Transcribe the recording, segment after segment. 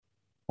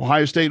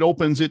Ohio State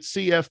opens its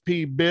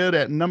CFP bid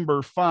at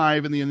number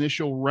 5 in the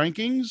initial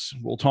rankings.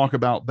 We'll talk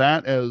about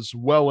that as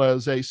well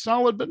as a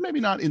solid but maybe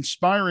not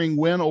inspiring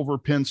win over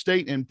Penn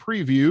State and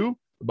preview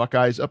the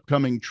Buckeyes'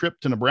 upcoming trip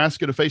to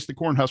Nebraska to face the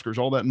Cornhuskers.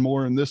 All that and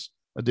more in this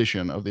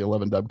edition of the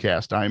 11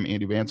 Dubcast. I'm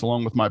Andy Vance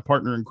along with my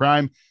partner in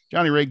crime,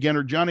 Johnny Ray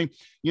Genner. Johnny,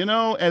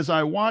 as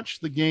I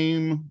watched the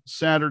game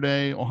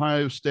Saturday,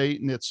 Ohio State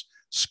and its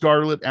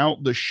Scarlet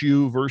out the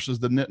shoe versus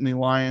the Nittany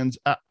Lions,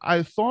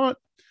 I thought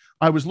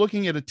I was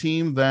looking at a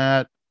team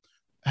that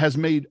has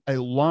made a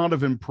lot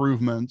of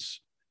improvements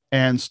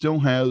and still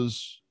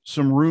has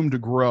some room to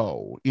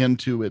grow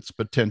into its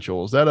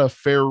potential. Is that a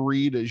fair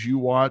read as you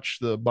watch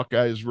the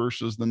Buckeyes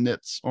versus the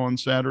Nits on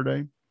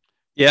Saturday?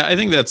 Yeah, I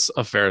think that's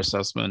a fair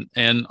assessment.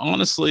 And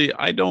honestly,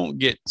 I don't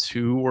get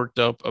too worked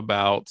up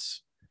about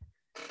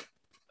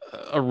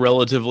a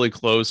relatively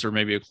close or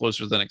maybe a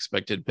closer than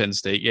expected Penn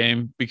State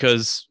game,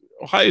 because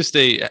Ohio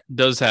State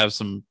does have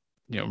some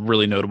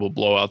really notable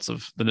blowouts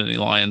of the Nittany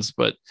Lions.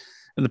 But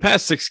in the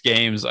past 6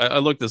 games, I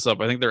looked this up.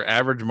 I think their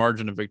average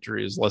margin of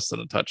victory is less than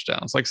a touchdown.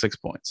 It's like 6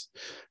 points.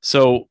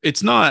 So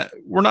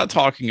we're not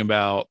talking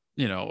about,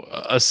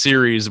 a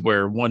series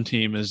where one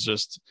team is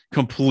just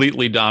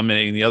completely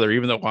dominating the other,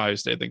 even though Ohio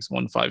State, I think,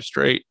 won 5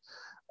 straight.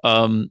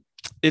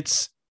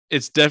 It's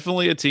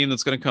definitely a team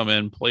that's going to come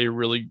in, play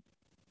really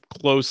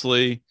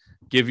closely,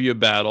 give you a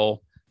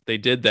battle. They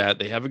did that.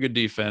 They have a good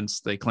defense.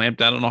 They clamped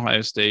down on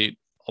Ohio State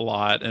a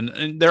lot.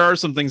 And there are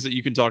some things that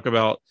you can talk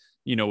about,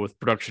 with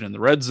production in the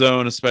red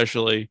zone,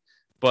 especially.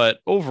 But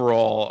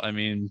overall,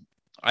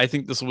 I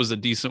think this was a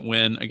decent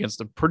win against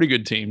a pretty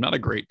good team, not a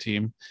great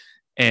team.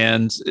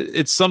 And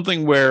it's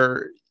something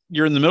where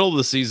you're in the middle of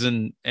the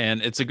season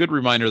and it's a good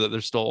reminder that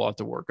there's still a lot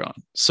to work on.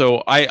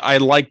 So I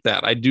like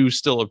that. I do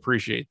still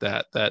appreciate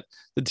that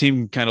the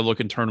team kind of look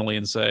internally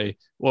and say,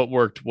 what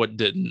worked, what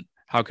didn't,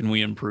 how can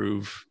we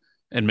improve,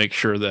 and make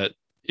sure that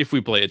if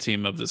we play a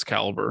team of this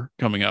caliber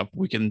coming up,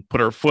 we can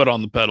put our foot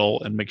on the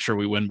pedal and make sure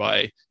we win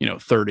by,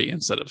 30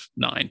 instead of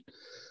 9.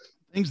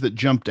 Things that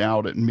jumped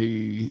out at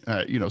me,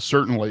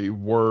 certainly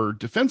were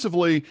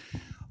defensively.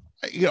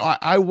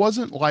 I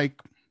wasn't like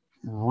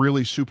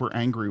really super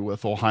angry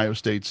with Ohio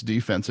State's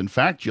defense. In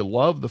fact, you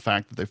love the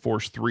fact that they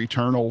forced 3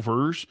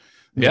 turnovers.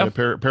 A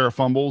pair of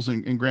fumbles,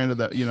 and granted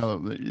that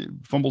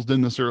fumbles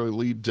didn't necessarily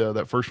lead to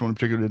that first one in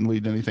particular, didn't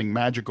lead to anything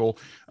magical.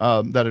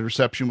 That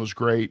interception was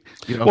great.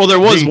 Well, there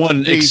was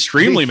one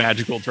extremely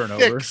magical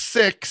turnover,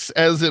 six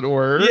as it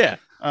were. Yeah.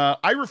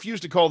 I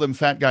refuse to call them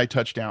fat guy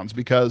touchdowns,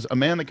 because a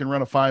man that can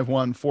run a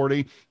 5.1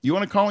 40, you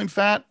want to call him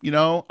fat?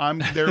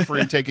 I'm there for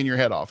him taking your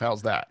head off.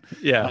 How's that?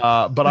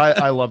 Yeah. But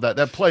I love that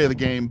play of the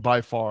game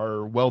by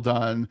far. Well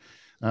done.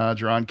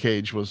 Jerron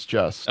Cage was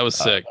just, that was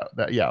sick.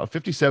 A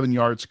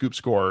 57-yard scoop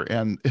score.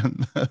 And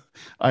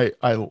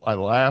I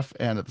laugh,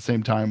 and at the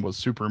same time was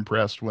super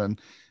impressed when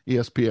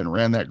ESPN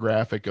ran that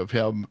graphic of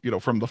him,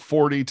 from the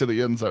 40 to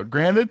the end zone.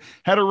 Granted,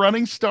 had a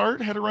running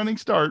start,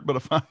 but a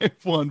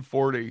 5.1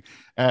 40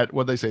 at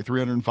what they say,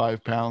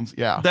 305 pounds.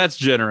 Yeah. That's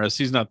generous.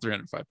 He's not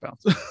 305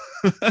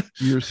 pounds.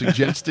 You're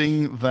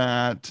suggesting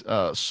that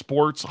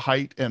sports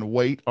height and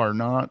weight are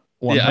not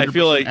 100% I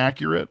feel like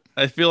accurate.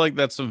 I feel like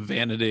that's some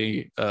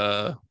vanity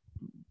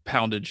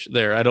poundage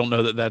there. I don't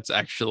know that that's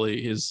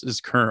actually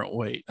his current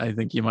weight. I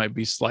think he might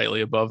be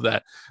slightly above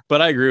that,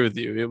 but I agree with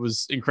you. It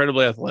was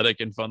incredibly athletic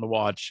and fun to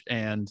watch.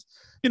 And,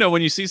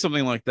 when you see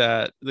something like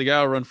that, the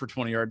guy will run for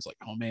 20 yards, like,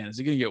 oh man, is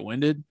he going to get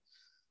winded?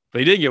 But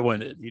he didn't get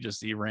winded.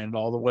 He ran it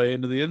all the way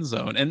into the end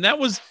zone. And that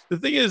was, the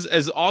thing is,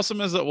 as awesome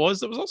as it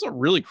was also a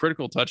really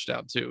critical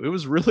touchdown too. It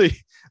was really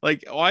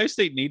like Ohio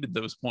State needed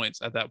those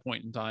points at that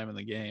point in time in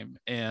the game.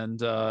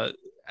 And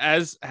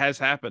as has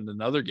happened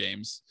in other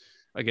games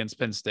against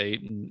Penn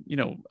State and,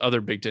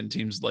 other Big Ten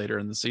teams later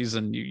in the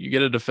season, you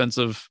get a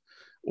defensive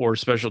or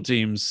special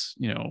teams,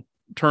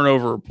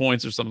 turnover or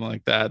points or something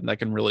like that. And that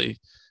can really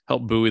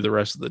help buoy the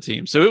rest of the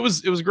team. So it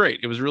was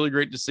great. It was really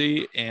great to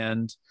see.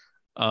 And,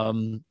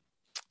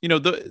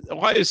 the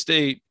Ohio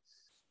State,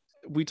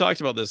 we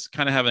talked about this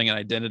kind of having an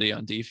identity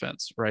on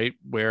defense, right?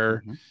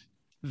 Where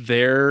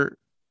they're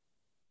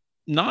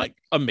not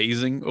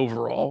amazing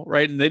overall,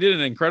 right? And they did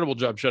an incredible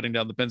job shutting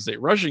down the Penn State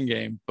rushing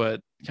game,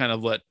 but kind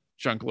of let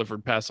Sean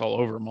Clifford pass all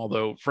over him.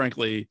 Although,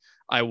 frankly,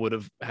 I would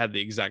have had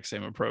the exact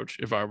same approach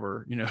if I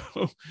were,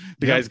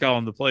 the guys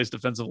calling the plays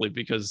defensively,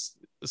 because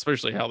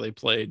especially how they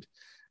played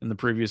in the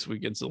previous week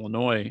against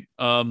Illinois.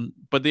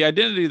 But the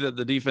identity that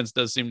the defense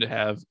does seem to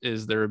have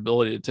is their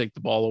ability to take the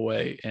ball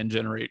away and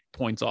generate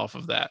points off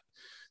of that.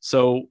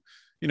 So,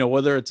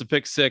 whether it's a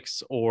pick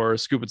six or a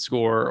scoop and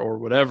score or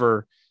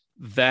whatever,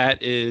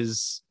 that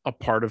is a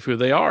part of who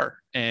they are.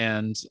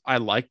 And I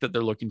like that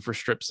they're looking for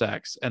strip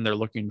sacks and they're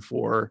looking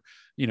for,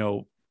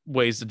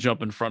 ways to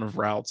jump in front of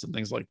routes and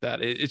things like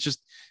that. It's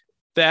just,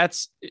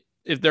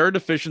 if there are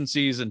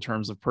deficiencies in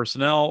terms of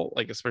personnel,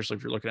 like especially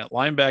if you're looking at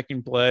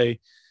linebacking play,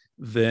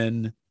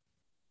 then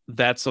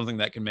that's something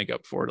that can make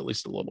up for it at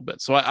least a little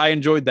bit. So I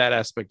enjoyed that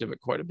aspect of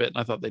it quite a bit, and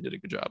I thought they did a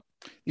good job.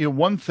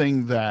 One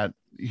thing that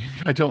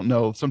I don't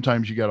know.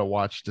 Sometimes you got to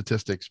watch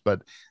statistics,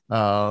 but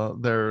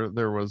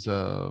there was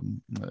a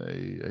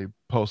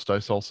post I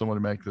saw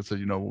someone make that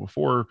said,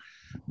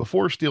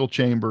 before Steel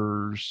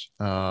Chambers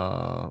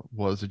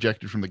was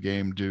ejected from the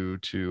game due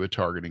to a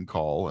targeting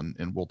call,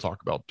 and we'll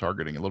talk about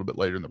targeting a little bit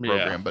later in the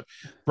program. But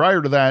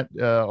prior to that,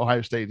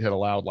 Ohio State had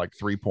allowed like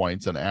 3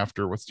 points, and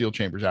after with Steel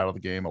Chambers out of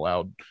the game,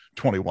 allowed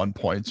 21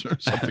 points or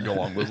something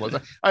along those lines.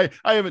 I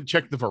haven't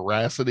checked the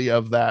veracity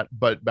of that,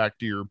 but back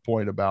to your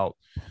point about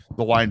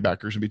the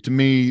linebackers. I mean, to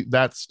me,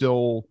 that's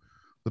still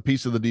the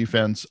piece of the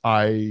defense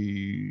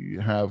I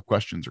have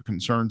questions or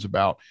concerns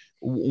about.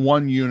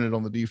 One unit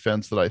on the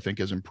defense that I think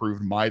has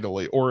improved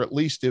mightily, or at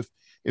least if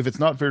it's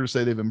not fair to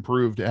say they've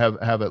improved, have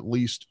at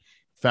least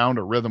found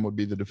a rhythm, would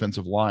be the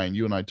defensive line.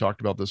 You and I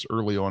talked about this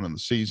early on in the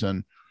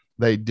season.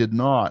 They did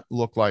not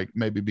look like,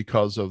 maybe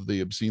because of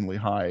the obscenely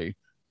high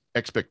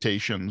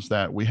expectations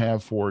that we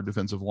have for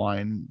defensive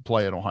line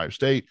play at Ohio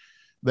State,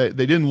 they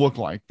didn't look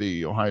like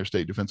the Ohio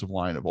State defensive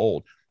line of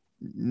old.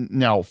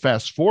 Now,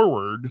 fast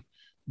forward,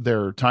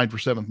 they're tied for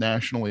 7th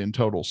nationally in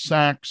total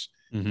sacks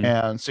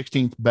and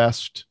 16th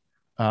best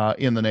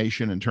in the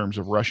nation in terms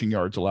of rushing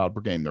yards allowed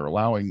per game. They're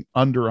allowing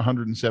under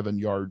 107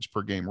 yards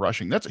per game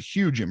rushing. That's a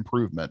huge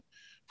improvement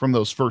from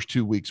those first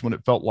 2 weeks when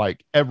it felt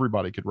like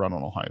everybody could run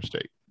on Ohio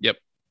State. Yep.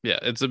 Yeah,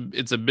 it's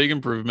a big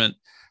improvement.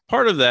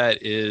 Part of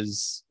that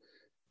is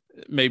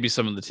maybe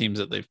some of the teams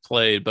that they've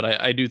played, but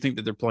I do think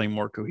that they're playing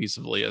more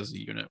cohesively as a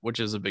unit, which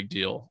is a big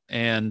deal.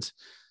 And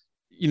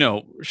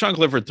Sean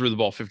Clifford threw the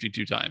ball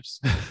 52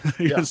 times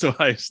against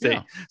Ohio State.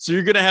 Yeah. So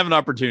you're going to have an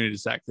opportunity to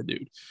sack the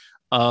dude.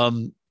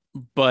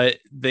 But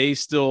they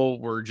still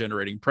were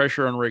generating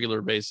pressure on a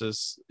regular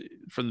basis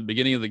from the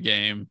beginning of the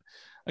game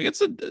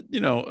against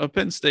a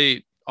Penn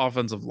State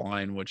offensive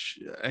line, which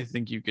I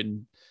think you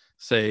can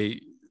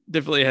say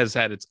definitely has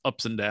had its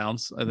ups and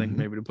downs, I think,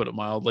 maybe to put it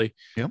mildly.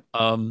 Yep.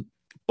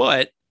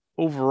 But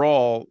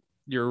overall,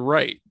 you're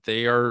right.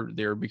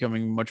 They're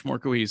becoming much more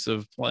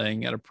cohesive,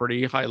 playing at a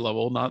pretty high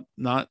level,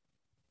 not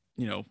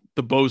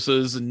the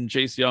Bosa's and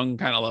Chase Young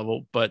kind of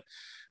level, but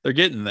they're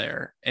getting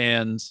there.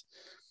 And,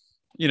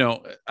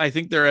 I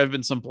think there have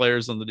been some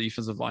players on the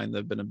defensive line that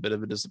have been a bit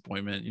of a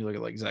disappointment. You look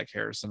at like Zach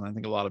Harrison. I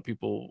think a lot of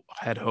people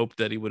had hoped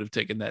that he would have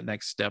taken that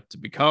next step to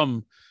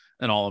become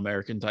an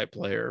All-American type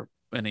player,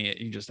 and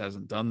he just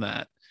hasn't done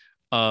that.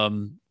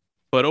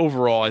 But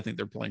overall, I think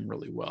they're playing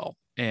really well.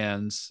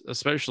 And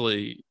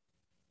especially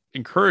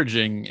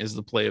encouraging is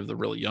the play of the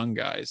really young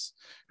guys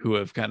who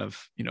have kind of,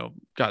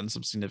 gotten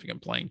some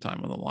significant playing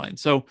time on the line.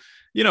 So,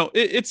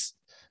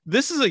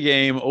 this is a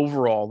game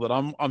overall that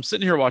I'm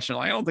sitting here watching.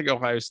 I don't think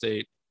Ohio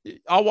State,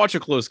 I'll watch a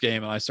close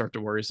game and I start to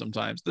worry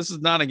sometimes. This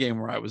is not a game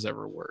where I was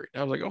ever worried.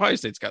 I was like, Ohio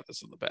State's got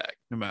this in the bag,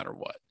 no matter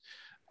what.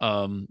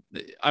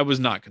 I was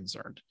not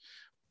concerned,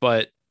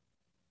 but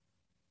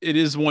it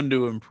is one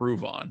to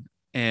improve on.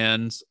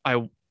 And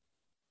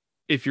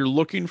if you're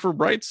looking for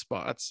bright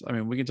spots, I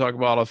mean, we can talk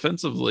about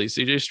offensively.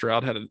 CJ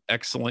Stroud had an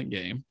excellent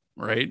game,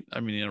 right?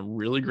 I mean, a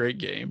really great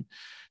game.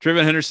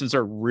 Trayvon Henderson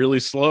started really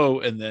slow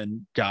and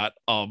then got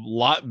a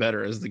lot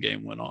better as the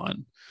game went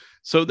on.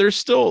 So there's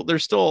still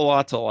a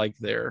lot to like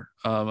there,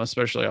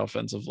 especially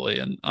offensively.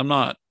 And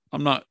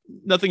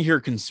nothing here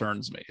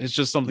concerns me. It's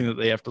just something that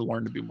they have to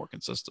learn to be more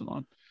consistent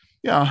on.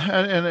 Yeah,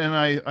 and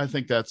I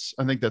think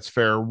that's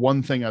fair.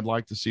 One thing I'd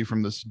like to see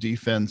from this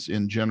defense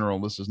in general,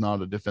 this is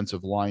not a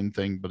defensive line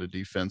thing, but a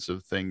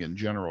defensive thing in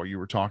general. You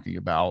were talking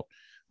about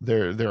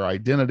their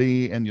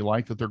identity, and you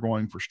like that they're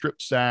going for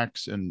strip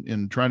sacks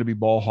and trying to be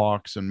ball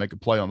hawks and make a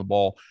play on the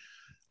ball.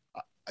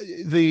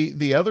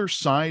 The other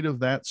side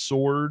of that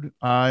sword,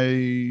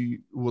 I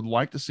would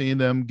like to see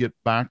them get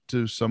back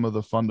to some of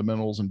the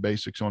fundamentals and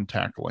basics on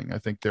tackling. I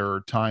think there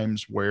are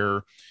times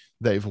where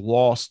they've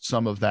lost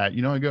some of that.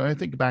 I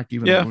think back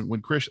even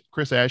when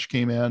Chris Ash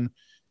came in,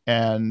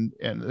 and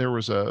there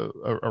was a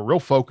real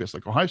focus.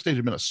 Like Ohio State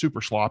had been a super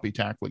sloppy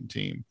tackling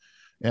team,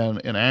 and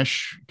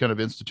Ash kind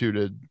of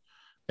instituted,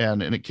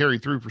 and it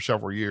carried through for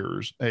several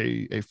years,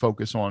 a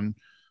focus on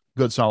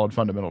good, solid,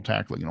 fundamental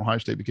tackling. And Ohio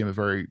State became a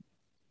very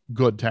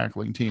good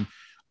tackling team.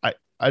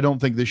 I don't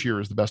think this year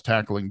is the best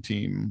tackling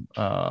team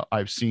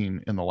I've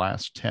seen in the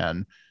last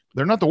 10.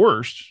 They're not the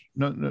worst,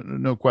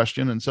 no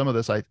question. And some of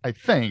this, I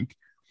think,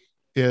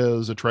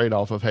 is a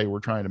trade-off of, hey, we're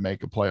trying to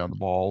make a play on the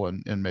ball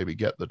and maybe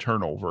get the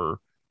turnover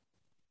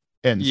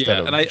instead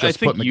of just I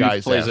think putting the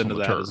guys plays into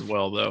that turf as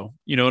well, though.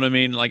 You know what I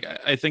mean? Like,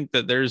 I think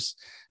that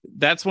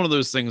that's one of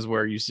those things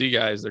where you see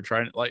guys, they're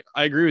trying to, like,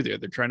 I agree with you.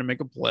 They're trying to make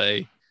a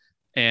play,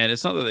 and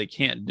it's not that they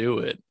can't do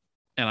it.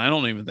 And I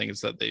don't even think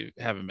it's that they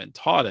haven't been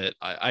taught it.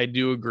 I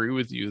do agree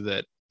with you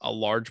that a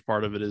large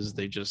part of it is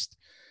they just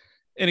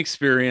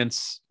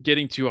inexperience,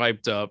 getting too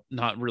hyped up,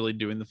 not really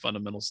doing the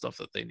fundamental stuff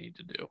that they need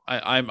to do.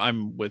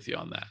 I'm with you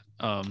on that.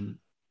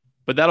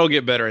 But that'll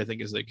get better, I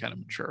think, as they kind of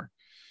mature.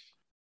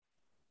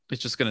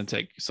 It's just going to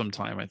take some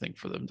time, I think,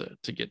 for them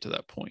to get to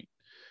that point.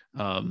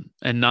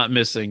 And not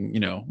missing,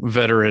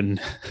 veteran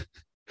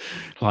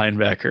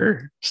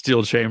linebacker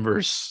Steel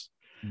Chambers.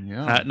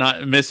 Yeah,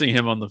 not missing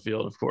him on the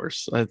field, of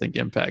course, I think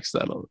impacts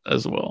that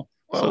as well.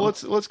 Well,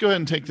 let's go ahead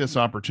and take this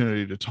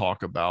opportunity to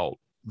talk about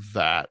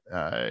that.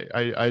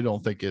 I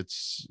don't think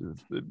it's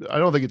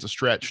a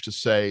stretch to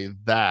say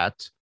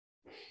that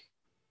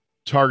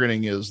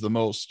targeting is the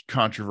most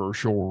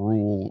controversial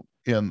rule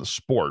in the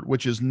sport,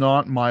 which is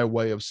not my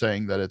way of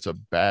saying that it's a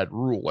bad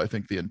rule. I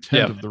think the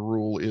intent of the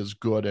rule is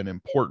good and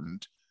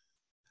important.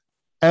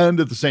 And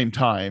at the same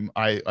time,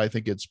 I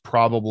think it's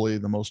probably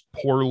the most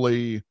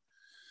poorly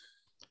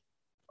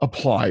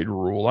applied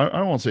rule. I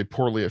don't want to say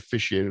poorly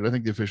officiated. I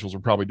think the officials are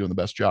probably doing the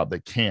best job they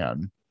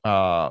can.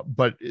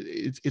 But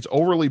it's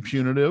overly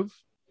punitive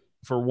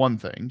for one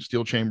thing.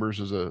 Steel Chambers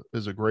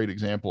is a great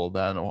example of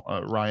that.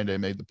 Ryan Day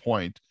made the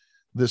point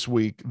this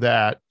week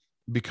that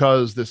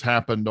because this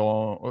happened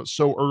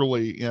so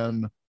early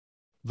in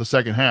the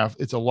second half,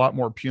 it's a lot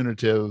more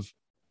punitive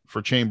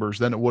for Chambers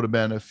than it would have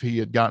been if he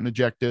had gotten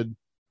ejected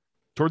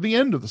toward the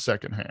end of the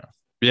second half.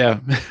 Yeah.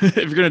 If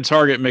you're going to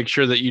target, make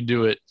sure that you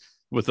do it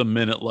with a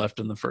minute left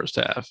in the first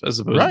half, as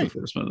opposed to the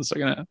first minute of the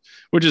second half,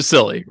 which is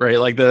silly, right?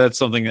 Like that's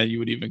something that you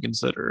would even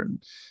consider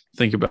and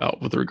think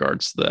about with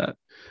regards to that.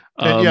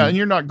 And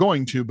you're not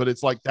going to, but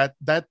it's like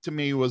that to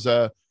me was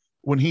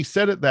when he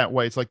said it that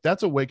way, it's like,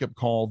 that's a wake up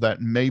call that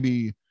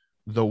maybe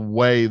the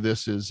way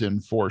this is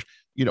enforced,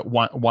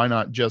 why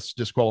not just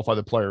disqualify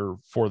the player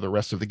for the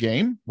rest of the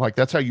game? Like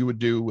that's how you would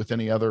do with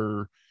any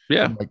other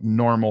like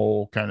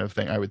normal kind of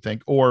thing, I would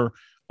think. Or,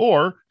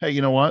 hey,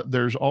 you know what?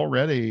 There's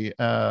already,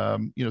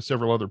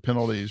 several other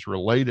penalties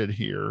related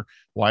here.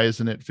 Why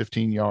isn't it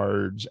 15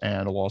 yards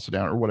and a loss of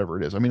down or whatever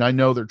it is? I mean, I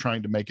know they're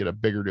trying to make it a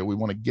bigger deal. We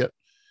want to get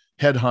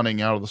headhunting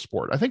out of the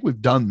sport. I think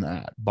we've done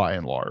that by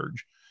and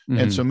large.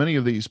 Mm-hmm. And so many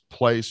of these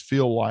plays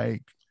feel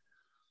like,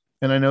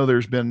 and I know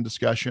there's been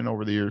discussion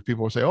over the years.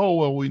 People will say, oh,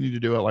 well, we need to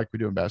do it like we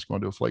do in basketball,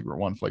 do a flagrant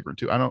 1, flagrant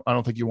 2. I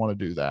don't think you want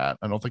to do that.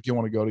 I don't think you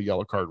want to go to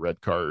yellow card,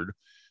 red card.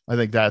 I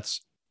think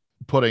that's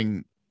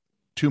putting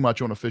too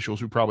much on officials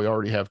who probably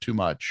already have too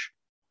much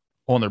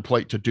on their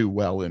plate to do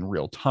well in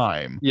real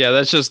time. Yeah,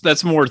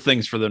 that's more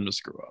things for them to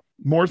screw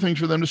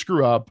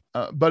up.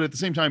 But at the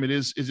same time, it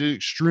is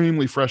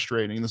extremely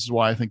frustrating. This is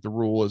why I think the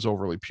rule is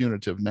overly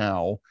punitive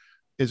now.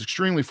 It's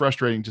extremely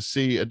frustrating to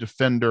see a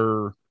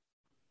defender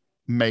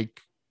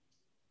make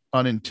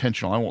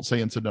unintentional, I won't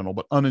say incidental,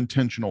 but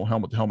unintentional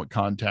helmet-to-helmet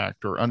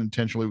contact, or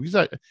unintentionally,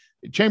 because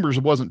Chambers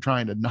wasn't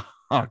trying to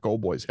knock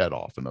Old Boy's head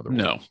off. In other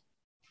words, no.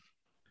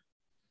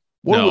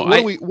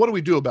 What do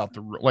we do about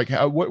the like?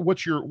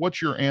 What's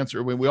your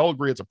answer? I mean, we all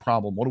agree it's a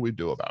problem. What do we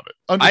do about it?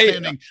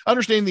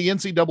 Understanding the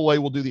NCAA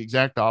will do the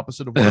exact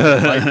opposite of what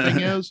the right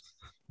thing is.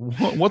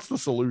 What's the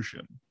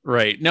solution?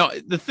 Right. Now,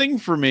 the thing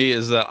for me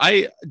is that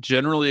I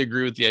generally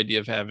agree with the idea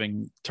of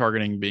having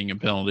targeting being a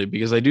penalty,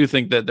 because I do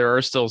think that there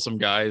are still some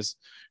guys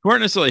who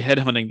aren't necessarily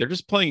headhunting. They're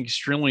just playing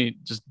extremely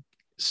just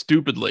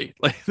stupidly.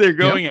 Like they're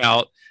going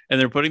out and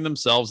they're putting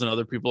themselves and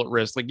other people at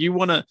risk. Like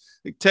the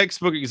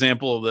textbook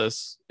example of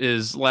this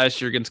is last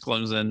year against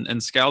Clemson,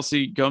 and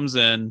Scalzi comes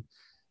in,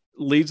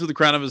 leads with the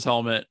crown of his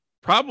helmet.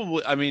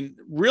 Probably, I mean,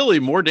 really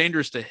more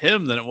dangerous to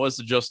him than it was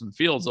to Justin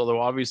Fields,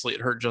 although obviously it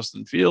hurt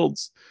Justin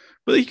Fields,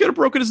 but he could have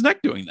broken his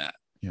neck doing that.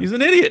 Yeah. He's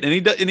an idiot.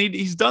 And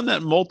he's done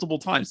that multiple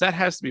times. That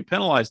has to be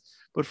penalized.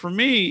 But for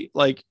me,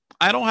 like,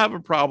 I don't have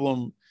a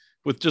problem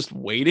with just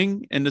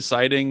waiting and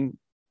deciding,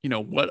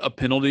 what a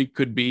penalty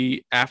could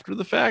be after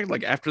the fact,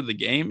 like after the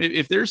game.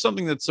 If there's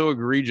something that's so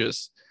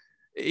egregious,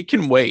 it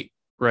can wait.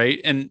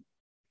 Right. And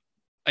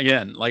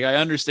again, like I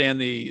understand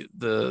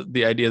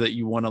the idea that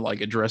you want to like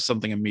address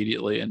something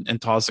immediately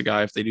and toss a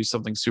guy if they do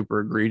something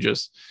super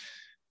egregious,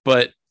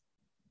 but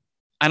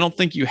I don't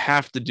think you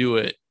have to do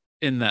it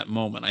in that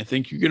moment. I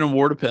think you can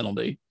award a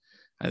penalty.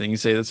 I think you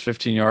say that's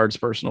 15 yards,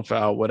 personal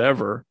foul,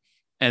 whatever,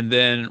 and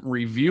then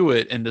review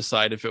it and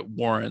decide if it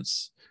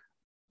warrants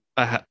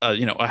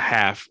a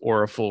half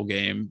or a full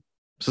game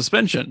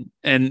suspension.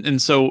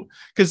 And so,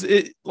 because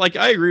it, like,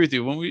 I agree with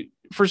you. When we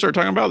first started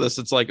talking about this,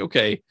 it's like,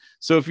 okay,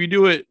 so if you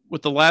do it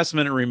with the last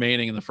minute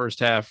remaining in the first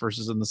half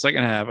versus in the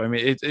second half, I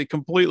mean, it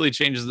completely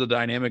changes the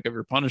dynamic of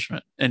your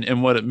punishment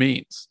and what it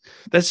means.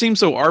 That seems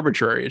so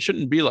arbitrary. It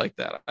shouldn't be like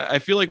that. I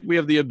feel like we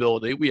have the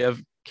ability. We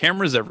have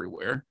cameras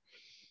everywhere.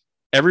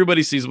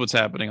 Everybody sees what's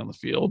happening on the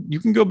field. You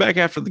can go back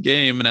after the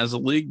game and as a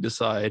league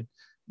decide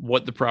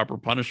what the proper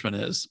punishment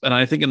is. And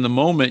I think in the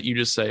moment you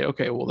just say,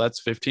 okay, well, that's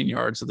 15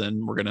 yards. And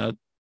then we're going to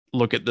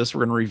look at this.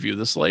 We're going to review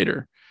this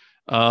later.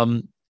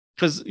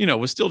 Because,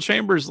 with Steel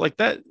Chambers, like,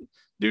 that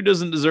dude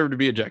doesn't deserve to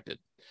be ejected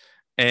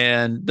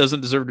and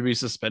doesn't deserve to be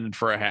suspended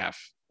for a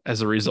half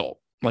as a result,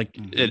 like,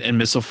 and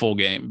miss a full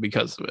game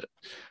because of it.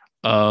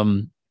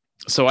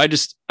 So I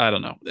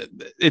don't know.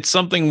 It's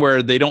something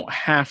where they don't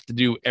have to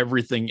do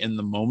everything in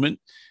the moment,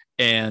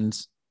 and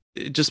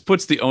it just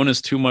puts the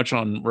onus too much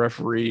on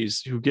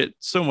referees who get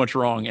so much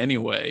wrong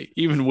anyway,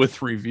 even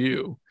with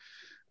review.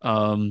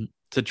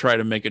 to try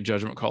to make a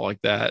judgment call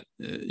like that,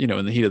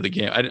 in the heat of the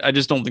game. I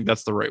just don't think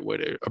that's the right way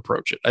to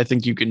approach it. I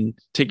think you can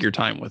take your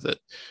time with it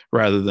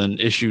rather than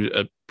issue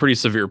a pretty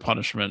severe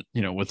punishment,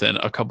 within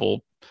a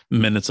couple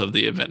minutes of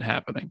the event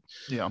happening.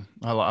 Yeah,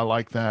 I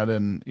like that.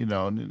 And,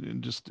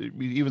 just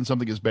even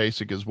something as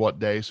basic as what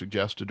Day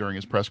suggested during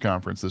his press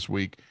conference this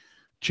week,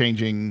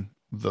 changing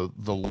the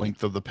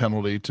length of the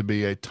penalty to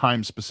be a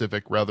time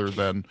specific rather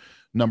than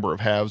number of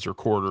halves or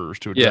quarters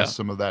to address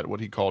some of that, what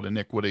he called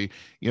iniquity,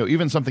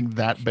 even something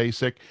that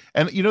basic.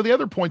 And, the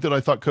other point that I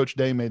thought Coach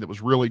Day made that was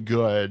really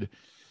good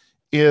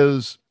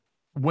is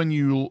when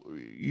you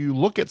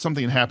look at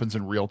something that happens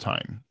in real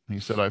time. He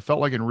said, I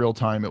felt like in real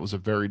time, it was a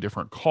very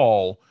different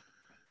call.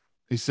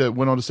 He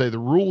went on to say the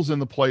rules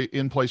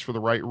in place for the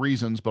right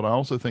reasons, but I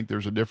also think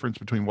there's a difference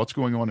between what's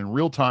going on in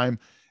real time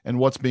and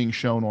what's being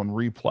shown on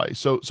replay.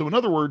 So in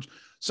other words,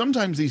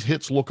 sometimes these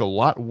hits look a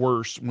lot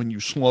worse when you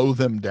slow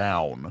them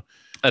down.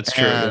 That's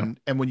true.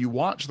 And when you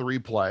watch the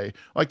replay,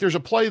 like there's a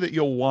play that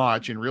you'll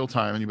watch in real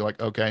time and you'll be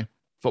like, okay,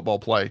 football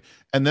play.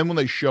 And then when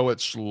they show it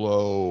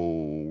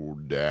slow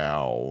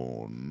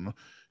down,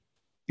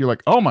 you're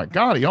like, oh my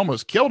God, he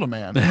almost killed a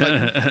man.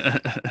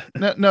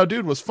 Like, no,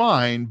 dude was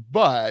fine,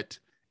 but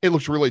it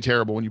looks really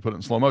terrible when you put it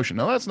in slow motion.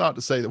 Now, that's not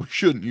to say that we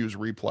shouldn't use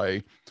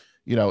replay,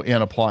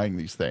 in applying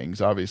these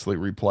things. Obviously,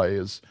 replay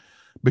has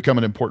become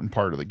an important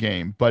part of the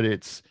game, but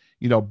it's,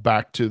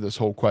 back to this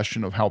whole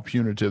question of how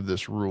punitive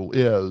this rule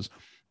is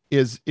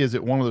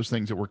it one of those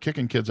things that we're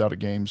kicking kids out of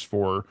games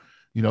for,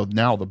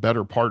 now the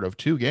better part of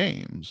 2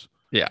 games?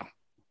 Yeah.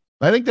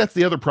 I think that's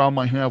the other problem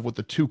I have with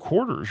the 2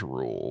 quarters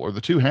rule or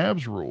the 2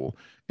 halves rule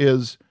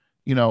is,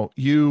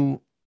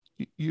 you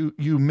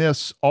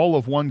miss all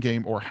of 1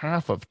 game or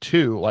half of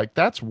 2. Like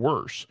that's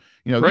worse.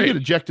 You get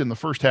ejected in the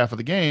first half of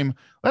the game.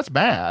 That's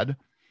bad.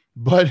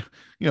 But,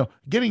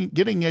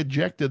 getting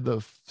ejected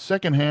the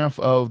second half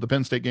of the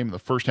Penn State game, the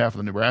first half of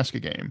the Nebraska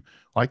game,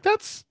 like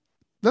that's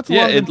a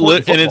lot of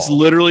important football. And it's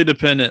literally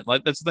dependent.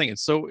 Like that's the thing.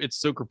 It's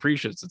so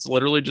capricious. It's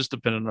literally just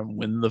dependent on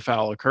when the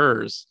foul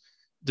occurs.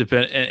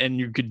 And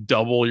you could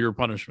double your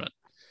punishment.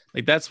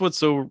 Like that's what's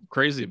so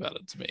crazy about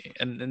it to me.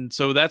 And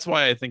so that's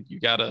why I think you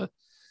gotta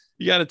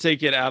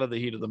take it out of the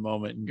heat of the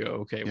moment and go,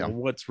 okay, well,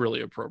 what's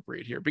really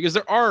appropriate here? Because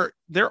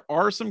there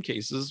are some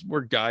cases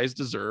where guys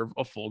deserve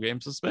a full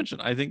game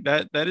suspension. I think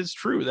that is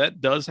true.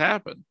 That does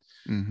happen,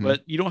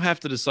 but you don't have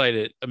to decide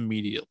it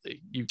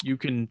immediately. You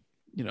can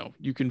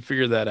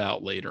figure that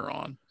out later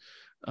on.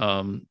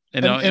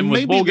 And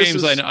with bowl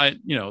games, I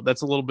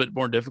that's a little bit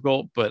more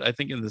difficult, but I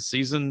think in the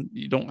season,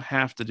 you don't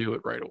have to do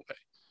it right away.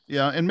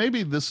 Yeah. And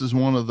maybe this is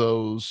one of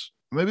those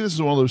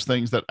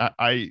things that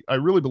I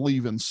really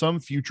believe in some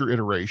future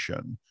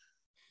iteration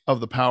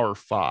of the Power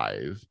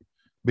 5,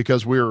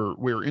 because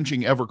we're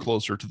inching ever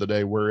closer to the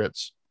day where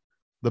it's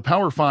the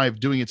Power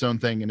 5 doing its own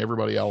thing and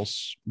everybody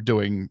else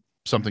doing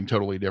something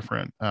totally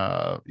different.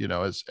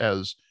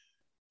 As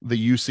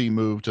the UC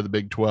move to the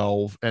Big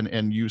 12 and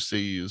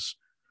UC's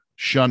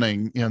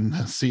shunning in the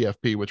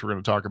CFP, which we're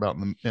going to talk about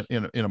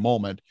in a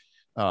moment,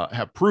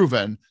 have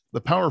proven the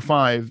Power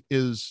 5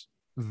 is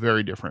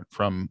very different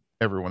from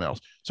everyone else.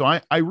 So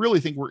I really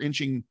think we're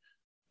inching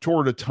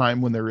toward a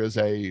time when there is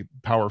a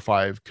Power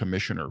 5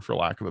 commissioner, for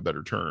lack of a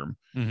better term,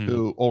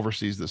 who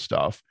oversees this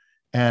stuff.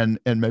 And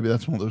maybe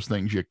that's one of those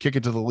things you kick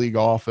it to the league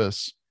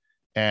office,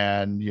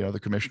 and the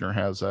commissioner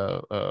has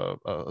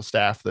a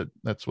staff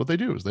that's what they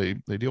do is they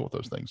deal with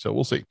those things. So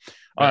we'll see.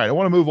 All right, I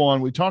want to move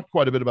on. We talked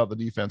quite a bit about the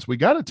defense. We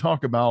got to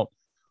talk about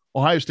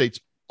Ohio State's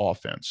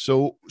offense.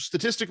 So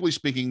statistically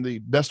speaking, the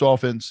best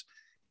offense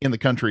in the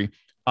country.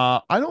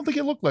 I don't think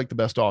it looked like the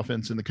best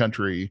offense in the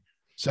country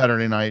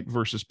Saturday night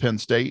versus Penn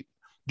State.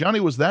 Johnny,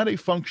 was that a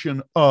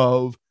function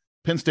of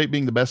Penn State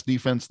being the best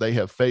defense they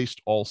have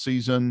faced all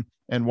season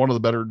and one of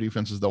the better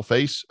defenses they'll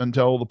face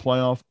until the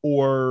playoff?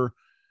 Or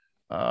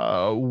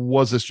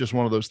was this just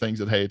one of those things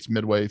that, hey, it's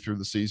midway through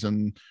the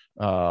season,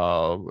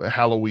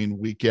 Halloween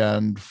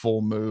weekend,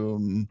 full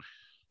moon,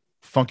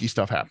 funky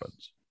stuff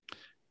happens?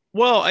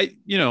 Well, I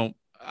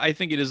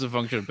think it is a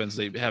function of Penn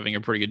State having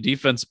a pretty good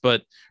defense,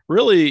 but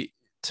really,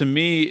 to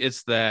me,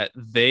 it's that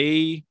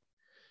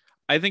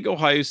I think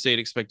Ohio State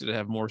expected to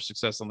have more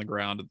success on the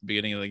ground at the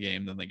beginning of the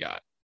game than they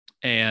got.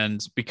 And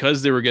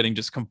because they were getting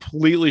just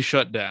completely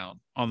shut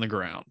down on the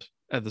ground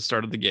at the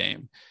start of the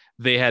game,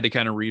 they had to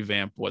kind of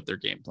revamp what their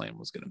game plan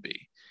was going to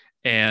be.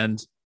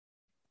 And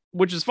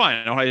which is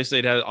fine. Ohio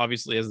State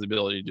obviously has the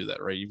ability to do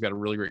that, right? You've got a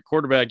really great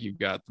quarterback. You've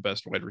got the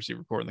best wide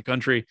receiver core in the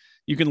country.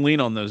 You can lean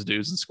on those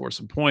dudes and score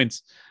some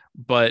points.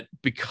 But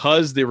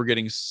because they were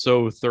getting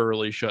so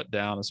thoroughly shut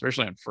down,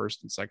 especially on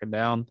first and second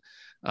down,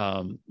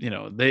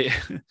 they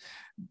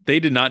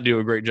did not do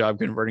a great job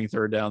converting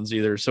third downs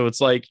either. So it's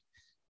like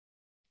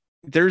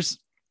there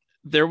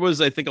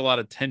was, I think, a lot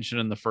of tension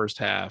in the first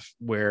half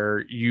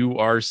where you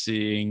are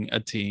seeing a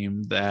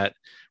team that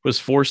was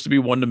forced to be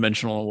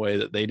one-dimensional in a way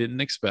that they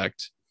didn't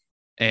expect.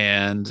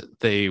 And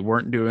they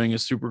weren't doing a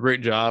super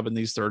great job in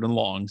these third and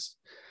longs.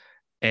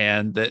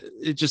 And that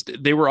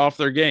they were off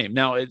their game.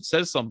 Now it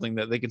says something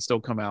that they could still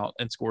come out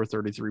and score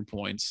 33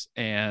 points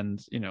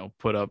and,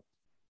 put up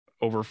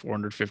over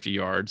 450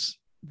 yards,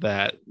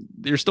 that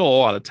there's still a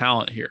lot of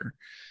talent here.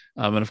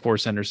 And of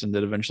course, Henderson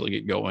did eventually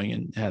get going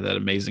and had that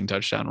amazing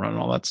touchdown run and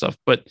all that stuff.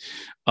 But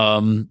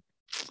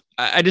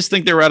I just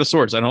think they were out of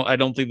sorts. I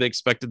don't think they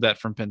expected that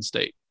from Penn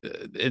State,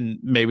 and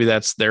maybe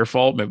that's their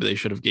fault. Maybe they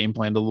should have game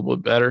planned a little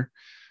bit better.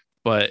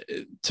 But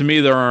to me,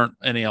 there aren't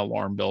any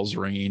alarm bells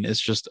ringing. It's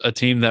just a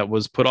team that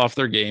was put off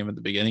their game at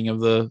the beginning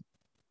of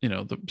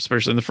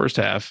especially in the first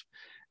half.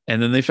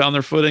 And then they found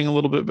their footing a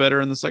little bit better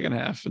in the second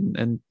half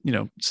and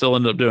still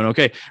ended up doing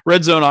okay.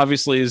 Red zone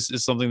obviously is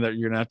something that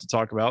you're going to have to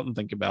talk about and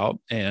think about.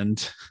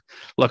 And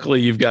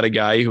luckily you've got a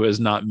guy who has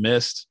not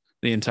missed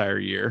the entire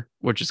year,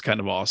 which is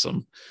kind of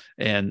awesome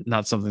and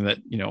not something that,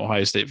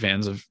 Ohio State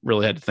fans have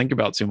really had to think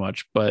about too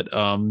much. But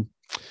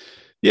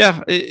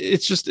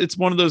it's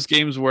one of those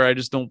games where I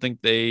just don't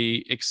think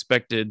they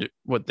expected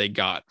what they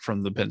got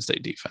from the Penn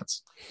State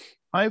defense.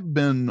 I've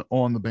been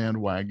on the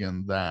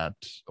bandwagon that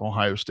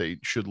Ohio State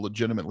should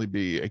legitimately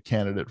be a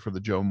candidate for the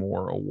Joe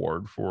Moore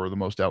Award for the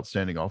most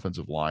outstanding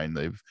offensive line.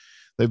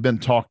 They've been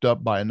talked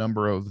up by a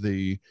number of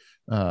the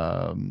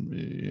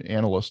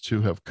analysts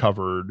who have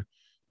covered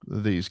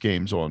these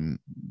games on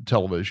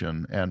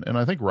television, and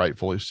I think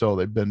rightfully so.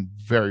 They've been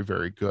very,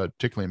 very good,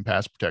 particularly in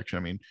pass protection.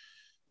 I mean,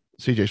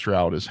 CJ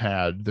Stroud has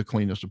had the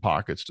cleanest of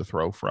pockets to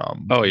throw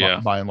from. Oh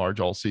yeah, by and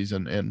large all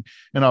season, and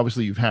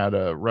obviously you've had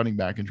a running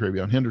back in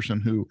Travion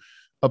Henderson who,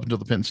 up until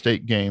the Penn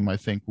State game, I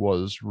think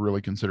was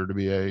really considered to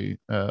be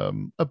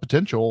a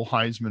potential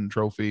Heisman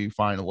Trophy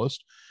finalist,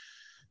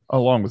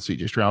 along with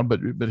CJ Stroud.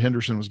 But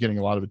Henderson was getting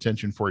a lot of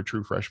attention for a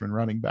true freshman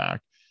running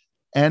back,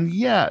 and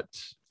yet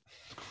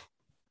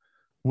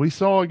we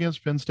saw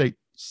against Penn State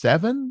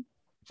 7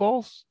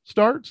 false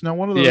starts. Now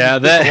one of those,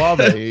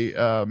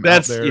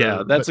 that's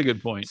a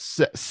good point.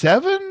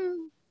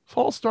 7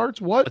 false starts.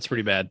 That's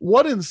pretty bad.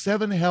 What in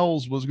 7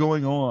 hells was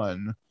going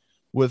on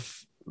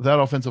with that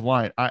offensive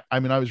line? I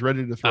mean, I was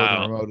ready to throw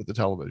the remote at the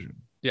television.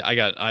 Yeah,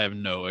 I have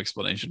no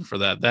explanation for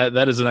that.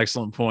 That is an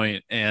excellent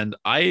point. And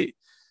I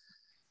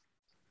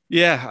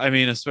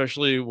mean,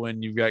 especially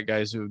when you've got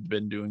guys who have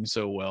been doing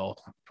so well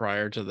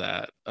prior to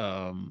that,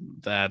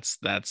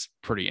 that's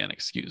pretty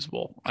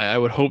inexcusable. I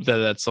would hope that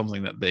that's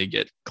something that they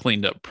get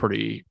cleaned up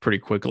pretty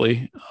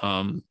quickly,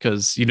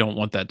 because you don't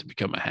want that to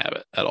become a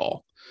habit at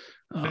all.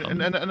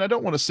 And I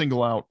don't want to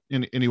single out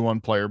any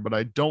one player, but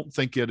I don't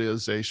think it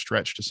is a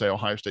stretch to say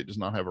Ohio State does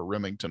not have a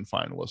Remington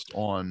finalist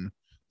on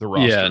the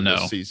roster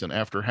this season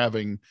after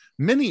having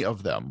many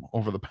of them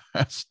over the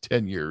past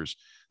 10 years.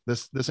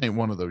 This ain't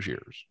one of those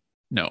years.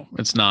 No,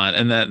 it's not.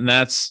 And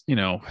that's,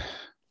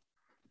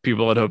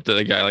 people had hoped that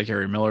a guy like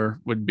Harry Miller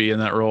would be in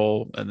that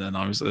role. And then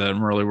obviously that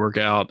didn't really work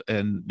out.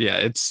 And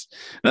that's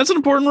an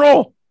important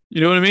role.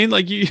 You know what I mean?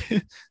 Like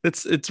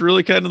it's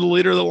really kind of the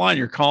leader of the line.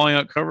 You're calling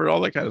out covered,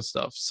 all that kind of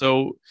stuff.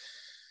 So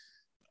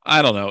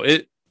I don't know.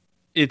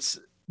 It's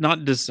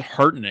not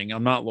disheartening.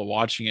 I'm not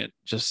watching it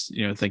just,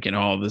 thinking,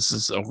 oh, this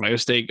is Ohio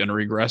State going to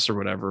regress or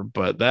whatever.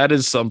 But that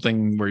is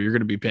something where you're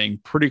going to be paying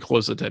pretty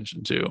close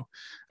attention to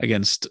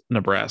against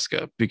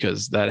Nebraska,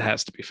 because that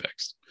has to be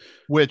fixed.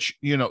 Which,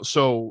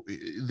 so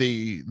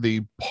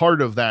the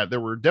part of that,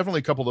 there were definitely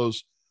a couple of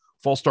those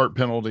false start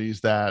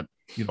penalties that,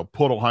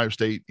 put Ohio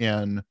State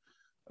in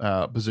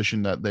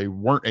position that they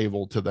weren't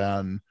able to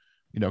then,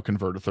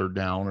 convert a third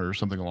down or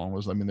something along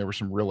those. I mean, there were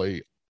some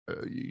really,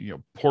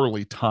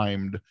 poorly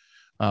timed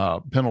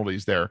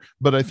penalties there.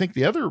 But I think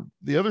the other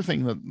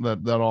thing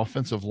that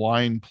offensive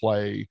line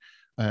play,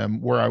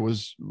 where I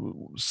was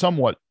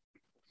somewhat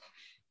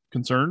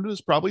concerned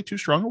is probably too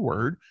strong a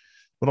word,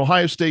 but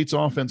Ohio State's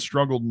offense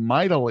struggled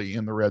mightily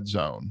in the red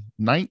zone.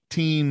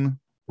 19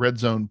 red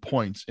zone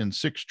points in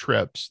 6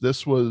 trips.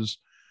 This was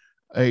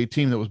a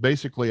team that was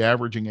basically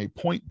averaging a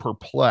point per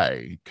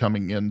play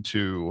coming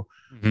into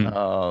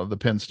the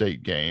Penn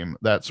State game.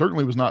 That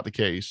certainly was not the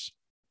case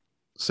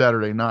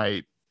Saturday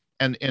night.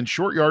 And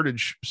short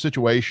yardage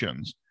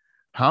situations,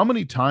 how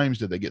many times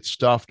did they get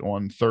stuffed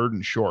on 3rd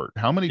and short?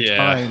 How many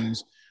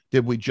times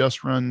did we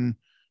just run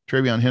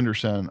Travion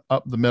Henderson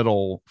up the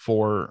middle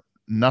for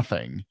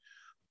nothing?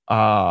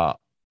 I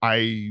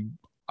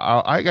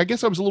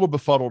guess I was a little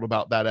befuddled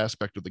about that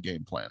aspect of the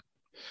game plan.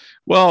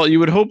 Well, you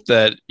would hope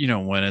that,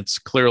 when it's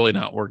clearly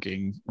not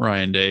working,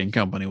 Ryan Day and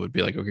company would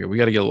be like, okay, we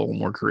got to get a little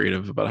more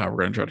creative about how we're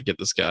going to try to get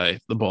this guy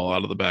the ball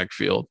out of the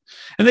backfield.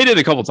 And they did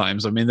a couple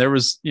times. I mean, there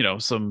was,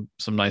 some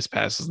nice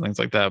passes and things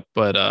like that.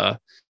 But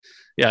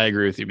yeah, I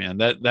agree with you, man.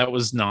 That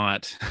was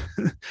not,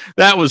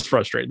 that was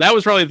frustrating. That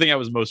was probably the thing I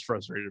was most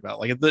frustrated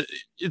about. Like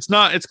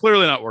it's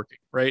clearly not working,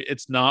 right?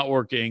 It's not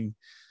working.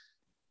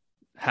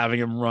 Having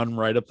him run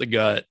right up the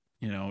gut,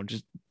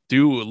 just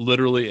do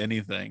literally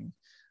anything.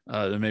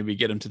 To maybe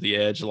get him to the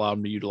edge, allow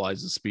him to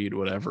utilize his speed,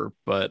 whatever.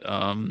 But,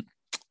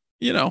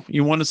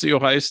 you want to see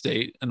Ohio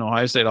State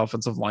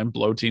offensive line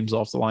blow teams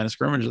off the line of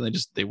scrimmage,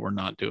 and they were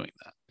not doing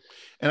that.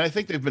 And I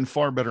think they've been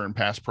far better in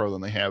pass pro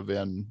than they have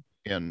in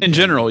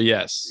general.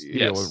 Yes.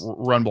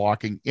 Run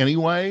blocking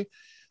anyway.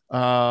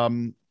 But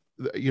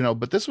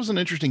this was an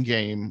interesting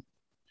game.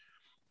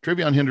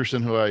 Travion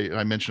Henderson, who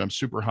I mentioned, I'm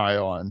super high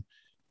on.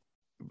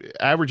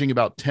 averaging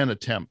about 10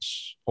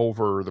 attempts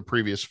over the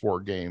previous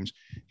 4 games.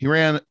 He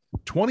ran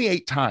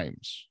 28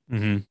 times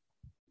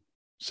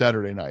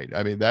Saturday night.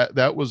 I mean,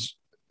 that was,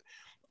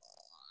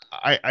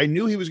 I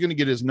knew he was going to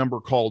get his number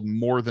called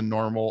more than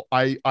normal.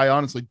 I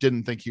honestly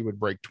didn't think he would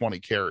break 20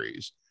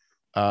 carries,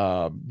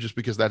 just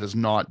because that has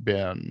not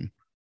been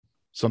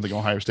something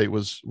Ohio State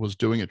was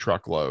doing a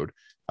truckload.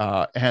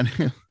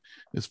 And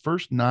his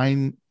first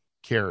 9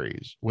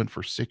 carries went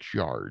for 6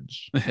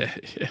 yards. Yeah,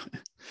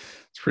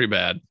 it's pretty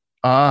bad.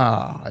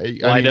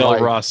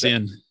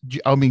 Rossian.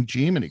 I mean,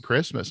 Jiminy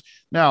Christmas.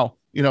 Now,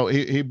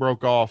 he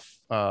broke off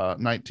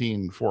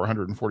 19 for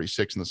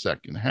 146 in the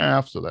second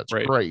half, so that's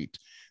great.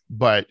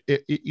 But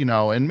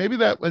and maybe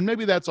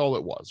that's all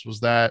it was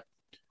that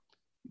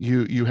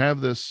you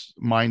have this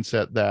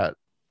mindset that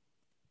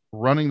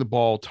running the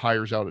ball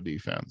tires out a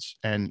defense,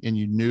 and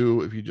you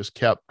knew if you just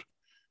kept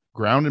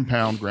ground and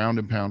pound,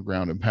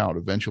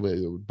 eventually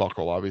they would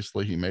buckle.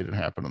 Obviously, he made it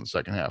happen in the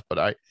second half.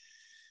 But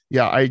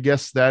I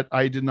guess that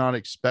I did not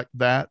expect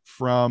that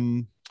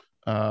from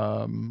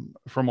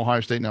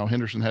Ohio State. Now,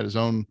 Henderson had his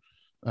own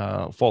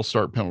false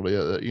start penalty.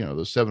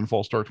 The 7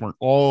 false starts weren't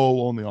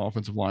all on the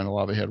offensive line.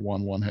 Olave had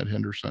one had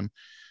Henderson,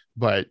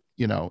 but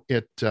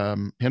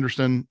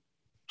Henderson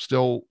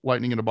still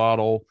lightning in a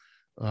bottle.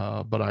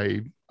 But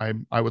I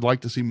would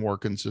like to see more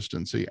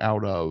consistency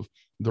out of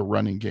the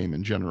running game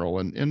in general,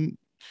 and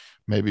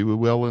maybe we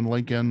will in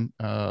Lincoln.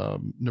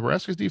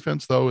 Nebraska's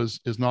defense, though, is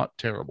not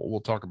terrible.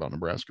 We'll talk about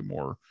Nebraska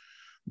more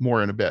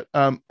in a bit.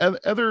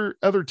 Other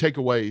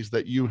takeaways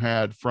that you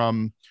had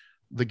from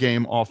the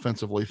game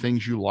offensively,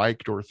 things you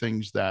liked or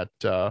things that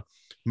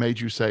made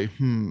you say,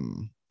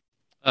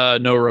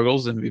 No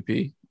Ruggles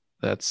MVP.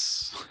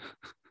 That's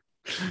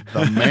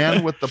the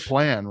man with the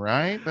plan,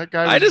 right? That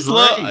guy. I just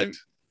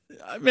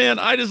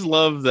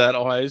love that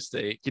Ohio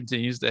State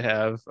continues to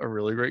have a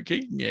really great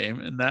kicking game.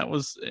 And that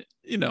was,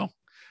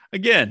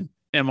 again,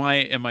 am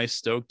I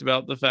stoked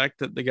about the fact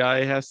that the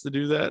guy has to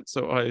do that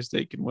so Ohio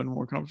State can win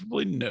more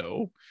comfortably?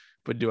 No.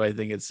 But do I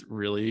think it's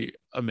really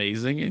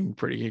amazing and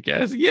pretty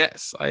kick-ass?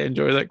 Yes, I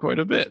enjoy that quite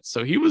a bit.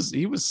 So he was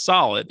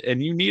solid,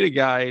 and you need a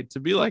guy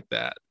to be like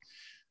that.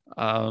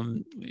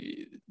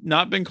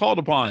 Not been called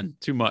upon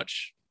too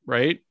much,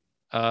 right?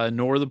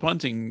 Nor the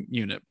punting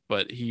unit,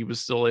 but he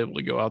was still able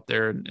to go out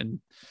there and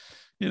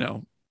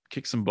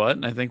kick some butt.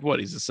 And I think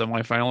he's a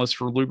semifinalist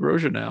for Lou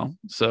Groza now.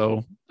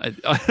 So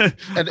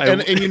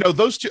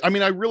those two, I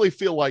mean, I really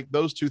feel like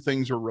those two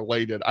things are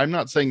related. I'm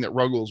not saying that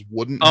Ruggles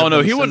wouldn't. Oh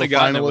no, he wouldn't have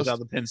gotten it without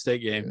the Penn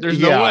State game. There's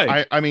no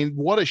way. I mean,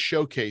 what a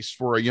showcase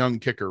for a young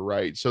kicker,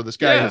 right? So this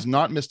guy has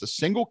not missed a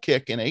single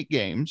kick in 8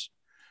 games.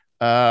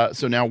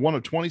 So now one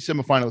of 20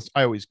 semifinalists.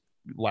 I always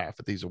laugh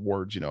at these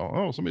awards,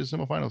 somebody's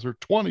semifinalists or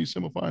 20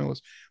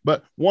 semifinalists,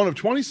 but one of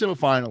 20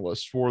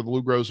 semifinalists for the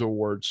Lou Groza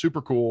Award.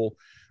 Super cool.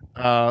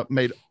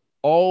 Made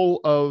all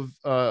of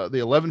the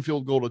 11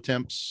 field goal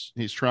attempts.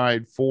 He's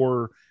tried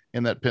 4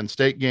 in that Penn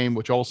State game,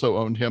 which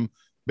also earned him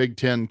Big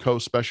Ten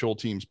Co-Special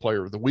Teams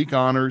Player of the Week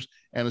honors,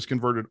 and has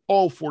converted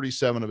all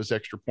 47 of his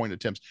extra point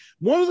attempts.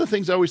 One of the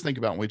things I always think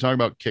about when we talk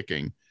about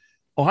kicking,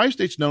 Ohio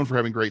State's known for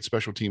having great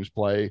special teams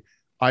play.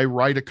 I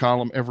write a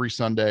column every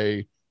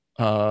Sunday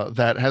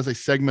that has a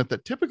segment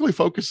that typically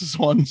focuses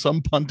on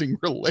some punting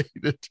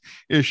related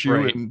issue,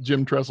 and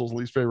Jim Tressel's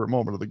least favorite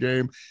moment of the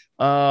game.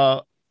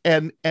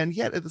 And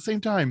yet at the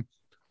same time,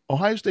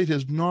 Ohio State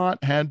has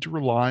not had to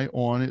rely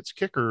on its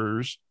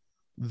kickers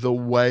the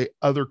way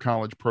other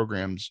college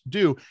programs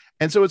do.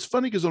 And so it's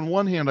funny because on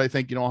one hand, I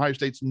think, Ohio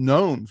State's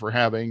known for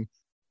having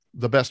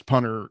the best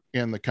punter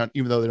in the country,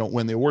 even though they don't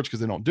win the awards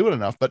because they don't do it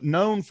enough, but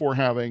known for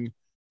having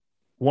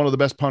one of the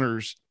best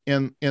punters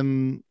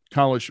in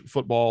college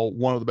football,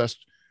 one of the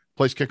best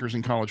place kickers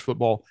in college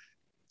football.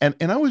 And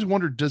I always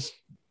wondered,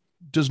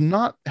 does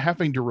not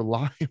having to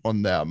rely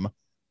on them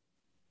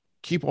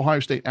keep Ohio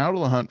State out of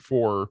the hunt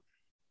for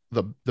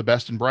the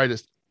best and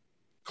brightest?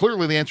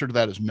 Clearly the answer to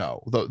that is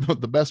no.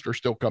 The best are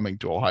still coming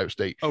to Ohio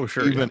State. Oh,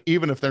 sure.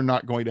 Even if they're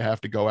not going to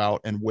have to go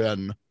out and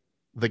win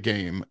the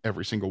game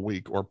every single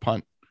week or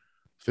punt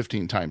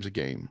 15 times a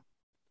game.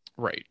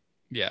 Right.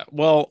 Yeah.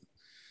 Well,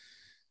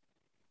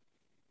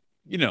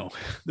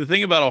 the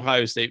thing about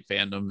Ohio State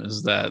fandom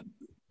is that,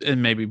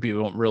 and maybe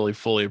people don't really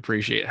fully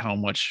appreciate how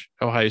much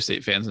Ohio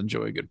State fans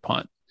enjoy a good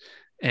punt.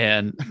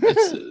 And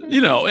it's,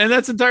 and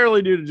that's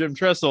entirely due to Jim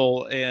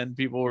Tressel, and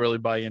people really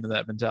buy into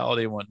that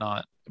mentality and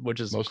whatnot, which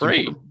is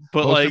great.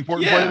 But most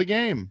important play of the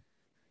game.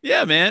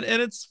 Yeah, man.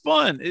 And it's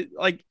fun.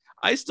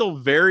 I still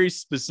very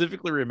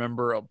specifically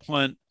remember a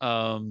punt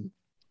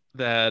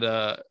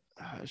that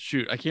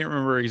I can't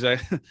remember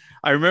exactly.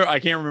 I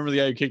can't remember the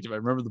guy who kicked it. I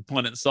remember the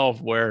punt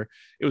itself, where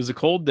it was a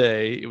cold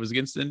day. It was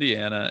against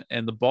Indiana,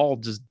 and the ball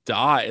just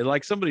died.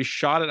 Like somebody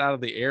shot it out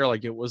of the air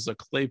like it was a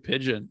clay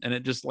pigeon, and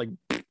it just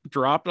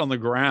dropped on the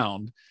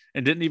ground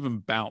and didn't even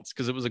bounce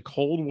because it was a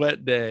cold,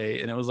 wet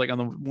day, and it was on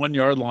the 1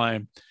 yard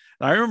line.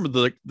 And I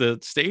remember the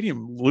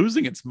stadium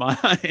losing its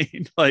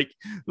mind.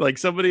 like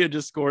somebody had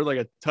just scored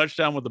a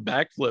touchdown with a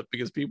backflip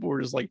because people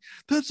were just like,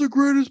 "That's the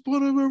greatest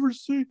punt I've ever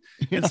seen."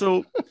 Yeah. And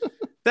so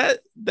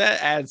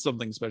that adds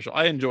something special.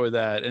 I enjoy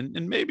that.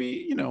 And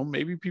maybe,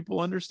 maybe people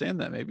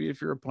understand that. Maybe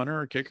if you're a punter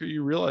or a kicker,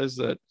 you realize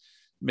that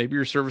maybe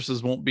your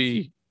services won't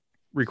be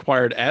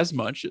required as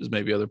much as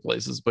maybe other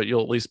places, but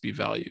you'll at least be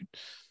valued.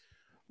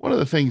 One of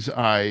the things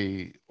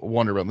I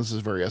wonder about, and this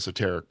is very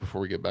esoteric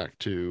before we get back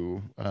to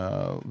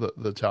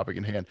the topic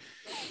in hand,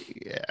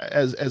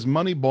 as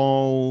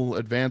Moneyball,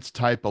 advanced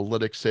type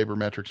analytics,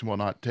 sabermetrics and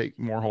whatnot take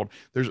more hold,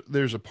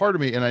 there's a part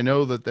of me, and I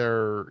know that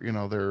there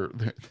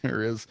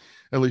is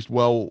at least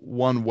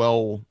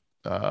one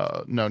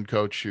known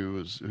coach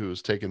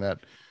who's taken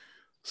that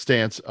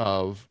stance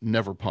of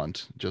never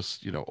punt,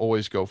 just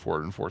always go for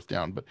it in fourth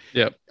down. But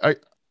yeah,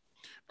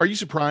 are you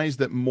surprised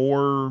that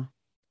more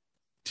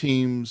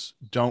teams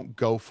don't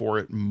go for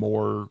it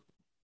more,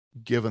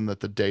 given that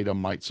the data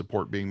might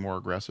support being more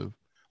aggressive?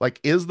 Like,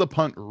 is the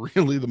punt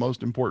really the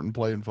most important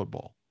play in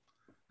football?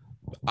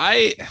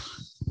 I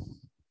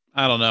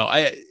don't know.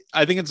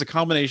 I think it's a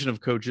combination of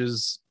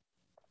coaches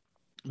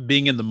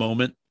being in the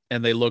moment,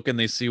 and they look and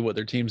they see what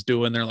their team's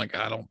doing. They're like,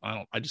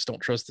 I just don't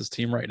trust this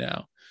team right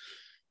now,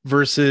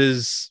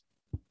 versus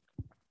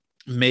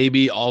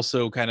maybe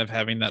also kind of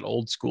having that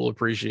old school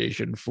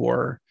appreciation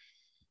for,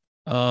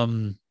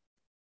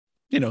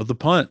 the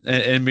punt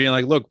and being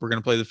like, look, we're going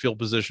to play the field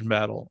position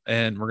battle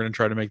and we're going to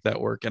try to make that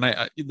work.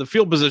 And the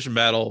field position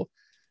battle,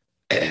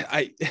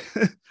 I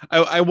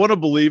want to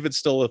believe it's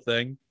still a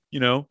thing,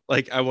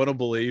 like I want to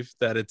believe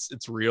that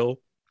it's real,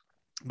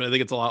 but I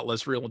think it's a lot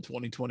less real in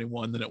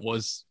 2021 than it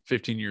was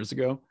 15 years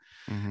ago.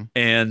 Mm-hmm.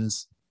 And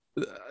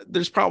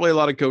there's probably a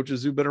lot of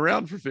coaches who've been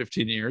around for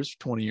 15 years,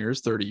 20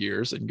 years, 30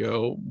 years and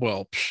go,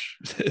 well,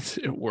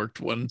 it worked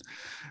when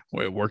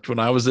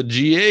I was a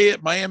GA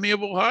at Miami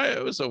of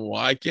Ohio. So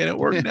why can't it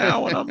work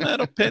now when I'm at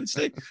a Penn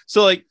State?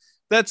 So like,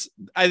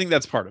 I think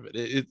that's part of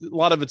it. A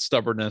lot of it's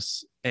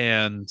stubbornness.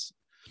 And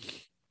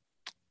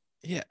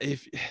yeah,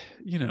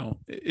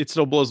 it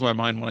still blows my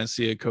mind when I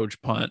see a coach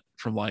punt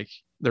from like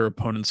their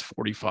opponent's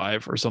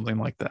 45 or something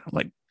like that. I'm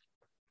like,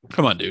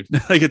 come on, dude.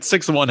 Like, it's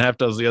 6 of one, half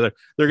dozen the other.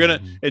 They're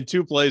gonna in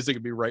 2 plays they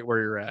could be right where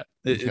you're at.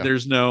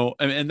 There's no,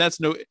 and that's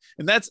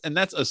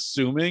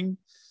assuming,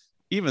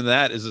 even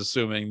that is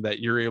assuming that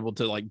you're able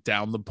to like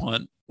down the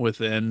punt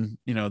within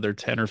their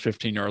 10 or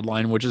 15 yard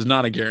line, which is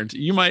not a guarantee.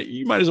 You might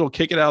as well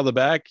kick it out of the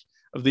back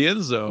of the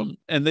end zone,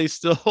 and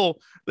it's like a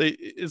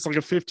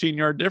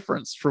 15-yard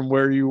difference from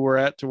where you were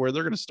at to where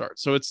they're going to start.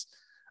 So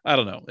I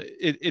don't know.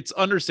 It's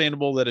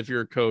understandable that if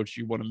you're a coach,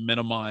 you want to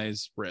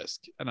minimize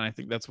risk. And I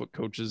think that's what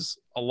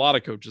a lot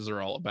of coaches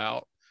are all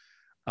about.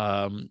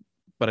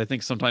 But I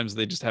think sometimes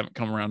they just haven't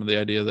come around to the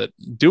idea that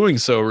doing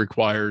so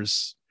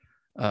requires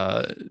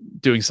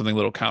doing something a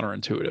little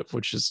counterintuitive,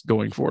 which is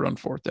going for it on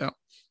fourth down.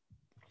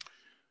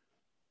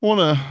 I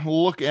want to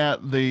look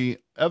at the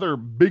other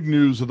big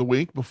news of the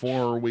week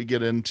before we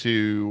get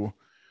into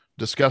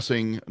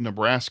discussing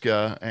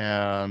Nebraska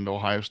and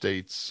Ohio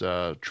State's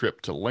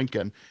trip to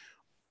Lincoln.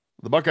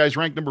 The Buckeyes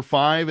ranked number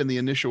 5 in the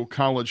initial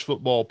college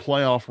football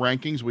playoff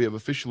rankings. We have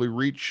officially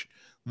reached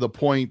the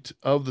point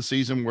of the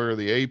season where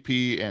the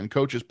AP and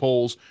coaches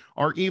polls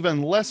are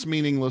even less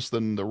meaningless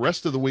than the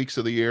rest of the weeks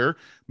of the year,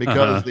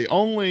 because the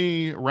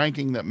only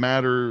ranking that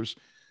matters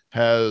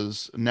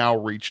has now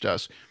reached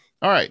us.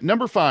 All right,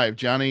 number 5,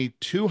 Johnny,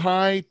 too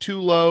high,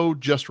 too low,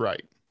 just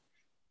right.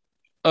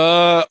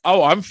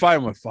 I'm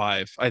fine with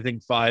 5. I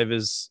think 5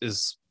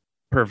 is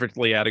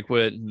perfectly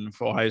adequate, and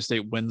if Ohio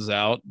State wins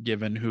out,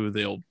 given who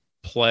they'll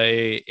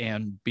play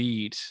and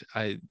beat,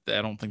 I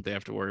don't think they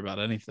have to worry about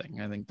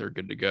anything. I think they're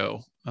good to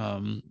go.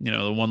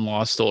 The one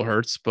loss still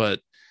hurts,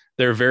 but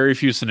there are very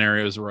few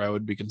scenarios where I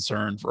would be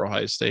concerned for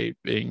Ohio State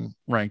being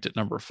ranked at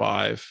number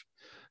 5,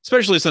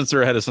 especially since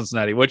they're ahead of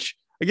Cincinnati, which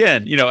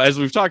again, as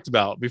we've talked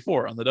about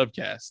before on the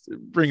Dubcast, it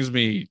brings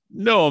me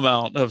no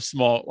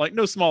small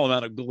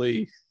amount of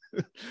glee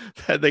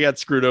that they got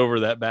screwed over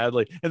that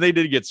badly. And they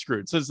did get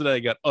screwed.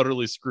 Cincinnati got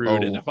utterly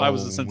screwed. And if I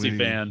was a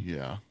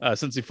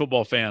Cincy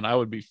football fan, I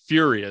would be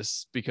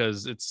furious,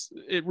 because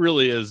it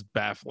really is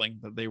baffling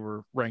that they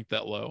were ranked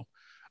that low.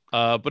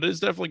 But it's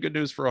definitely good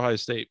news for Ohio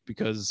State,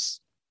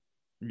 because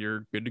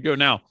you're good to go.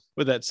 Now,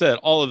 with that said,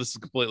 all of this is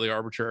completely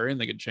arbitrary,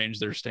 and they could change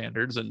their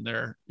standards and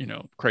their,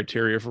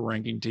 criteria for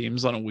ranking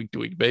teams on a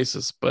week-to-week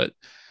basis. But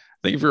I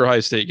think if you're Ohio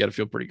State, you got to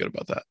feel pretty good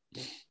about that.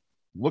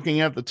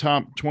 Looking at the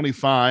top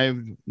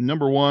 25,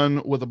 number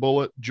 1 with a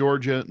bullet,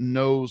 Georgia,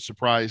 no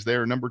surprise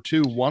there. Number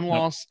 2, one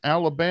loss,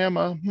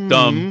 Alabama.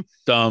 Dumb,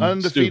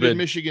 undefeated stupid.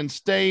 Michigan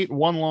State,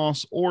 one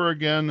loss,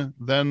 Oregon,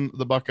 then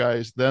the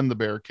Buckeyes, then the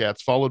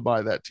Bearcats, followed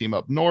by that team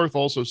up north,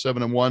 also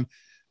 7-1.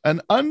 An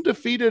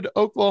undefeated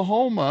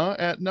Oklahoma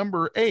at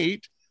number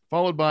 8,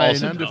 followed by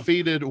also an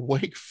undefeated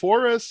Wake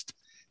Forest,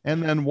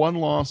 and then one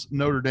loss,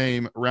 Notre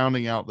Dame,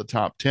 rounding out the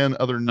top 10.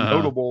 Other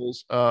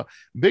notables,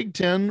 Big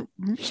Ten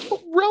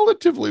still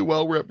relatively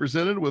well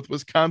represented, with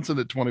Wisconsin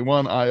at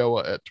 21,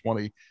 Iowa at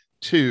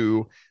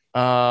 22.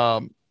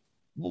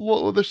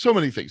 Well, there's so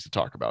many things to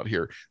talk about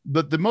here,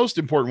 but the most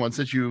important one,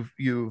 since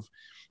you've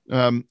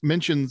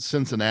mentioned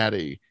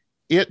Cincinnati,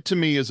 it to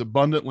me is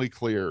abundantly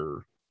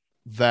clear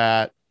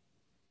that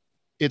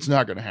It's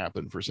not going to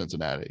happen for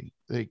Cincinnati.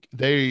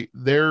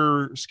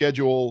 Their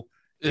schedule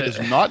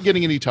is not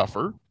getting any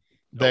tougher.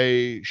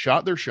 They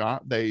shot their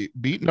shot. They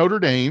beat Notre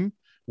Dame,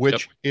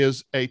 which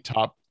is a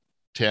top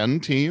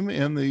 10 team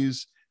in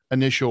these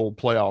initial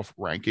playoff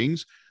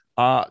rankings.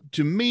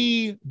 To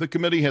me, the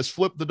committee has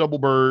flipped the double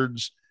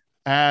birds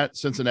at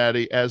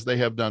Cincinnati, as they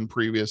have done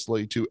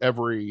previously to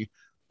every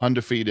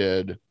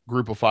undefeated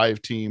group of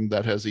 5 team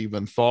that has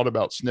even thought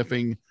about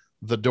sniffing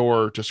the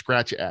door to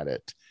scratch at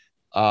it.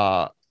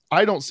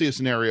 I don't see a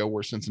scenario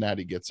where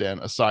Cincinnati gets in,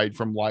 aside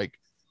from like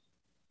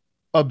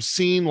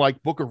obscene,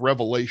 like Book of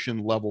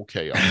Revelation level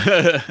chaos.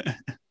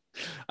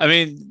 I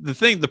mean,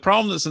 the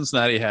problem that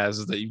Cincinnati has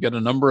is that you've got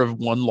a number of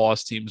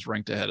one-loss teams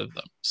ranked ahead of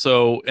them.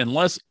 So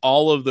unless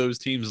all of those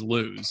teams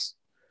lose,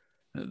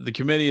 the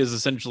committee is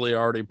essentially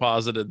already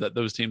posited that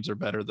those teams are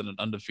better than an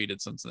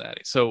undefeated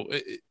Cincinnati. So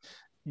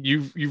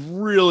you've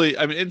really,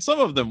 I mean, and some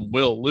of them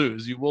will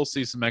lose. You will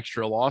see some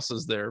extra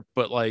losses there,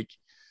 but like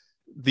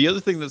the other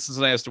thing that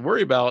Cincinnati has to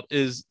worry about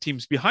is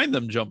teams behind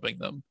them jumping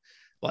them,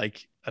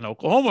 like an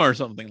Oklahoma or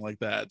something like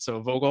that. So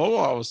if Oklahoma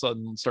all of a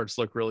sudden starts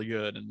to look really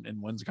good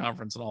and wins a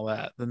conference and all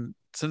that, then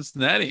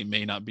Cincinnati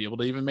may not be able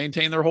to even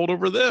maintain their hold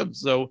over them.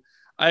 So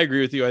I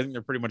agree with you. I think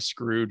they're pretty much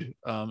screwed,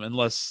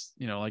 unless,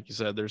 like you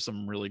said, there's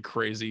some really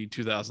crazy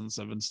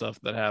 2007 stuff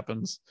that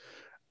happens.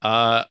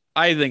 I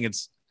think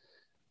it's,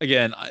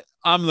 again,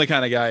 I'm the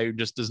kind of guy who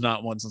just does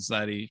not want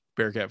Cincinnati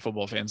Bearcat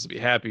football fans to be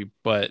happy,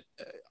 but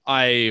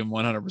I am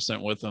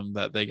 100% with them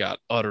that they got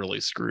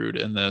utterly screwed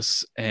in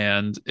this.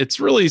 And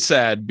it's really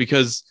sad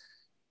because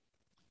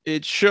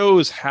it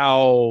shows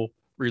how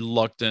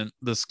reluctant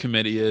this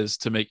committee is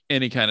to make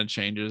any kind of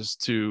changes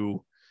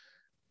to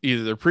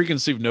either their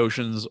preconceived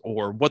notions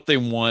or what they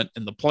want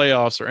in the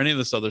playoffs or any of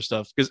this other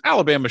stuff, because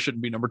Alabama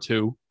shouldn't be number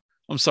 2.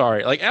 I'm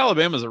sorry. Like,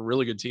 Alabama's a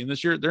really good team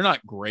this year. They're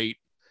not great.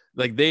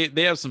 Like they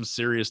have some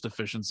serious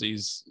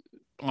deficiencies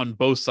on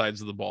both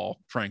sides of the ball,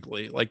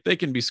 frankly. Like, they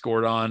can be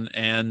scored on,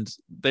 and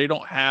they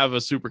don't have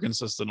a super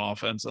consistent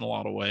offense in a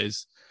lot of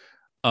ways.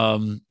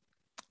 And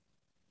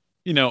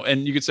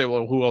you could say,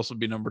 well, who else would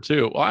be number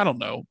 2? Well, I don't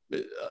know.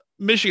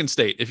 Michigan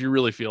State, if you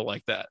really feel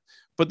like that.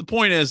 But the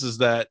point is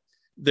that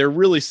they're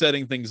really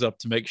setting things up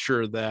to make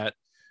sure that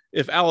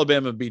if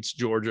Alabama beats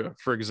Georgia,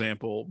 for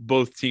example,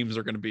 both teams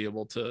are going to be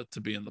able to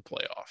be in the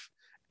playoff.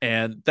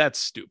 And that's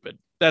stupid.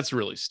 That's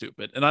really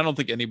stupid. And I don't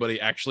think anybody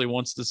actually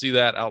wants to see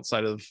that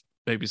outside of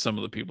maybe some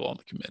of the people on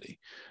the committee.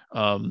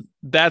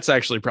 That's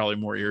actually probably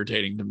more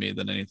irritating to me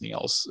than anything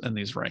else in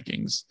these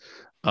rankings.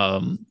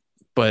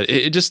 But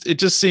it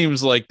just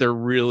seems like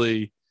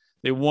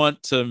they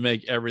want to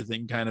make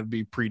everything kind of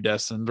be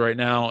predestined right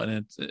now.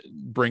 And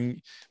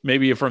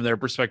maybe from their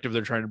perspective,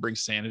 they're trying to bring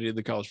sanity to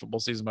the college football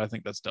season, but I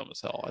think that's dumb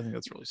as hell. I think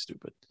that's really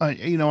stupid.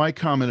 I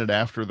commented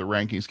after the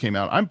rankings came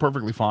out, I'm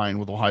perfectly fine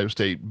with Ohio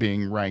State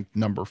being ranked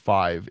number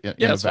 5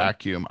 in a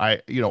vacuum.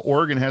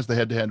 Oregon has the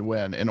head-to-head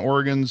win, and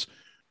Oregon's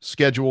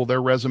schedule,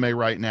 their resume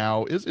right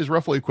now is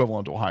roughly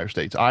equivalent to Ohio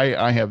State's.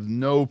 I have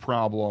no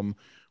problem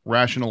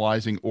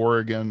rationalizing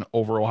Oregon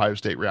over Ohio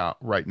State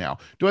right now.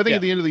 Do I think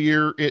at the end of the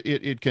year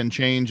it can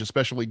change,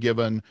 especially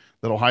given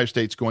that Ohio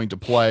State's going to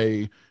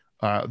play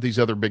these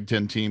other Big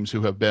Ten teams who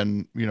have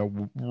been,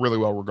 really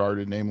well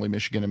regarded, namely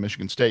Michigan and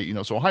Michigan State.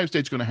 So Ohio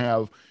State's going to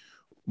have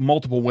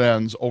multiple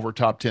wins over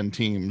top 10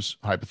 teams,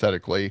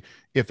 hypothetically,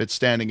 if it's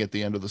standing at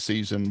the end of the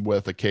season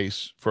with a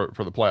case for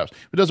the playoffs.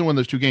 If it doesn't win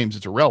those 2 games,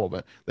 it's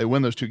irrelevant. They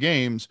win those 2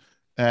 games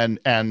and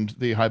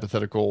the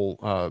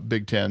hypothetical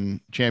Big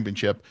Ten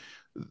championship,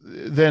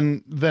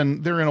 then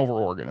they're in over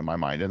Oregon in my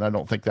mind. And I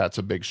don't think that's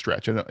a big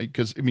stretch.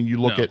 Because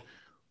you look at,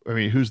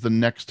 who's the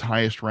next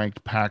highest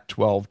ranked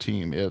Pac-12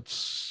 team?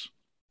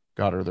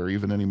 Are there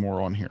even any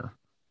more on here?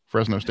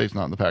 Fresno State's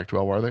not in the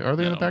Pac-12, are they? Are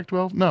they in the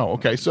Pac-12? No.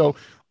 Okay. So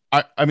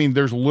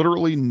there's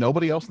literally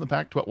nobody else in the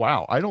Pac-12.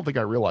 Wow. I don't think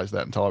I realized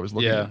that until I was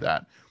looking at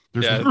that.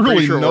 There's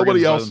literally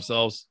nobody else.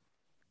 Themselves.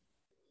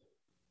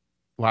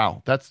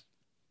 Wow. That's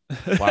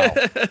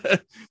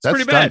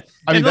pretty bad.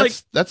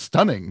 That's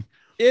stunning.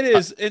 It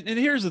is. And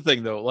here's the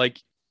thing though, like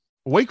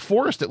Wake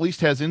Forest at least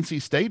has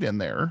NC State in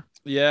there.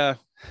 Yeah.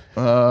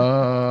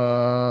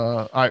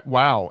 Wow.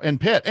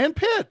 And Pitt.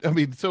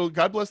 So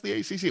God bless the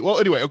ACC. Well,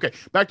 anyway, okay.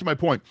 Back to my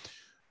point.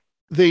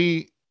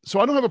 So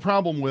I don't have a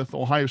problem with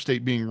Ohio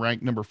State being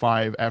ranked number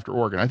 5 after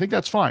Oregon. I think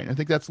that's fine. I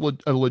think that's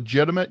a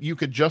legitimate. You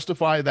could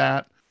justify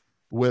that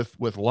with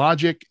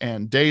logic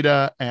and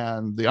data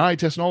and the eye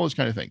test and all those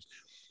kind of things.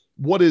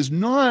 What is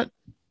not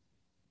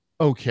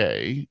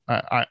okay,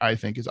 I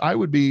think, is I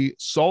would be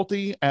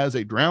salty as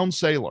a drowned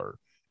sailor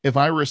if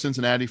I were a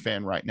Cincinnati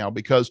fan right now,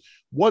 because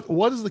what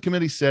has the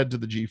committee said to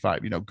the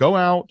G5? Go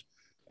out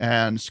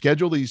and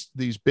schedule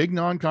these big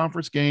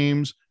non-conference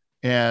games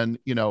and,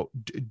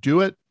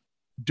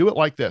 do it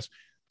like this.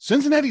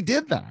 Cincinnati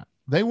did that.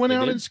 They went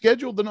out and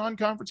scheduled the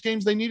non-conference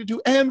games they needed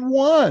to and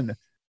won.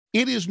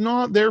 It is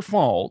not their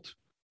fault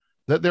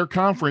that their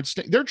conference,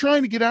 they're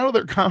trying to get out of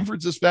their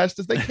conference as fast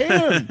as they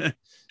can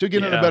to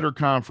get in a better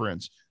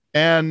conference.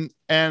 And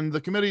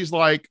the committee's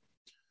like,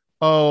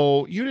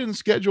 Oh, you didn't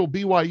schedule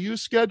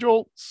BYU's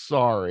schedule?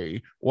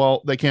 Sorry.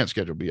 Well, they can't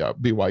schedule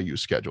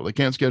BYU's schedule. They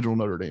can't schedule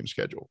Notre Dame's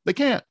schedule. They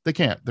can't.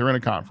 They're in a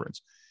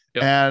conference.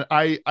 Yep. And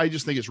I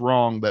just think it's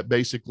wrong that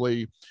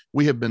basically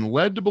we have been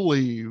led to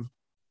believe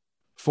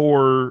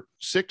for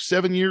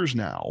 6-7 years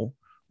now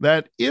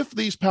that if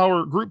these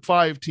power group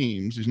 5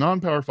 teams, these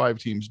non-power 5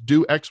 teams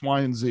do X,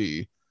 Y, and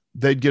Z,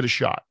 they'd get a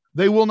shot.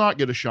 They will not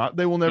get a shot.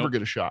 They will never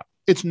get a shot.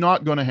 It's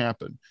not going to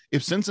happen.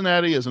 If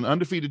Cincinnati is an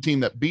undefeated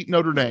team that beat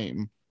Notre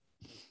Dame,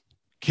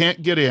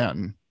 can't get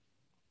in,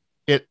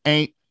 it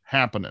ain't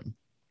happening.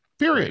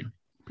 Period.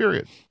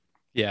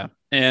 Yeah.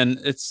 And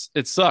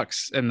it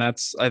sucks. And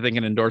that's, I think,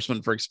 an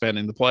endorsement for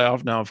expanding the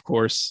playoff. Now, of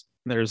course,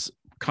 there's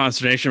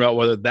consternation about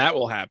whether that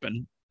will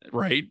happen,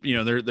 right?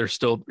 You know, they're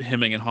still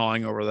hemming and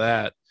hawing over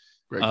that.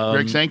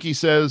 Greg Sankey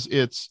says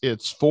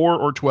it's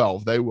 4 or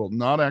 12. They will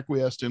not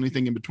acquiesce to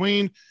anything in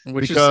between,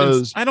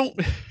 because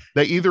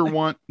they either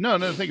want, no,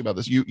 think about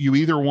this. You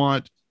either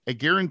want a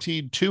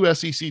guaranteed 2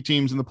 SEC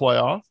teams in the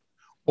playoff,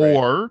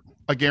 or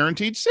a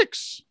guaranteed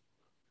 6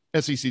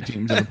 SEC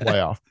teams in the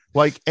playoff.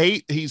 Like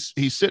 8, he's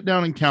sit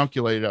down and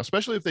calculated out,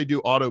 especially if they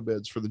do auto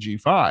bids for the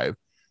G5,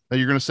 that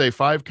you're going to say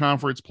 5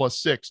 conference plus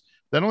 6.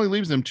 That only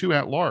leaves them 2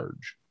 at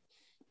large.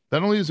 So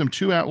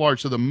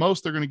the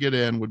most they're going to get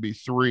in would be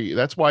 3.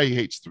 That's why he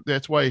hates the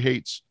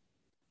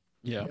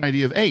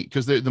idea of 8,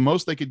 because the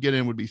most they could get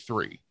in would be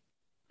 3.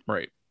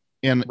 Right.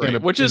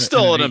 Which is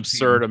still an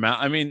absurd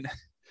amount. I mean,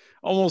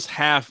 almost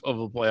half of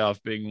a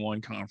playoff being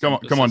one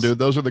conference. Come on, dude.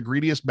 Those are the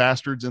greediest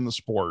bastards in the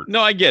sport.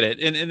 No, I get it.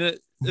 And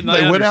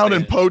they went out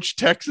and poached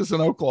Texas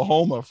and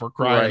Oklahoma, for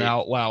crying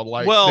out loud.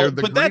 Like, they're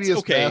the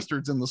greediest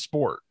bastards in the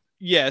sport.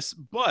 Yes,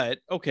 but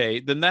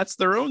okay, then that's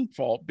their own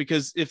fault,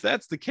 because if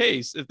that's the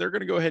case, if they're going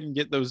to go ahead and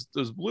get those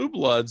blue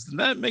bloods, then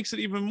that makes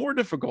it even more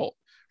difficult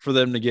for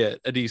them to get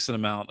a decent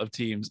amount of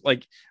teams.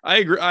 Like, I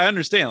agree. I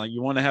understand, like,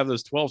 you want to have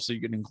those 12 so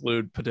you can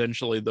include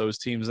potentially those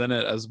teams in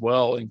it as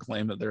well and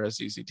claim that they're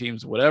SEC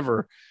teams,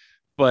 whatever.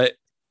 But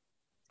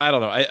I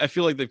don't know. I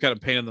feel like they've kind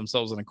of painted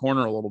themselves in a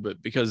corner a little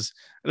bit, because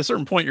at a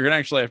certain point, you're going to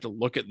actually have to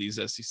look at these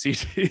SEC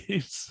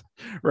teams,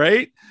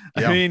 right?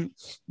 Yeah. I mean,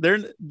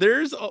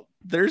 there's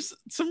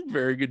some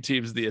very good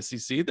teams in the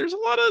SEC. There's a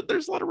lot of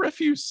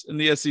refuse in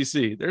the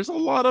SEC. There's a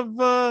lot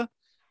of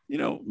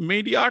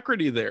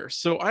mediocrity there.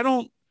 So I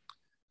don't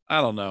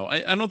know.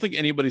 I don't think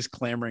anybody's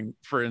clamoring,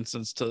 for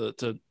instance,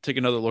 to take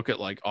another look at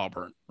like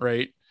Auburn,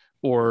 right?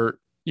 Or,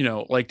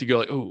 like to go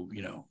like, oh,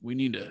 we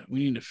need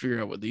to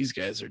figure out what these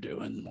guys are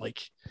doing.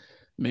 Like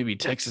maybe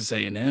Texas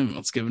A&M.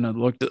 Let's give another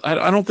look.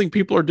 I don't think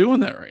people are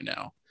doing that right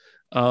now,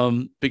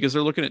 because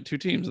they're looking at 2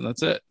 teams and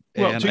that's it.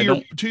 Well,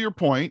 to your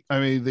point, I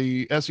mean,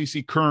 the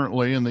SEC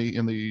currently in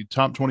the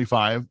top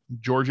 25,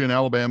 Georgia and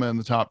Alabama in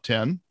the top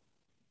 10.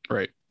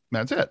 Right.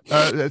 That's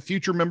it.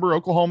 Future member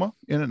Oklahoma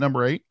in at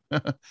number 8.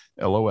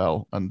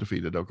 LOL,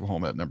 undefeated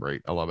Oklahoma at number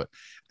 8. I love it.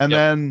 And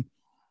then,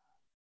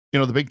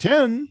 the Big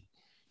Ten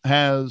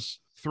has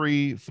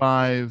 3,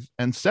 5,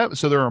 and 7.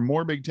 So there are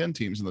more Big Ten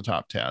teams in the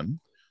top 10,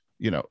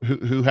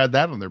 who had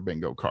that on their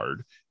bingo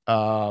card.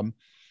 I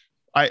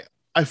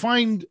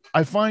find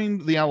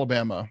the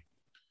Alabama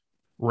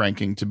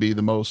ranking to be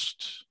the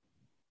most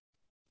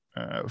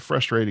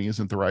frustrating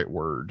isn't the right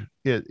word.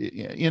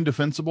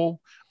 Indefensible.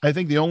 I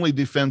think the only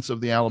defense of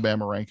the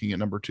Alabama ranking at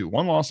number 2,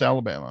 one loss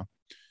Alabama,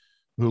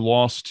 who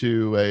lost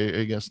to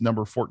I guess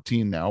number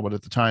 14 now, but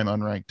at the time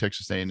unranked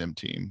Texas A&M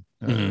team.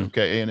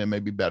 Okay, A&M may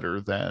be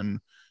better than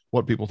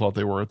what people thought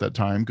they were at that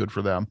time. Good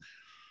for them.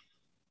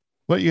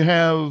 But you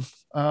have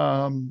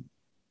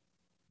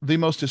the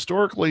most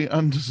historically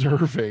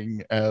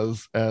undeserving,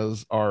 as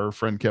our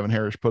friend Kevin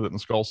Harris put it in the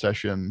Skull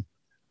Session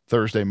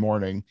Thursday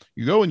morning.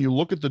 You go and you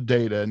look at the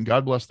data, and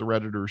God bless the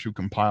Redditors who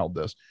compiled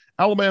this.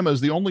 Alabama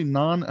is the only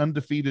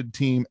non-undefeated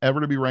team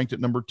ever to be ranked at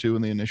number 2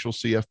 in the initial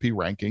CFP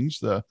rankings.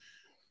 The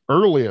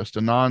earliest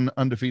a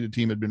non-undefeated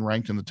team had been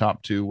ranked in the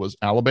top 2 was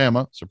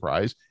Alabama,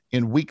 surprise,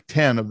 in week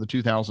 10 of the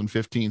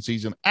 2015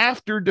 season,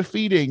 after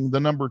defeating the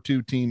number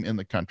 2 team in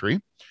the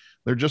country.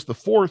 They're just the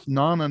 4th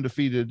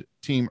non-undefeated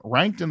team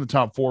ranked in the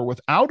top 4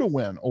 without a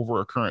win over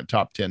a current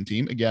top 10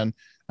 team. Again,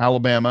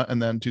 Alabama,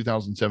 and then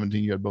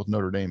 2017, you had both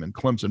Notre Dame and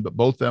Clemson, but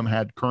both of them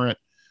had current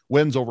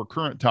wins over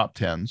current top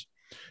 10s.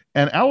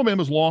 And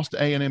Alabama's loss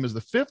to A&M is the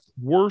 5th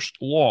worst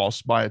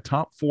loss by a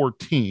top 4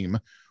 team.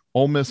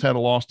 Ole Miss had a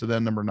loss to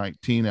then number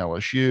 19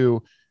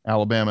 LSU.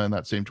 Alabama in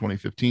that same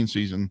 2015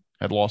 season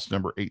had lost to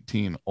number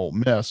 18 Ole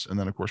Miss. And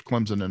then, of course,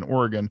 Clemson and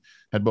Oregon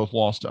had both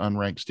lost to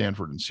unranked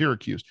Stanford and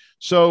Syracuse.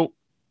 So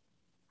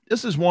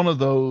this is one of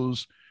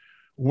those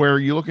where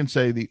you look and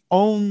say the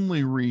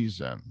only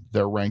reason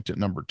they're ranked at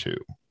number 2.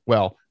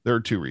 Well, there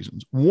are 2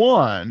 reasons.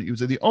 One, you would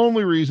say the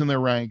only reason they're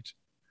ranked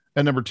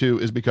at number 2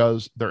 is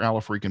because they're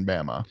Ala-freaking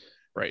Bama.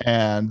 Right.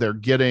 And they're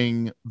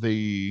getting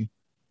the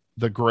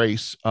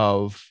grace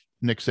of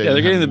Nick Saban. Yeah,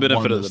 they're getting the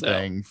benefit of the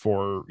thing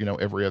for,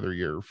 every other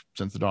year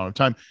since the dawn of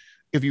time.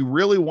 If you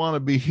really want to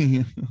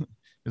be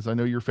is I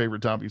know your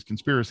favorite topic is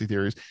conspiracy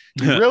theories.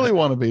 You really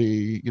want to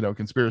be,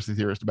 conspiracy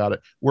theorist about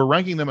it. We're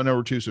ranking them at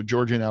number 2, so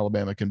Georgia and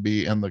Alabama can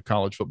be in the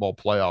college football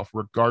playoff,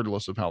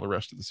 regardless of how the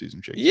rest of the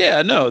season shakes.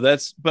 Yeah, no,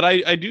 but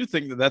I do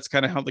think that that's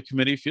kind of how the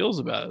committee feels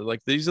about it.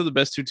 Like, these are the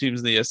best 2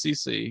 teams in the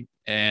SEC,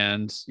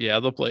 and yeah,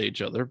 they'll play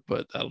each other,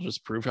 but that'll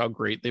just prove how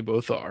great they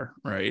both are,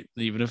 right?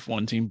 Even if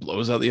one team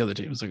blows out the other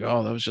team, it's like,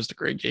 oh, that was just a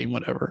great game,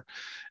 whatever.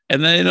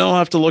 And then you don't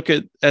have to look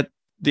at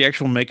the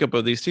actual makeup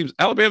of these teams.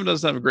 Alabama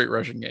doesn't have a great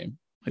rushing game.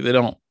 Like, they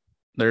don't.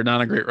 They're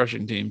not a great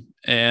rushing team,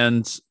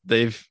 and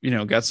they've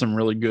got some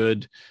really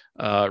good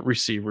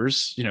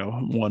receivers.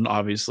 One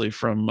obviously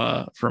from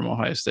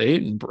Ohio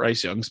State, and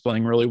Bryce Young's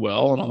playing really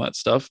well and all that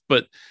stuff.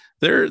 But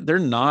they're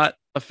not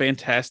a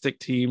fantastic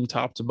team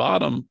top to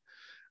bottom.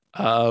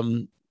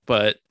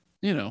 But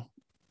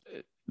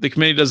the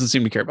committee doesn't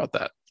seem to care about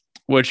that,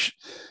 which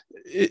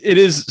it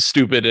is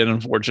stupid and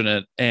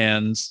unfortunate.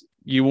 And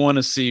you want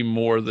to see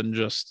more than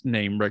just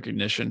name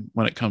recognition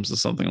when it comes to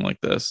something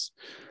like this.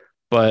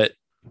 But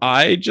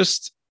I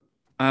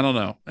don't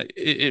know.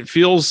 It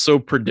feels so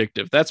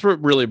predictive. That's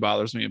what really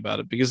bothers me about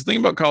it, because the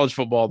thing about college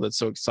football that's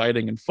so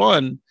exciting and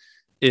fun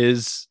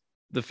is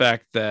the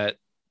fact that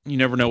you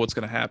never know what's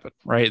going to happen,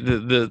 right?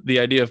 The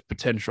idea of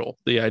potential,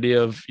 the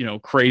idea of,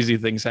 crazy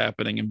things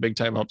happening and big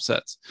time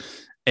upsets.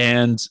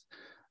 And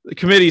the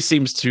committee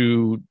seems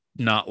to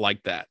not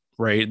like that,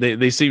 right?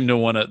 They seem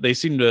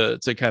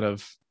to kind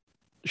of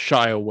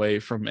shy away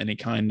from any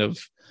kind of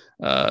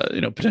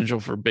potential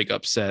for big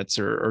upsets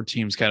or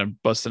teams kind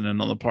of busting in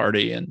on the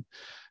party. And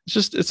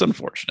it's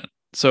unfortunate.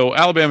 So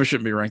Alabama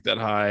shouldn't be ranked that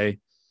high.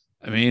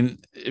 I mean,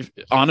 if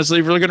we're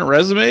looking at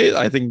resume,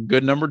 I think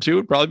good number 2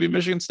 would probably be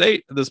Michigan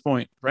State at this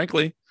point,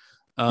 frankly.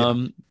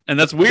 And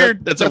that's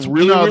weird. That's a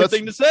really weird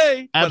thing to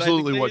say.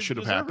 Absolutely what should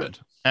have happened.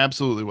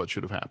 Absolutely what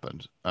should have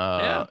happened.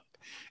 Yeah.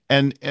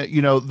 And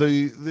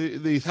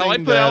the hell, I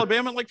put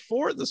Alabama at like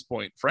 4 at this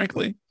point,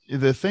 frankly.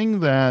 The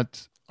thing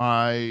that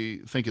I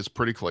think is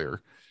pretty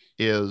clear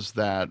is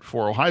that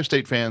for Ohio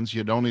State fans,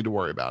 you don't need to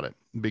worry about it,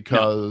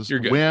 because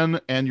win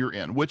and you're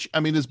in, which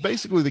I mean is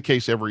basically the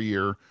case every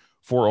year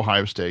for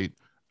Ohio State.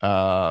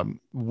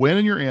 Win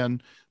and you're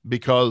in,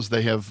 because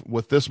they have,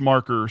 with this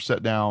marker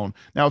set down.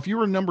 Now, if you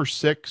were number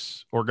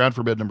 6 or God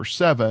forbid number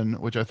 7,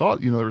 which I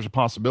thought, there was a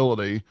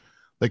possibility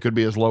they could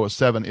be as low as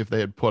 7 if they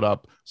had put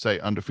up, say,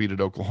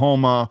 undefeated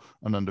Oklahoma,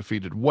 an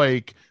undefeated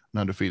Wake, an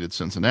undefeated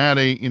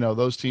Cincinnati.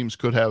 Those teams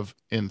could have,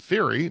 in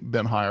theory,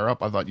 been higher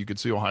up. I thought you could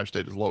see Ohio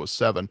State as low as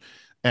 7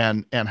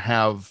 and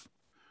have,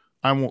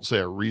 I won't say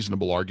a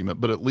reasonable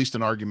argument, but at least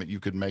an argument you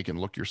could make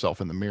and look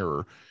yourself in the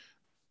mirror.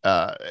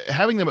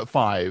 Having them at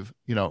 5,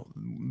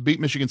 beat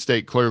Michigan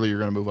State, clearly you're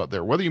going to move up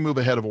there. Whether you move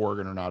ahead of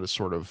Oregon or not is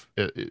sort of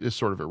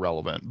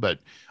irrelevant. But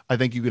I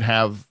think you could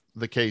have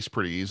the case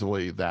pretty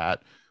easily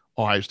that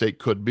Ohio State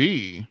could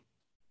be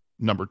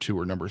number 2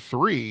 or number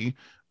 3,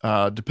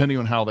 depending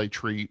on how they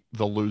treat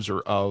the loser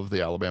of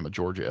the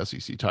Alabama-Georgia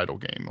SEC title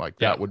game. Like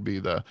that would be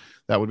the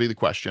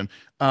question.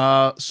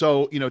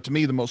 So, to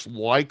me, the most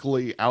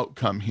likely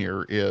outcome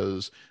here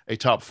is a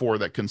top 4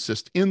 that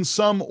consists in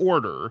some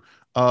order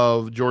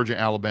of Georgia,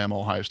 Alabama,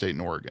 Ohio State,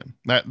 and Oregon.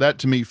 That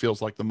to me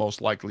feels like the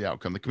most likely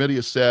outcome. The committee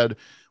has said,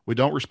 we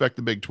don't respect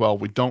the Big 12.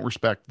 We don't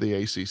respect the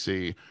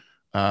ACC.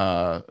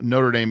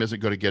 Notre Dame isn't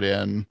going to get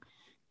in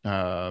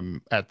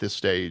at this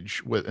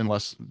stage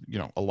unless,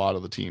 a lot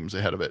of the teams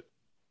ahead of it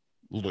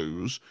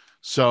lose.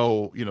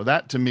 So,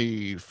 that to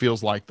me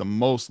feels like the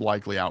most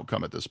likely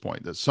outcome at this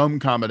point, that some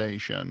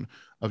combination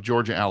of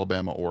Georgia,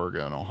 Alabama,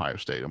 Oregon, and Ohio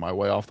State. Am I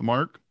way off the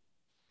mark?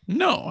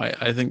 No,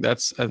 I think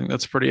that's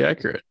pretty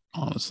accurate,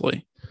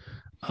 honestly.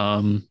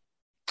 I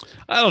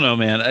don't know,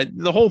 man.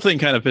 The whole thing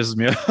kind of pisses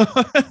me off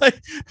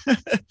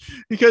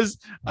because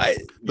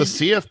the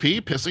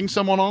CFP pissing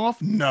someone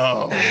off.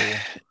 No,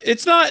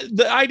 it's not.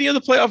 The idea of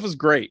the playoff is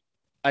great.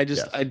 I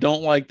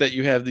don't like that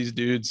you have these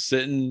dudes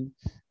sitting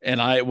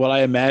and what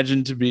I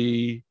imagine to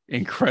be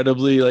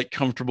incredibly like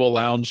comfortable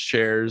lounge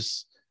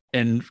chairs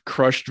and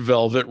crushed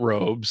velvet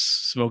robes,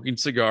 smoking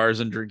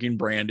cigars and drinking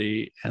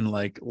brandy and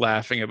like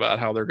laughing about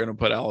how they're going to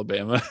put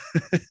Alabama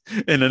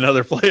in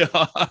another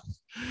playoff.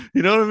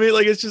 You know what I mean?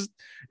 Like,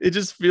 it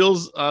just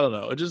feels, I don't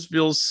know. It just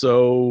feels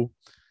so,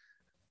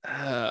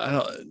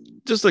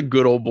 just a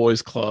good old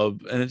boys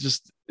club. And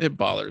it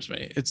bothers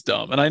me. It's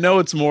dumb. And I know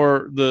it's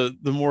more, the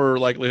more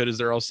likelihood is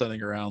they're all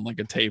sitting around like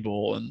a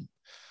table and,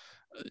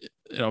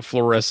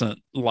 fluorescent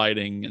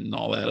lighting and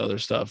all that other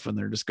stuff. And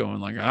they're just going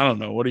like, I don't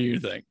know. What do you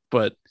think?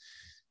 But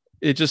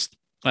it just,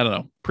 I don't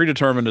know.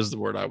 Predetermined is the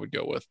word I would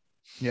go with.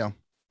 Yeah.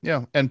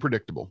 Yeah. And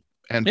predictable.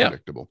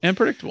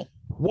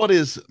 What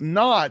is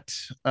not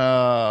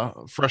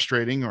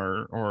frustrating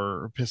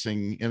or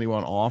pissing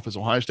anyone off is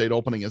Ohio State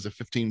opening as a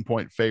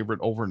 15-point favorite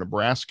over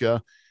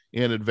Nebraska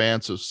in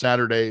advance of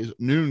Saturday's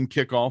noon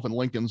kickoff in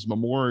Lincoln's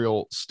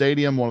Memorial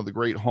Stadium, one of the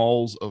great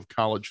halls of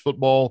college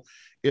football.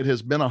 It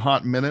has been a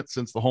hot minute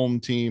since the home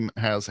team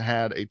has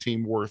had a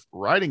team worth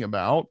writing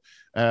about,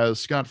 as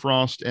Scott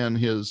Frost and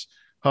his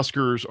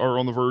Huskers are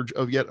on the verge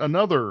of yet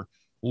another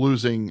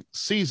losing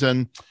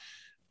season.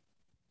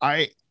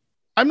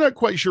 I'm not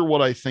quite sure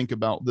what I think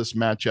about this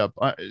matchup.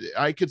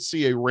 I could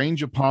see a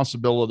range of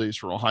possibilities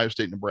for Ohio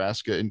State,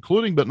 Nebraska,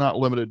 including but not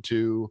limited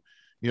to,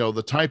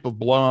 the type of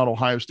blowout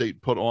Ohio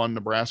State put on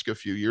Nebraska a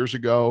few years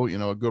ago.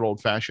 A good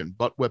old fashioned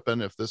butt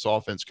whipping if this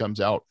offense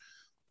comes out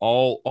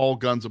all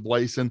guns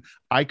ablazing.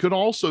 I could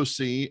also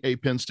see a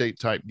Penn State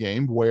type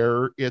game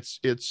where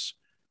it's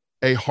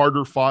a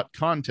harder fought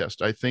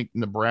contest. I think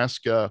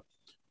Nebraska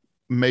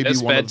maybe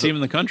best one bad of the team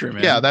in the country,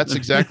 man. Yeah, that's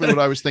exactly what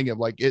I was thinking of.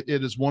 Like it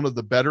is one of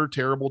the better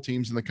terrible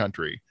teams in the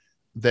country.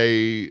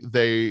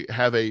 They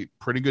have a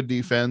pretty good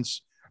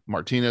defense.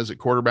 Martinez at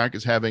quarterback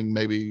is having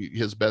maybe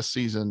his best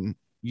season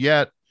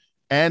yet,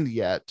 and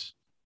yet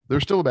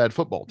they're still a bad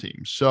football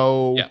team.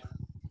 So yeah.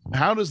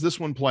 How does this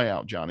one play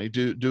out, Johnny?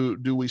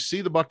 Do we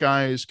see the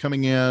Buckeyes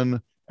coming in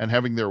and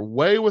having their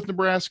way with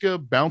Nebraska,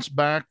 bounce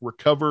back,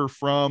 recover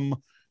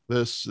from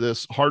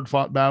this hard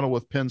fought battle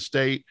with Penn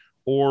State?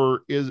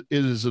 Or is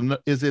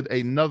it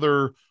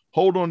another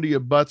hold on to your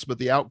butts, but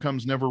the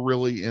outcome's never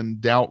really in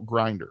doubt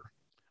grinder?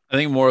 I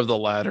think more of the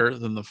latter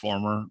than the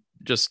former.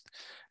 Just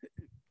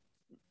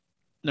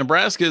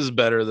Nebraska is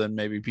better than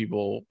maybe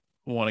people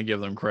want to give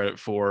them credit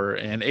for.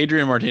 And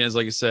Adrian Martinez,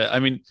 like I said, I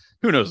mean,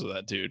 who knows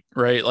that dude,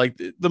 right? Like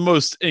the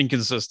most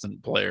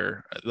inconsistent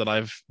player that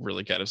I've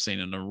really kind of seen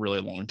in a really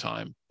long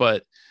time.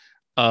 But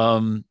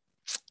yeah,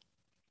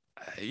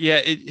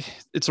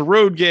 it's a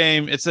road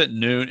game. It's at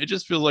noon. It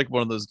just feels like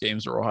one of those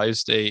games where Ohio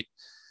State,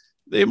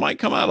 they might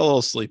come out a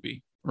little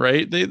sleepy,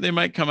 right? They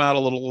might come out a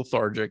little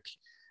lethargic.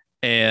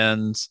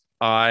 And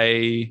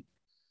I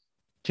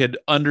could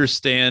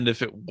understand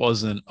if it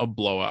wasn't a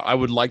blowout. I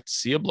would like to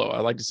see a blowout.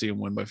 I'd like to see them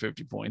win by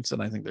 50 points,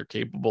 and I think they're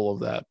capable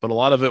of that. But a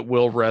lot of it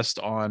will rest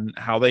on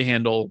how they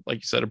handle, like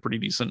you said, a pretty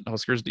decent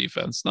Huskers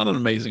defense. Not an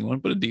amazing one,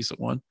 but a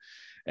decent one.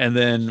 And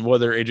then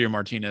whether Adrian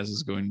Martinez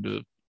is going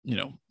to,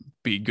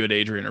 be good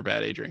Adrian or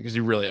bad Adrian, because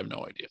you really have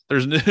no idea.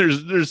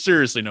 There's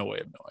seriously no way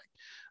of knowing.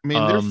 I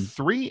mean, they're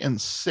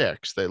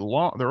 3-6.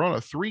 They're on a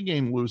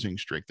 3-game losing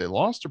streak. They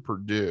lost to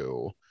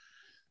Purdue,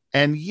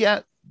 and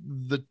yet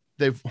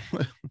they've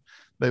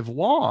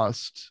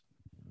lost.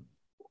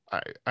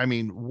 I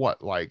mean,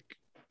 what, like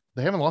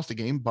they haven't lost a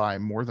game by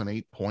more than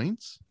 8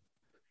 points.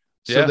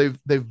 So yeah.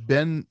 they've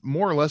been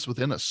more or less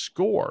within a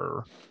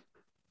score.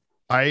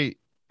 I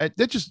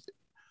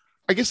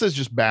guess that's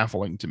just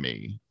baffling to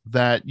me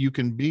that you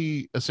can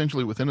be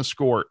essentially within a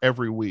score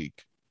every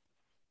week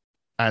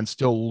and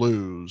still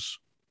lose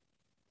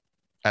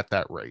at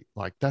that rate.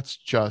 Like that's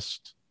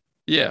just,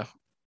 yeah.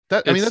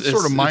 That's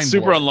sort of mind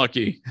super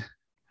unlucky.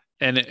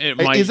 And it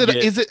might is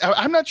it?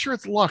 I'm not sure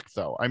it's luck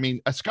though. I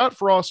mean, Scott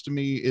Frost to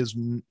me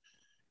it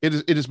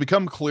has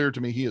become clear to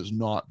me he is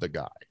not the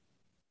guy.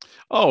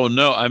 Oh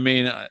no. I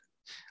mean,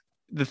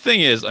 the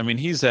thing is, I mean,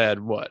 he's had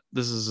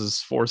this is his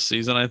 4th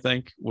season, I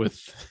think, with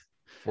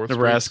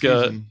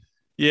Nebraska.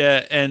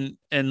 Yeah. And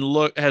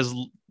look, has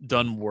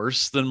done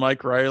worse than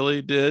Mike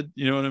Riley did.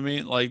 You know what I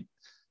mean? Like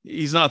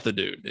he's not the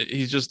dude.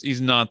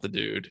 He's not the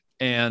dude.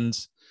 And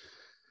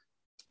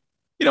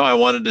I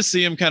wanted to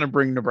see him kind of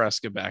bring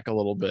Nebraska back a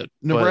little bit.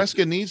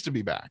 Nebraska needs to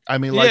be back. I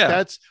mean,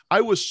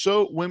 I was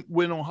so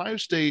when Ohio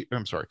State,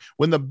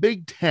 when the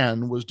Big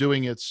Ten was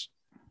doing its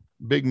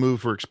big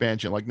move for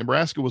expansion, like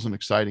Nebraska was an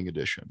exciting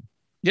addition.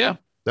 Yeah.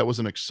 That was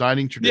an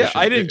exciting tradition. Yeah,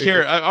 I didn't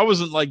care. I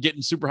wasn't like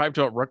getting super hyped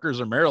about Rutgers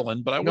or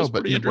Maryland, but I was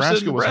pretty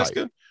interested in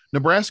Nebraska.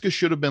 Nebraska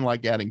should have been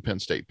like adding Penn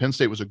State. Penn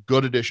State was a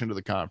good addition to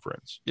the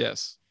conference.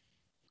 Yes.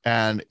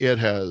 And it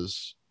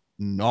has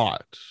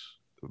not.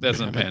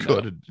 Doesn't pan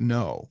out.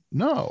 No.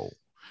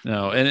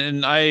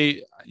 And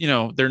I,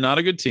 they're not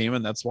a good team,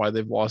 and that's why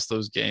they've lost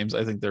those games.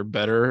 I think they're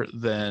better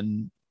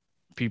than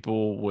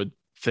people would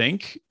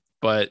think,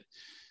 but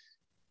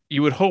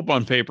you would hope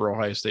on paper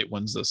Ohio State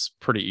wins this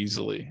pretty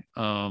easily.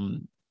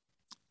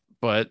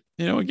 But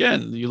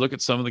again, you look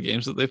at some of the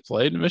games that they've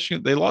played in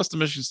Michigan, they lost to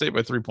Michigan State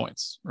by 3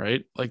 points,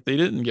 right? Like they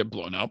didn't get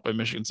blown out by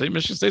Michigan State.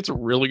 Michigan State's a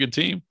really good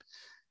team.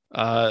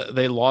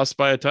 They lost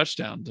by a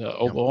touchdown to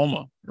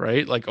Oklahoma,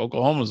 right? Like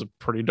Oklahoma's a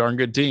pretty darn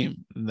good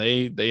team. And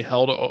they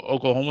held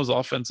Oklahoma's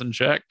offense in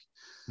check.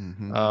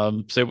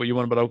 Mm-hmm. Say what you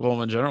want about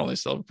Oklahoma in general. They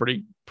still have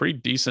a pretty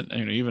decent,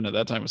 even at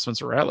that time with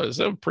Spencer Rattler, they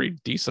still have a pretty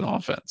decent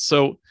offense.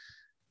 So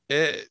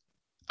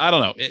I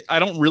don't know. I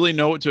don't really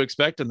know what to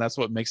expect. And that's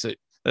what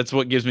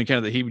gives me kind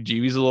of the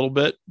heebie-jeebies a little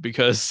bit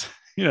because,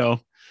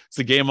 it's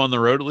a game on the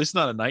road, at least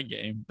not a night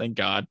game. Thank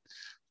God.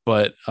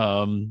 But,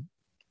 yeah,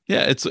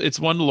 it's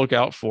one to look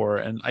out for.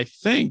 And I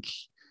think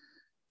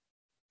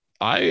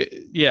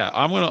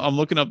I'm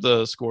looking up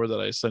the score that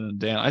I sent in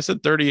Dan. I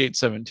said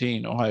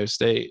 38-17 Ohio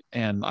State.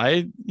 And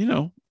I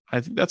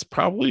think that's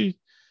probably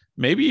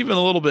maybe even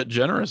a little bit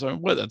generous. I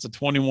mean,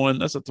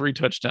 that's a 3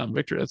 touchdown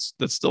victory.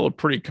 That's still a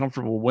pretty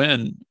comfortable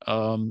win.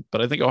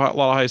 But I think a lot of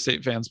Ohio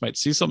State fans might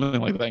see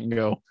something like that and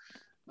go,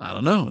 I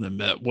don't know.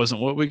 That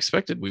wasn't what we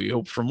expected. We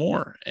hoped for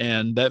more.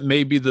 And that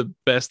may be the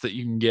best that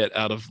you can get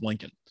out of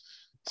Lincoln.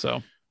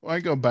 So I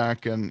go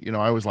back and,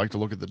 I always like to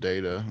look at the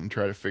data and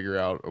try to figure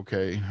out,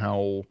 okay,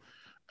 how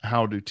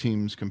do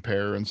teams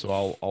compare? And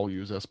so I'll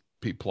use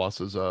SP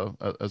plus as a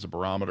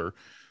barometer.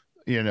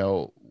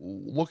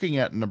 looking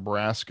at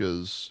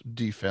Nebraska's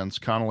defense,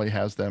 Connolly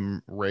has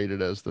them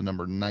rated as the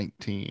number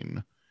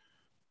 19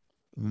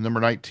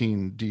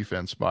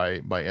 defense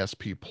by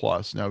SP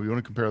plus. Now, if you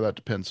want to compare that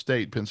to Penn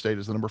State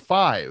is the number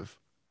 5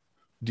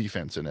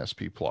 defense in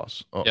SP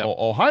plus. Yep.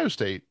 Ohio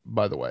State,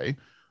 by the way,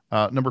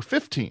 number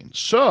 15.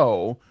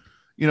 So,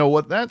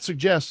 what that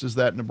suggests is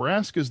that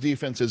Nebraska's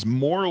defense is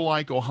more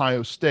like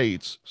Ohio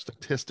State's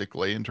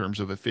statistically in terms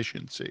of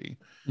efficiency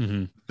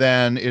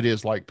than it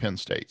is like Penn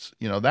State's.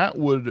 That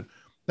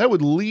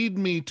would lead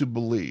me to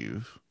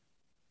believe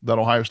that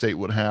Ohio State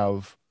would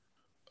have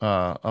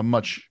a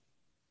much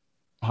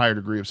higher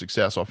degree of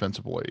success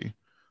offensively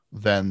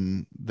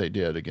than they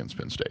did against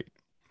Penn State.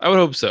 I would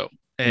hope so.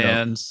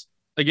 And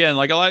again,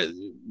 like a lot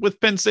with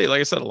Penn State,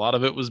 like I said, a lot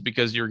of it was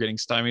because you were getting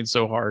stymied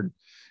so hard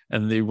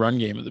and the run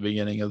game at the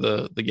beginning of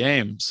the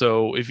game.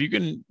 So if you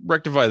can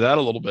rectify that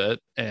a little bit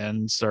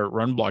and start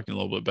run blocking a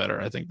little bit better,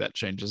 I think that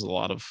changes a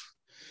lot of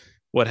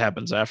what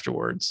happens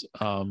afterwards.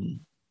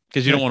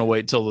 Because you don't want to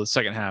wait till the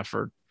second half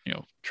for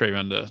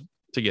Trayvon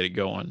to get it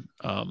going.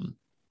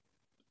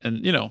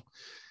 And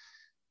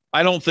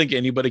I don't think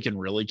anybody can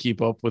really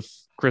keep up with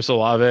Chris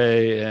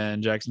Olave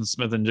and Jackson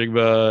Smith and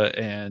Jigba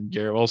and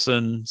Garrett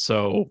Wilson.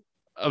 So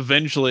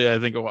eventually I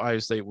think Ohio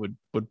State would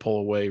pull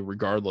away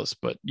regardless,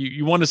 but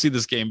you want to see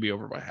this game be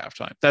over by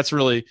halftime. That's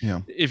really,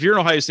 if you're an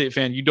Ohio State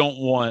fan, you don't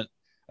want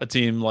a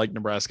team like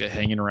Nebraska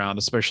hanging around,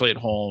 especially at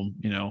home,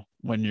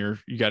 when you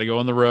got to go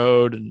on the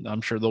road, and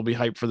I'm sure they'll be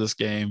hyped for this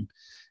game.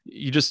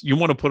 You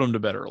want to put them to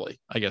bed early,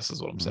 I guess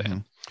is what I'm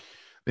saying.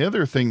 The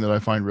other thing that I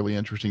find really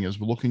interesting is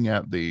looking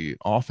at the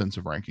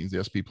offensive rankings,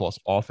 the SP plus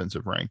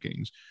offensive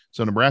rankings.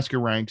 So Nebraska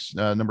ranks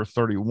number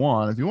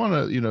 31. If you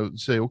want to,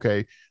 say,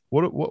 okay,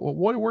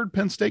 where'd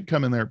Penn State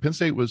come in there? Penn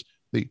State was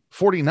the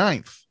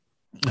 49th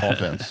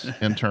offense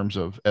in terms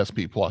of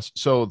SP plus.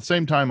 So at the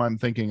same time, I'm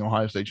thinking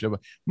Ohio State should have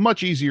a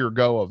much easier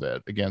go of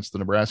it against the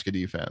Nebraska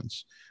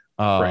defense.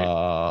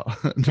 Right.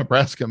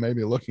 Nebraska may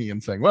be looking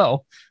and saying,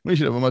 well, we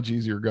should have a much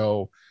easier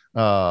go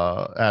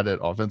at it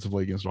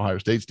offensively against Ohio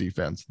State's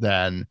defense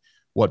than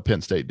what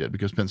Penn State did,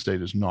 because Penn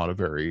State is not a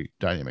very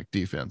dynamic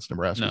defense.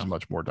 Nebraska is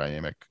much more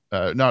dynamic,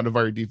 not a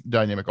very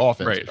dynamic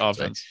offense. Right,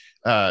 offense.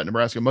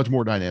 Nebraska, much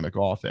more dynamic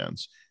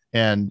offense,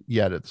 and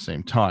yet at the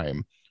same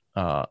time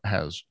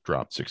has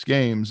dropped 6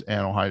 games,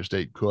 and Ohio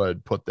State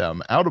could put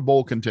them out of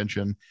bowl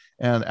contention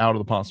and out of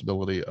the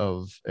possibility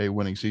of a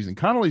winning season.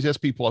 Connolly's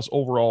SP plus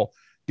overall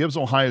gives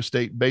Ohio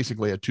State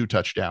basically a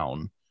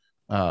 2-touchdown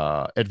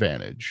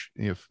advantage.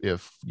 If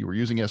you were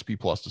using SP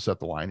plus to set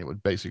the line, it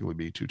would basically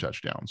be 2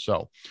 touchdowns.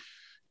 So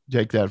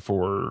take that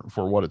for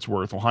what it's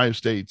worth. Ohio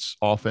State's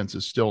offense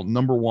is still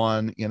number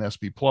 1 in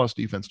SP plus,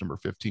 defense number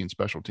 15,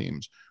 special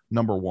teams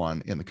number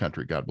 1 in the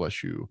country. God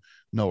bless you,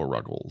 Noah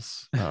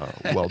Ruggles.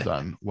 Well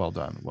done.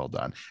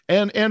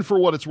 And for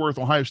what it's worth,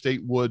 Ohio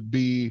State would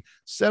be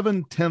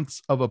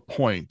 0.7 of a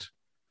point,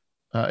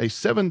 a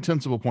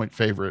 0.7 of a point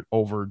favorite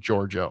over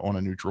Georgia on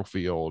a neutral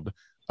field,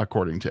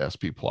 according to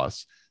SP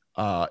plus.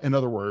 In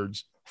other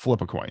words,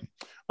 flip a coin.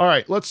 All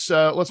right, let's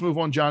move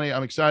on, Johnny.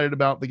 I'm excited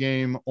about the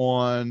game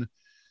on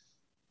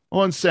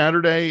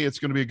Saturday. It's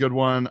going to be a good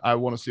one. I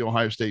want to see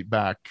Ohio State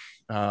back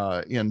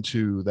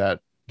into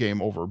that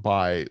game over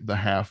by the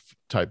half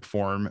type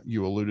form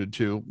you alluded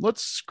to.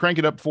 Let's crank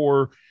it up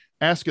for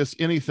Ask Us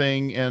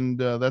Anything, and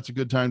that's a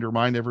good time to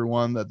remind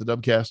everyone that the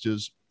Dubcast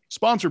is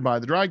sponsored by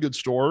the Dry Goods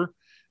Store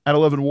at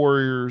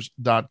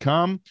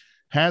 11warriors.com.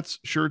 Hats,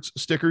 shirts,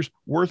 stickers.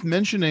 Worth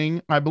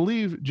mentioning, I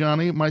believe,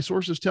 Johnny, my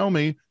sources tell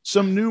me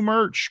some new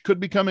merch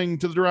could be coming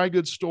to the Dry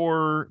Goods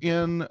Store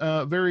in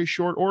very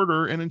short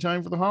order and in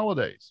time for the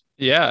holidays.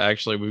 Yeah,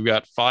 actually, we've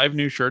got 5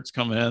 new shirts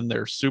coming in.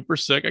 They're super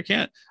sick. I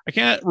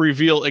can't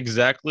reveal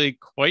exactly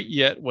quite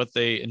yet what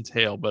they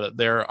entail, but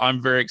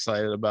I'm very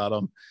excited about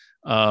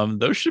them.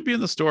 Those should be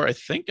in the store, I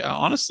think,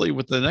 honestly,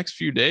 with the next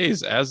few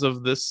days as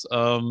of this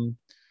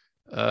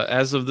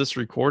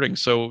recording.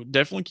 So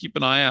definitely keep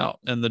an eye out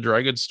in the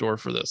Dry Goods Store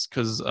for this,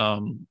 because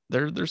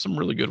there's some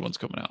really good ones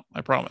coming out,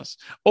 I promise.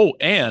 Oh,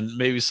 and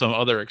maybe some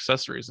other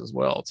accessories as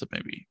well to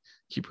maybe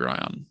keep your eye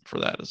on for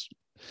that, as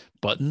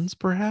buttons,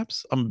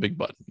 perhaps. I'm a big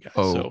button guy.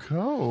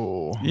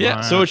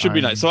 So it should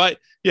be nice. So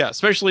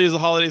especially as the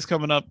holidays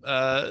coming up,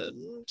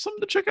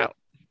 something to check out.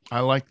 I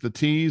like the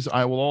tease.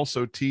 I will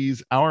also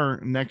tease our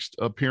next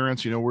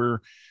appearance. We're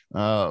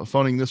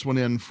phoning this one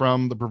in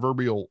from the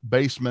proverbial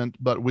basement,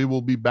 but we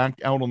will be back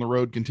out on the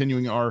road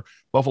continuing our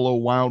Buffalo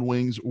Wild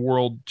Wings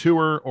World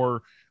Tour,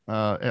 or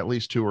at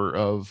least tour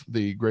of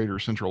the greater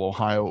Central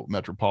Ohio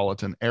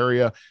metropolitan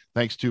area.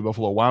 Thanks to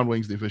Buffalo Wild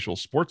Wings, the official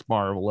sports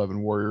bar of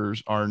 11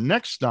 Warriors. Our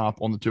next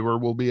stop on the tour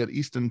will be at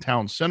Easton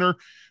Town Center.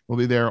 We'll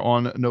be there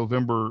on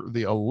November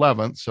the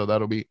 11th, so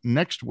that'll be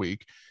next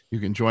week. You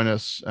can join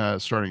us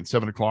starting at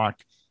 7 o'clock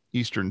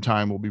Eastern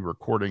time. We'll be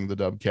recording the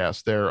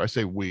Dubcast there. I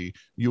say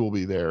you will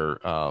be there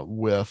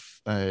with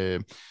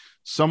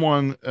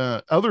someone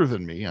other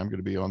than me. I'm going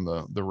to be on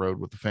the road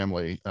with the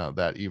family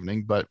that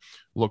evening, but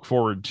look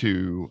forward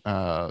to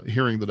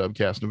hearing the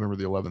Dubcast November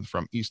the 11th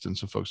from Easton,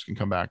 so folks can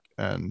come back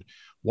and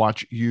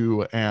watch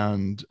you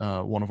and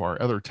one of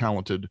our other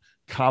talented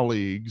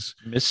colleagues,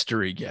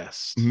 mystery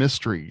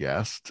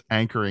guest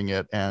anchoring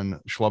it and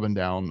schlubbing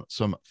down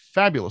some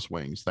fabulous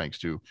wings, thanks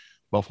to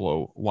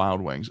Buffalo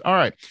Wild Wings. All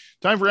right,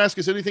 time for Ask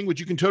Us Anything, which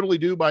you can totally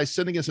do by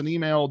sending us an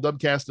email,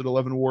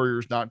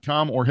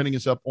 dubcast@11warriors.com, or hitting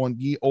us up on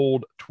ye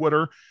old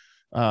Twitter.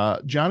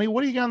 Johnny,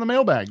 what do you got in the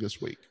mailbag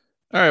this week?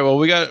 All right. Well,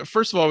 we got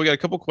a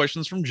couple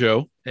questions from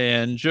Joe.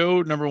 And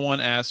Joe, number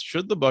one, asked,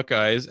 should the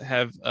Buckeyes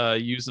have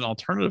used an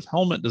alternative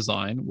helmet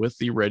design with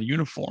the red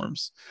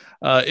uniforms?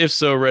 If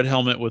so, red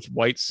helmet with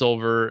white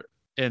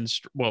and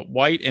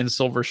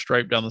silver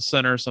stripe down the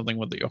center, something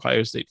with the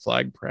Ohio State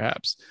flag,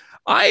 perhaps.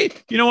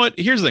 You know what?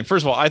 Here's the thing.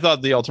 First of all, I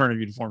thought the alternative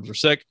uniforms were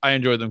sick. I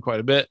enjoyed them quite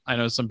a bit. I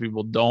know some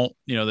people don't.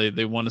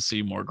 They want to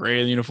see more gray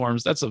in the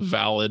uniforms. That's a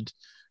valid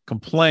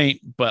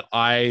complaint, but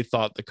I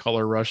thought the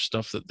color rush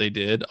stuff that they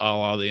did a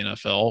la the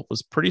NFL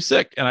was pretty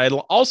sick. And I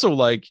also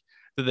like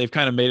that they've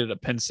kind of made it a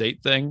Penn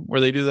State thing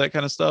where they do that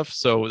kind of stuff.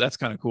 So that's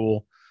kind of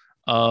cool.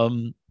 I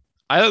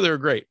thought they were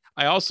great.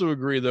 I also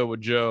agree though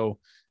with Joe.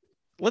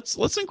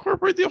 Let's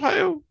incorporate the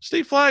Ohio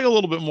State flag a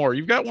little bit more.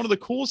 You've got one of the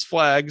coolest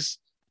flags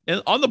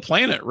on the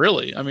planet,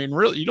 really. I mean,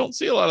 really, you don't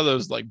see a lot of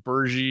those like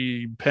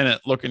Bergy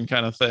pennant looking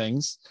kind of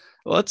things.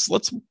 Let's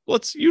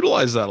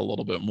utilize that a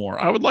little bit more.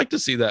 I would like to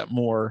see that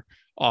more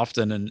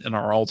often in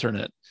our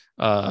alternate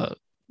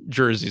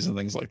jerseys and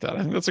things like that.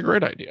 I think that's a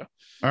great idea.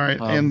 All right.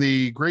 And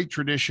the great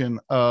tradition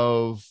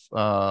of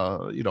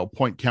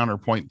point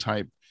counterpoint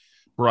type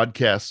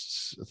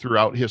broadcasts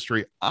throughout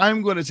history,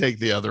 I'm going to take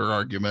the other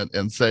argument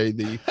and say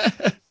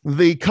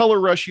the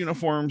color rush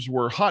uniforms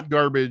were hot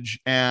garbage,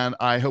 and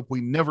I hope we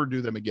never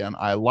do them again.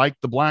 I like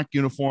the black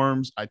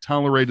uniforms. I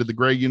tolerated the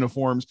gray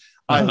uniforms.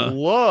 I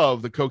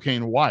love the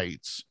cocaine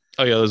whites.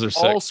 Oh yeah, those are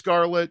sick. All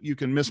scarlet. You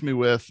can miss me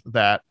with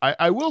that.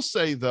 I will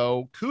say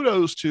though,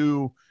 kudos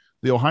to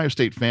the Ohio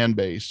State fan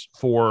base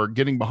for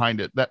getting behind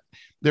it. That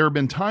there have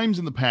been times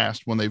in the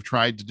past when they've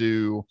tried to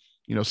do,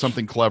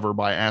 something clever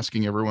by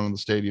asking everyone in the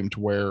stadium to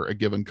wear a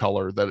given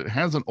color, that it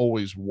hasn't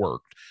always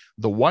worked.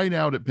 The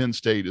whiteout at Penn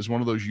State is one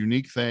of those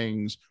unique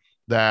things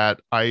that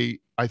I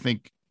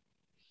think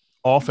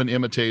often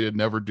imitated,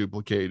 never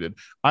duplicated.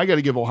 I got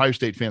to give Ohio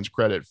State fans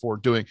credit for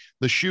doing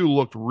the shoe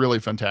looked really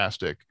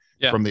fantastic.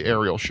 Yeah. From the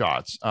aerial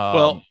shots.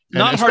 Not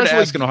hard to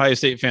ask an Ohio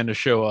State fan to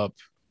show up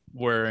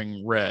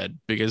wearing red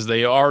because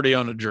they already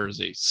own a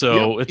jersey.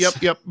 So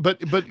yep. But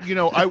you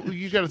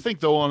got to think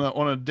though,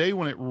 on a day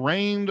when it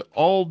rained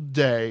all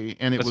day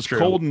and it was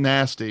cold and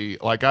nasty,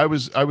 like I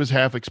was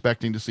half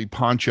expecting to see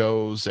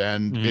ponchos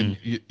and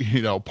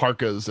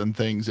parkas and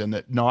things and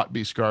it not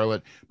be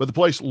scarlet, but the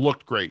place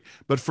looked great.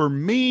 But for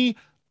me,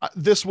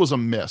 this was a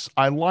miss.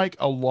 I like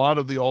a lot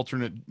of the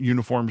alternate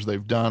uniforms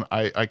they've done.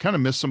 I kind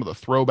of miss some of the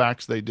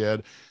throwbacks they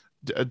did.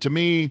 To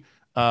me,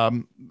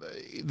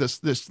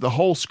 the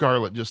whole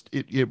scarlet just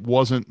it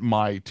wasn't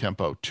my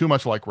tempo. Too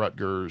much like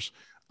Rutgers.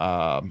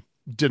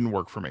 Didn't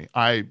work for me.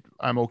 I'm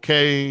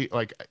okay.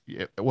 Like,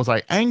 was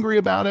I angry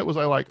about it? Was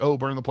I like, oh,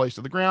 burn the place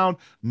to the ground?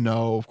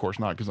 No, of course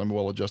not, because I'm a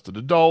well-adjusted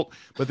adult.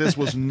 But this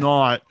was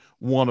not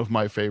one of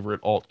my favorite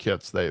alt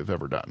kits they've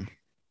ever done.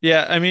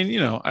 Yeah, I mean,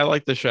 I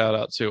like the shout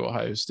out to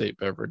Ohio State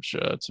beverage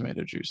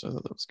tomato juice. I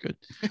thought that was good.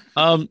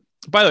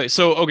 By the way,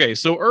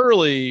 so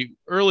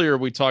earlier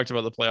we talked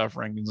about the playoff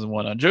rankings and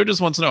whatnot. Joe just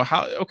wants to know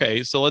how.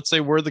 Okay, so let's say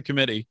we're the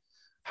committee.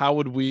 How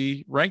would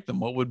we rank them?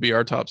 What would be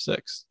our top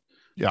six?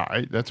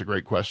 Yeah, that's a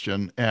great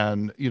question.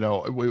 And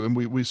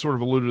we sort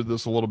of alluded to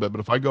this a little bit, but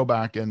if I go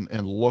back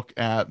and look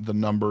at the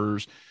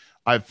numbers,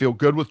 I feel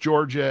good with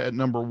Georgia at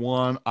number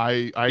one.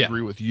 I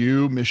agree with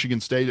you.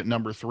 Michigan State at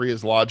number three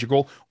is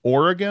logical.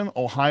 Oregon,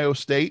 Ohio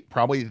State,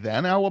 probably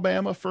then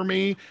Alabama for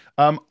me.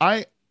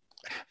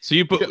 So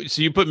you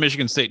put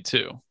Michigan State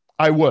too.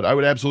 I would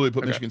absolutely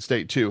put Michigan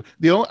State too.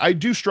 I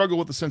do struggle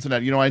with the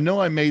Cincinnati. I know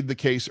I made the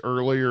case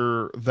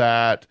earlier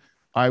that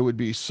I would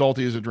be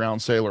salty as a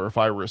drowned sailor if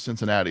I were a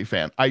Cincinnati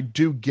fan. I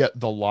do get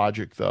the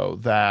logic though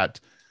that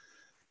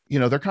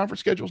their conference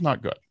schedule is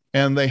not good.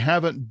 And they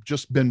haven't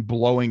just been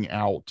blowing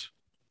out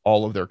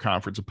all of their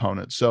conference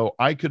opponents. So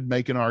I could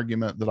make an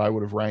argument that I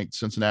would have ranked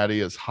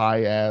Cincinnati as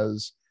high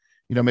as,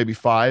 maybe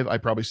 5. I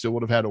probably still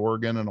would have had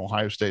Oregon and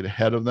Ohio State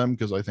ahead of them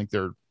because I think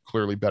they're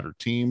clearly better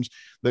teams.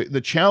 The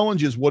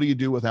challenge is, what do you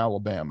do with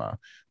Alabama?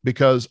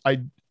 Because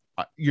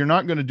you're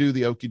not going to do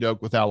the okey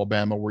doke with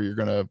Alabama where you're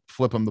going to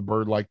flip them the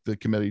bird like the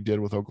committee did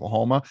with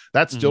Oklahoma.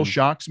 That still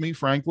shocks me,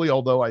 frankly,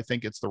 although I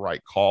think it's the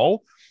right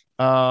call.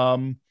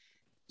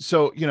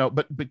 So,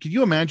 but can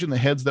you imagine the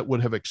heads that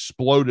would have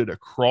exploded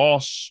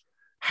across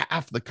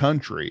half the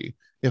country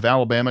if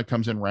Alabama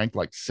comes in ranked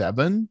like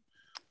 7?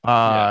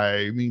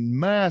 I mean,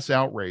 mass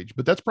outrage,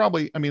 but that's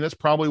probably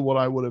what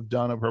I would have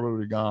done. I probably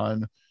would have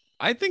gone.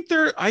 I think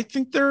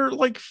they're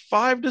like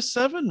 5 to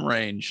 7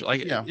 range.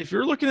 Like if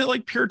you're looking at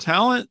like pure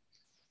talent,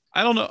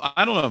 I don't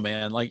know,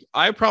 man. Like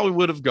I probably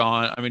would have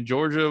gone. I mean,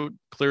 Georgia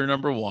clear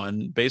number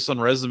 1 based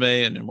on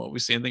resume and what we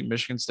see. I think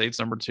Michigan State's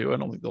number 2. I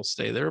don't think they'll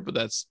stay there, but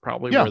that's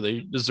probably where they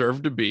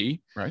deserve to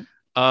be. Right.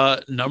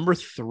 Number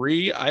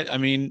 3. I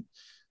mean,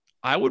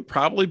 I would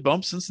probably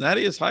bump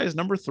Cincinnati as high as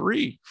number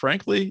 3,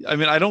 frankly. I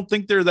mean, I don't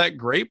think they're that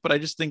great, but I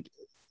just think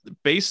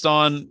based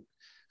on,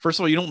 first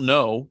of all, you don't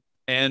know,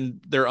 and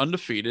they're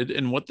undefeated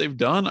and what they've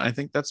done, I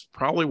think that's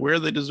probably where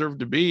they deserve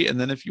to be. And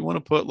then if you want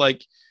to put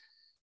like,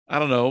 I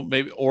don't know,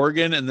 maybe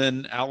Oregon and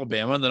then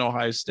Alabama and then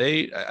Ohio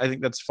State, I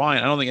think that's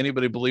fine. I don't think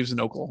anybody believes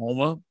in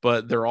Oklahoma,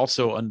 but they're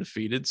also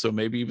undefeated. So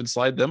maybe even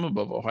slide them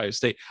above Ohio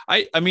State.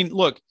 I mean,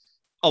 look,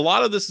 a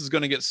lot of this is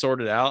going to get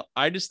sorted out.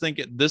 I just think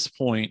at this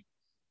point,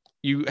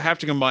 you have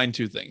to combine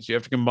two things. You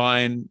have to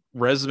combine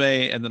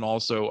resume and then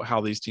also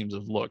how these teams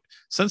have looked.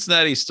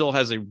 Cincinnati still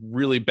has a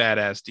really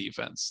badass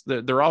defense.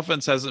 Their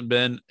offense hasn't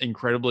been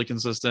incredibly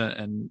consistent.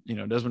 And,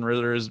 Desmond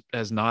Ridder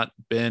has not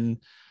been,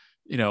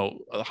 a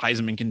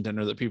Heisman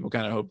contender that people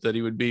kind of hoped that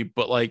he would be.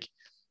 But like,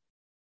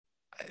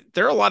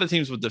 there are a lot of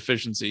teams with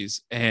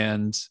deficiencies.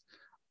 And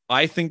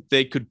I think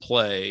they could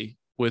play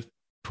with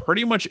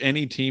pretty much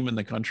any team in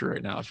the country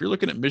right now. If you're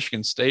looking at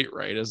Michigan State,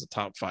 right, as a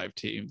top 5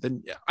 team,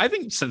 then I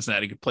think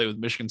Cincinnati could play with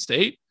Michigan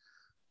State.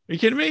 Are you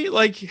kidding me?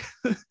 Like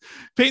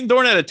Peyton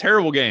Thorne had a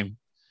terrible game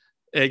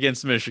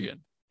against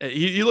Michigan.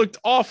 He looked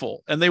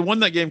awful, and they won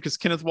that game because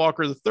Kenneth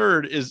Walker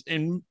III is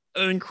an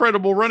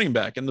incredible running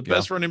back and the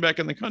best running back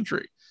in the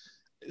country.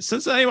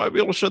 Cincinnati might be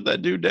able to shut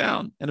that dude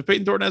down. And if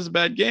Peyton Thorne has a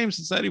bad game,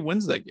 Cincinnati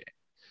wins that game.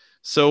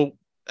 So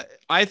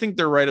I think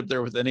they're right up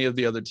there with any of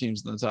the other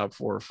teams in the top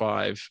 4 or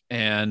 5.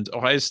 And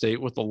Ohio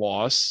State with the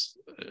loss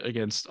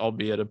against,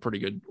 albeit a pretty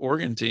good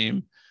Oregon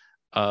team,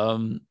 they're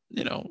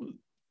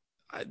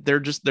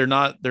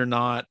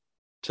not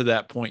to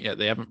that point yet.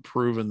 They haven't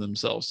proven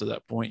themselves to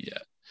that point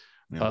yet.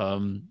 Yeah.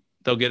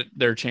 They'll get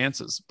their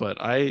chances,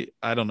 but I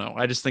don't know.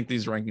 I just think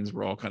these rankings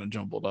were all kind of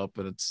jumbled up,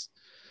 and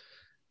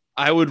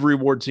I would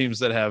reward teams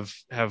that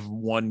have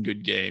won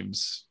good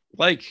games,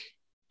 like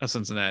a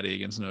Cincinnati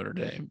against Notre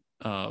Dame.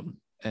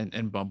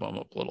 And bump them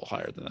up a little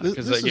higher than that.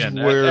 Because again,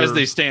 as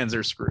they stand,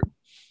 they're screwed.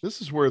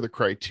 This is where the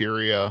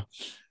criteria,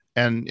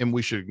 and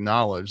we should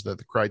acknowledge that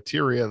the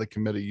criteria the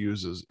committee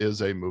uses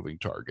is a moving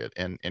target.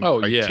 And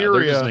criteria,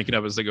 they're just making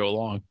up as they go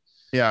along.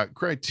 Yeah,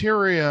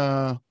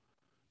 criteria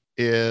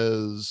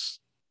is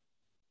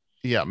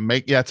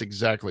that's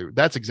exactly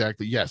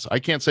yes. I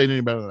can't say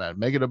anything better than that.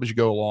 Make it up as you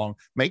go along,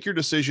 make your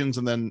decisions,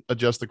 and then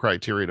adjust the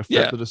criteria to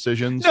fit the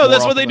decisions. No,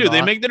 that's what they do.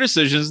 They make their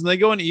decisions and they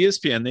go on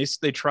ESPN.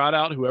 They trot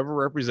out whoever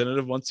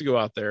representative wants to go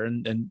out there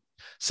and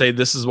say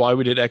this is why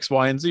we did X,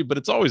 Y, and Z, but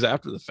it's always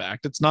after the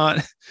fact. It's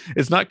not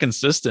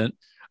consistent.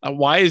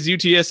 Why is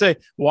UTSA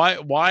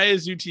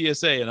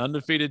an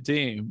undefeated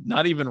team,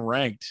 not even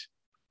ranked,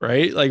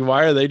 right? Like,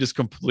 why are they just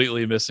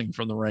completely missing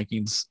from the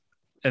rankings?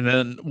 And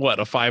then what,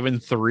 a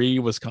 5-3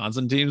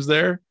 Wisconsin team's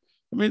there?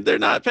 I mean, they're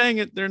not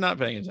paying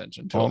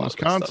attention to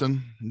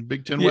Wisconsin,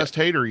 Big Ten West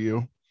hater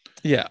you.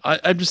 Yeah.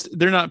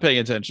 They're not paying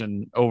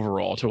attention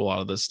overall to a lot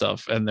of this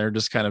stuff. And they're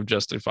just kind of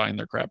justifying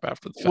their crap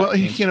after the fact. Well,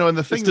 and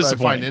the thing that I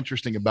find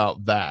interesting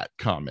about that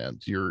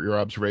comment, your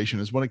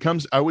observation, is when it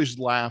comes, I always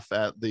laugh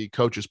at the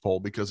coaches poll,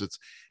 because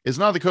it's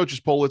not the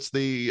coaches poll. It's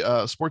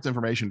the sports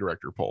information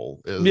director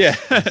poll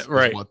is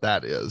right. What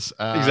that is.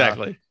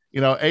 Exactly.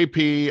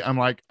 AP, I'm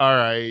like, all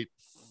right,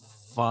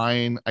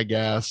 fine, I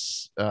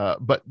guess.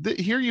 But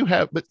there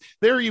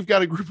you've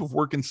got a group of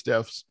working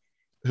stiffs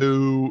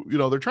who,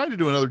 they're trying to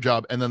do another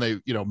job, and then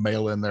they,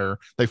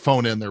 they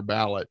phone in their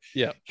ballot.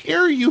 Yeah.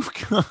 Here you've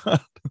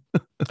got,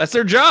 that's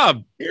their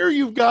job. Here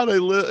you've got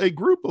a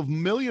group of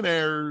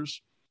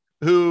millionaires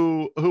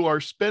who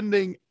are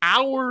spending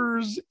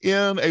hours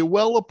in a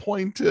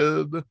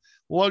well-appointed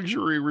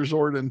luxury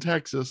resort in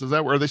Texas.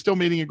 Are they still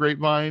meeting at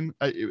Grapevine?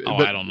 I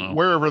don't know.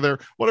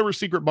 Whatever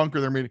secret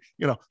bunker they're meeting,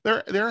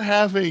 they're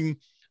having,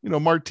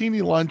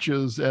 martini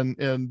lunches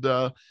and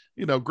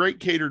great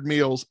catered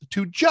meals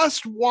to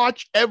just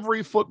watch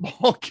every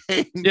football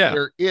game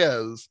there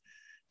is.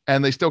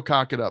 And they still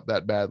cock it up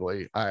that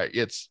badly.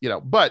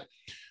 But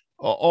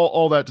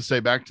all that to say,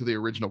 back to the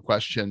original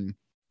question,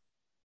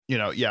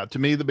 to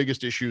me, the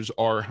biggest issues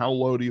are how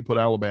low do you put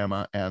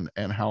Alabama and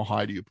how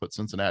high do you put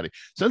Cincinnati?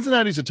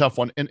 Cincinnati's a tough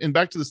one. And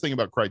back to this thing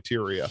about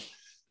criteria.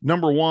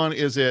 Number one,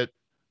 is it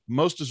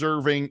most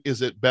deserving?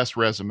 Is it best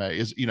resume?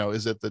 Is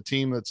it the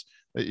team that's,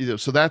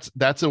 so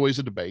that's always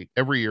a debate.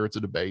 Every year it's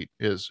a debate,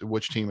 is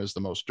which team is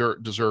the most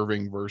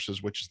deserving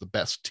versus which is the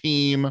best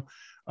team,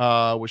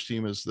 which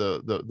team is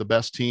the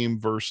best team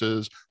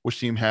versus which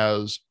team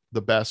has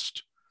the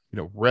best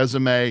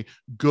resume,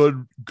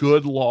 good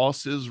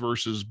losses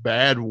versus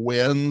bad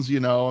wins.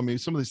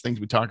 Some of these things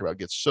we talk about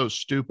get so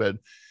stupid.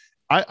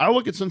 I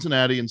look at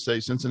Cincinnati and say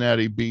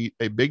Cincinnati beat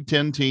a Big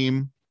Ten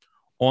team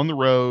on the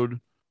road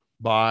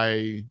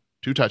by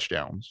 2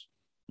 touchdowns.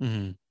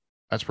 Mm-hmm.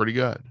 That's pretty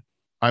good.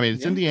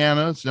 It's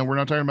Indiana. So we're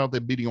not talking about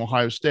them beating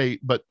Ohio State,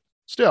 but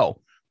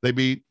still they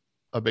beat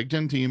a Big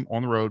Ten team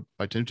on the road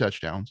by 2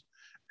 touchdowns,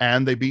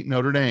 and they beat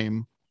Notre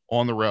Dame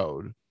on the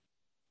road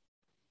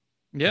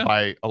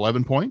by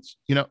 11 points,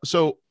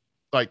 so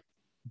like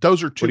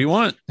those are 2. What do you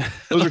want?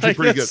 Those are 2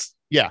 pretty good.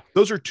 Yeah.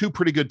 Those are 2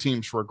 pretty good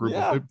teams for a group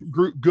of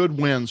good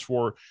wins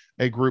for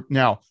a group.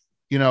 Now,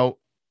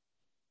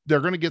 they're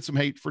going to get some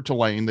hate for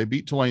Tulane. They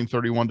beat Tulane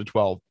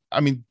 31-12. I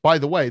mean, by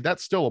the way,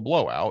 that's still a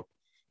blowout.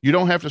 You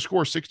don't have to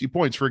score 60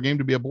 points for a game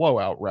to be a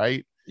blowout,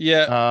 right?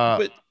 Yeah,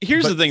 but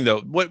here's the thing,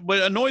 though. What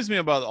annoys me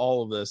about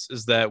all of this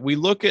is that we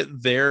look at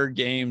their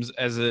games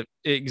as it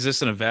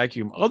exists in a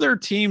vacuum. Other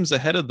teams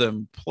ahead of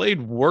them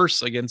played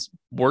worse against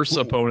worse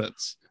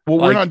opponents. Well,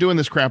 we're not doing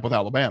this crap with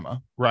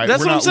Alabama, right?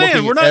 That's what I'm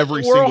saying.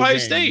 We're Ohio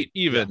State,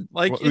 even.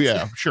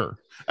 Yeah, sure.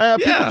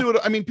 People do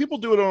it. I mean, people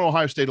do it on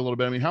Ohio State a little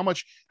bit. I mean, how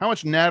much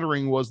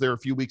nattering was there a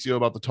few weeks ago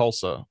about the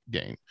Tulsa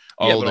game?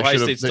 Yeah, but Ohio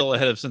State's still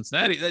ahead of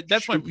Cincinnati.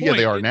 That's my point. Yeah,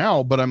 they are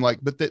now. But I'm like,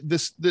 but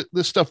this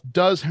stuff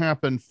does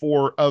happen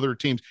for other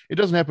teams. It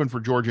doesn't happen for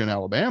Georgia and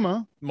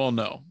Alabama. Well,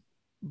 no,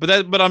 but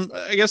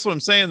I guess what I'm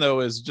saying though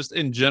is just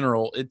in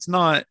general, it's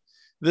not.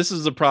 This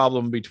is a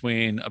problem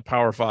between a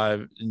Power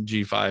 5 and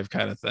G5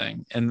 kind of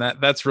thing, and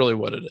that's really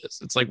what it is.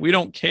 It's like we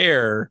don't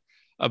care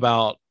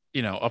about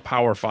a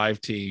Power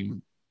 5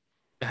 team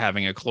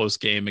having a close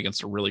game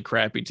against a really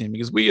crappy team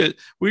because we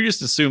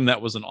just assume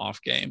that was an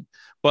off game.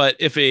 But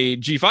if a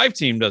G5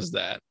 team does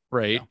that,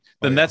 right,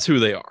 then that's who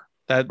they are.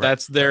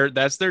 That's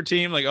their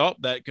team. Like, oh,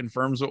 that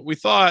confirms what we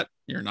thought.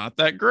 You're not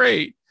that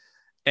great.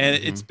 And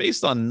it's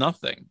based on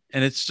nothing.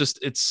 And it's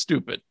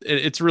stupid.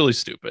 It's really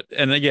stupid.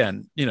 And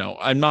again,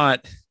 I'm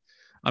not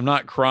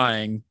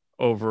crying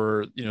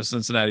over,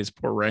 Cincinnati's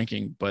poor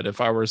ranking, but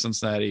if I were a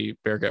Cincinnati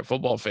Bearcat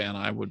football fan,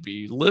 I would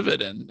be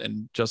livid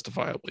and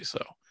justifiably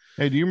so.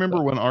 Hey, do you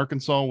remember when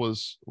Arkansas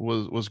was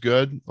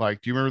good?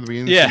 Like, do you remember the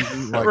beginning of the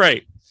season? Like,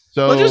 right.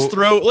 So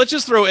let's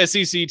just throw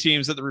SEC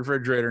teams at the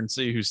refrigerator and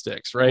see who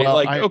sticks, right? Well,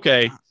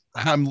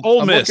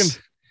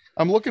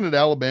 I'm looking at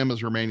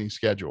Alabama's remaining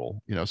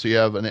schedule. So you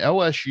have an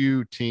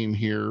LSU team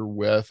here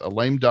with a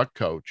lame duck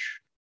coach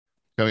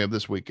coming up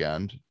this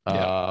weekend.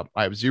 I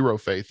have zero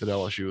faith that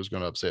LSU is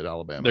going to upset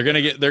Alabama.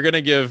 They're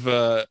gonna give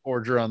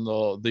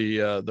Orgeron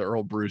the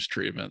Earl Bruce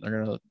treatment.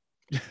 They're gonna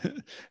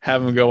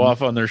have him go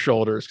off on their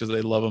shoulders because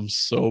they love him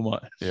so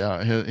much.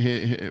 Yeah,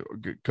 he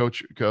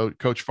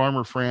Coach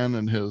Farmer Fran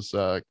and his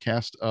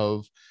cast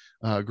of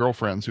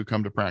girlfriends who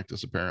come to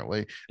practice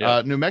apparently.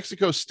 New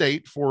Mexico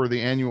State for the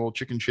annual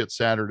Chicken Shit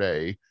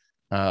Saturday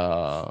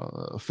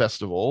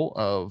festival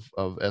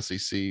of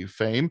SEC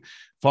fame,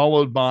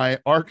 followed by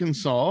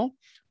Arkansas.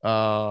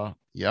 That'll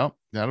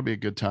be a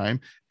good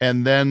time.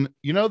 And then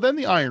then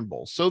the Iron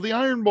Bowl. So the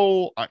Iron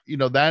Bowl,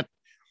 that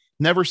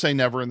never say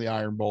never in the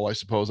Iron Bowl. I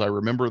suppose I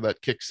remember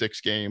that kick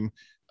six game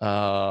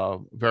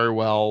very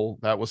well.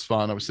 That was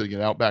fun. I was sitting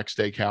at Outback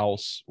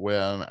Steakhouse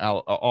when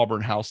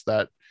Auburn housed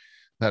that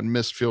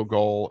missed field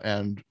goal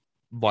and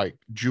like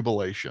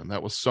jubilation.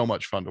 That was so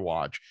much fun to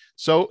watch.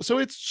 So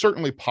it's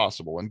certainly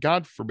possible. And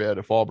God forbid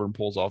if Auburn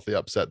pulls off the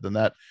upset, then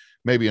that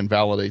maybe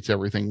invalidates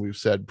everything we've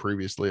said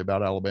previously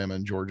about Alabama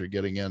and Georgia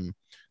getting in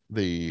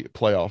the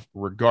playoff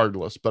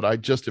regardless. But I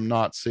just am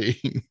not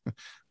seeing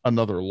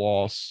another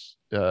loss,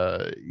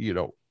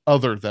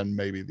 other than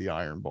maybe the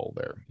Iron Bowl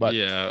there. But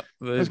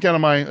that's kind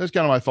of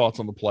my thoughts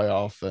on the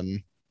playoff.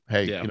 And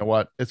hey, you know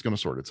what? It's going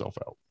to sort itself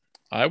out.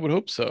 I would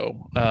hope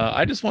so.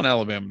 I just want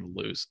Alabama to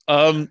lose.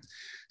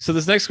 So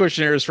this next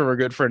question here is from our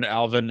good friend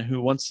Alvin,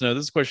 who wants to know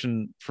this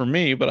question for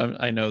me, but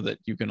I know that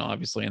you can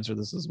obviously answer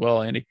this as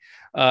well, Andy.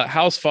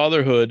 How's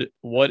fatherhood?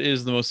 What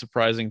is the most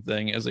surprising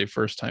thing as a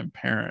first-time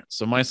parent?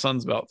 So my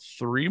son's about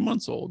 3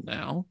 months old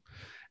now,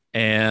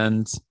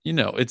 and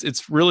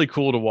it's really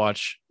cool to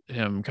watch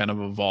him kind of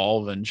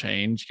evolve and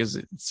change because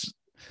it's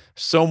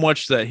so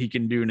much that he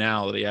can do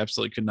now that he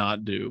absolutely could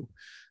not do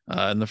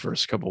in the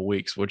first couple of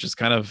weeks, which is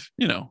kind of,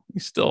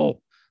 he's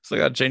still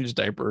got to change his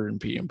diaper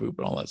and pee and poop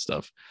and all that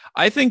stuff.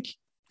 I think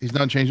he's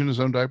not changing his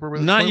own diaper.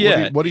 Not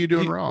yet. What are you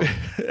doing wrong?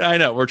 I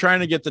know we're trying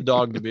to get the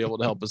dog to be able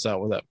to help us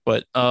out with that.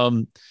 But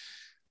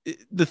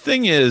the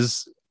thing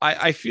is,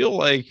 I feel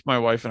like my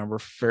wife and I were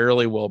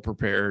fairly well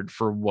prepared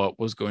for what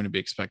was going to be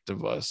expected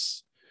of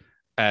us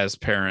as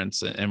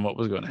parents and what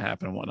was going to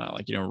happen and whatnot.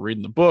 Like, we're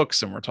reading the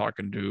books and we're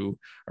talking to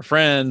our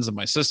friends, and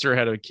my sister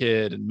had a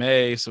kid in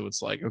May. So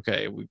it's like,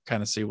 okay, we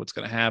kind of see what's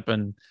going to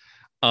happen.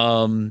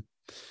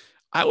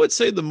 I would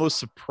say the most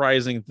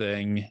surprising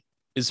thing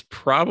is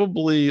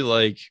probably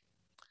like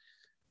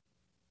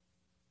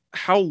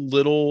how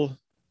little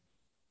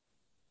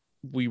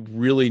we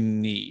really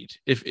need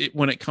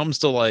when it comes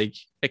to like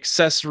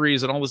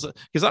accessories and all this,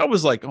 because I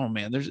was like, oh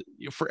man, there's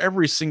for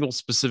every single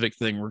specific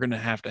thing, we're going to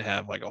have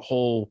like a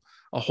whole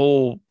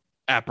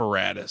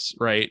apparatus.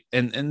 Right.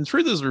 And the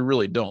truth is we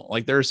really don't.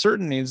 Like there are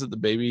certain needs that the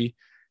baby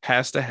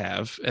has to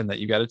have and that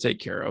you got to take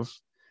care of.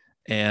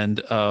 And,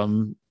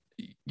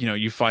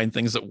 you find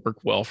things that work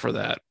well for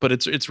that, but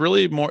it's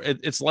really more,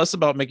 it's less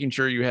about making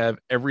sure you have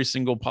every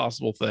single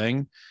possible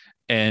thing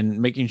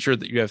and making sure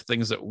that you have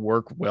things that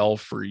work well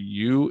for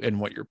you and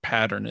what your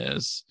pattern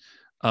is.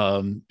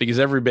 Because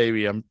every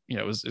baby,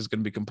 is going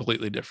to be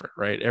completely different,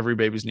 right? Every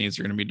baby's needs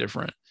are going to be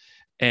different.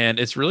 And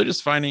it's really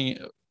just finding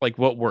like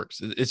what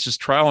works. It's just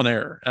trial and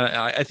error. And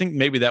I think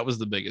maybe that was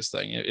the biggest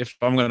thing. If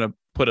I'm going to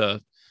put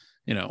an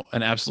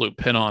absolute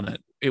pin on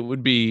it, it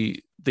would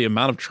be the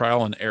amount of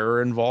trial and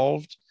error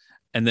involved,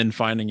 and then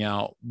finding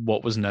out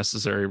what was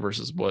necessary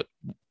versus what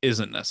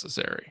isn't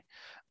necessary.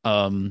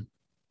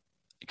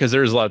 because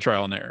there's a lot of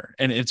trial and error,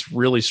 and it's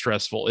really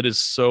stressful. It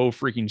is so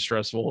freaking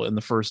stressful in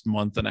the first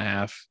month and a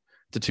half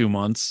to 2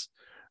 months,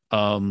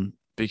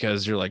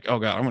 because you're like, oh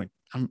God,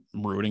 I'm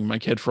ruining my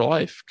kid for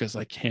life because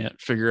I can't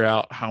figure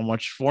out how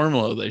much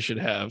formula they should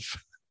have,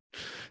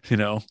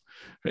 and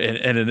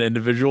an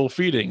individual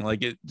feeding.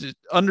 Like, just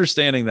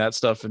understanding that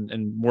stuff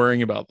and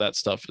worrying about that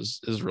stuff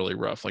is really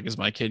rough. Like, is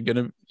my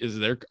kid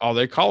are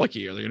they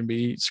colicky? Are they going to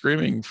be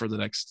screaming for the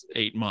next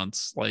 8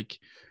 months? Like,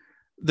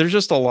 there's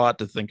just a lot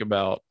to think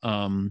about.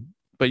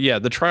 But yeah,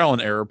 the trial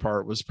and error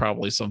part was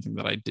probably something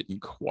that I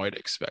didn't quite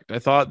expect. I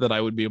thought that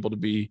I would be able to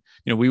be,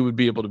 we would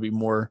be able to be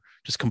more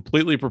just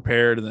completely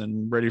prepared and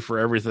then ready for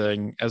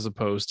everything, as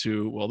opposed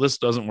to, well, this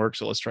doesn't work,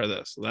 so let's try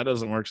this. That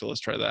doesn't work, so let's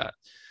try that.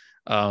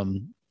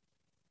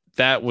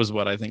 That was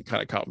what I think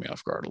kind of caught me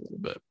off guard a little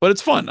bit, but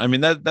it's fun. I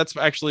mean, that's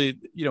actually,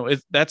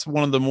 that's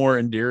one of the more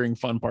endearing,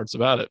 fun parts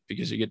about it,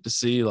 because you get to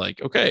see,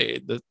 like, okay,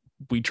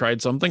 we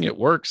tried something, it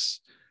works.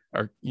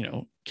 Our,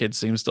 kid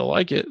seems to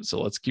like it,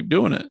 so let's keep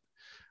doing it.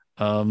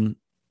 And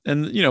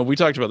we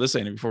talked about this,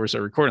 Andy, before we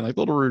started recording, like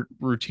little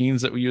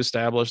routines that we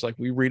establish. Like,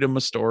 we read them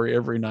a story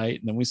every night,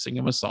 and then we sing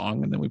them a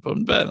song, and then we put them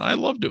in bed. And I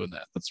love doing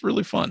that. That's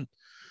really fun.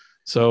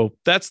 So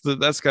that's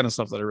kind of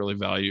stuff that I really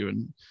value.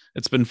 And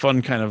it's been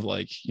fun, kind of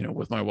like,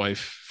 with my wife,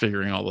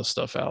 figuring all this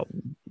stuff out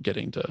and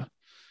getting to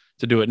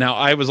do it. Now,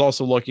 I was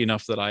also lucky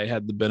enough that I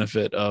had the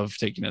benefit of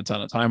taking a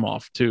ton of time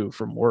off too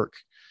from work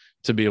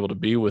to be able to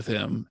be with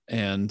him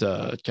and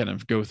kind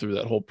of go through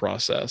that whole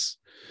process.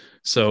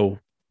 So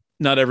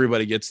not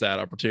everybody gets that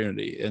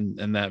opportunity,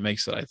 and that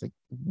makes it, I think,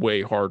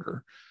 way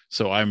harder.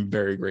 So I'm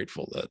very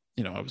grateful that,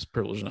 I was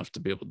privileged enough to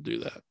be able to do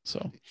that.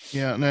 So,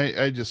 yeah. And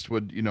I just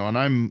would, and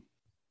I'm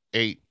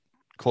 8,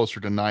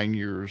 closer to 9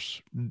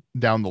 years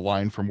down the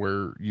line from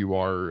where you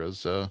are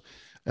as a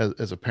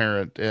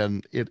parent.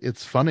 And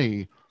it's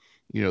funny,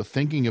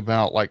 thinking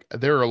about, like,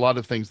 there are a lot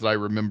of things that I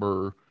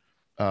remember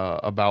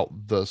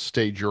about the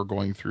stage you're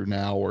going through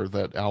now, or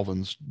that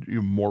Alvin's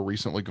more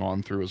recently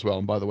gone through as well.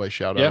 And by the way,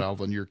 shout out,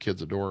 Alvin, your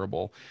kid's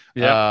adorable.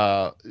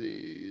 Yeah.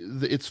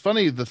 It's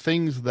funny, the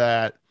things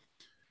that,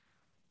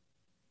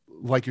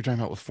 like, you're talking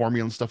about with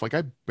formula and stuff, like,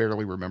 I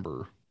barely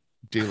remember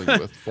dealing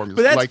with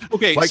formulas. But that's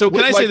okay. So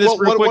can I say this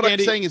real quick, what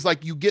Andy? I'm saying is,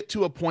 like, you get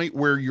to a point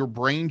where your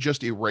brain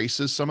just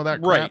erases some of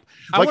that crap. Right.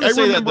 I want to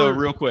say that though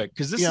real quick,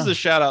 because this is a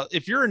shout out.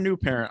 If you're a new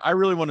parent, I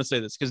really want to say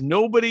this, because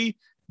nobody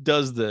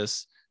does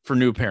this for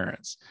new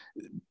parents,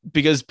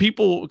 because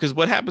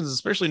what happens,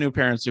 especially new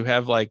parents who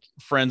have, like,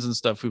 friends and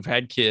stuff who've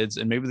had kids,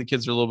 and maybe the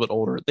kids are a little bit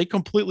older, they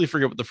completely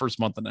forget what the first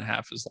month and a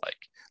half is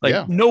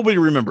like. Nobody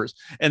remembers,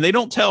 and they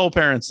don't tell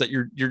parents that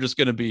you're just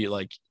going to be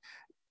like,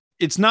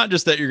 it's not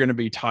just that you're going to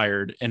be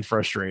tired and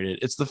frustrated.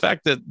 It's the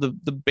fact that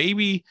the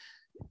baby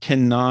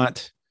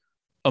cannot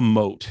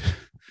emote.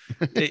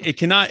 it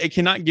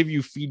cannot give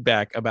you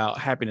feedback about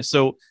happiness.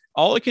 So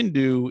all it can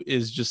do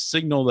is just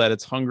signal that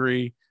it's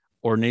hungry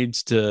or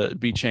needs to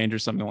be changed or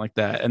something like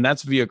that. And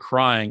that's via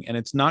crying. And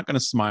it's not going to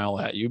smile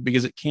at you,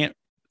 because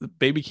the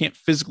baby can't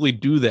physically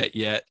do that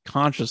yet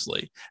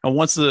consciously. And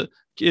once the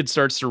kid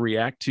starts to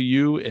react to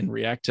you and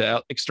react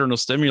to external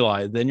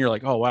stimuli, then you're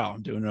like, oh, wow,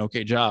 I'm doing an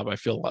okay job. I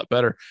feel a lot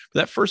better. But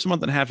that first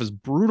month and a half is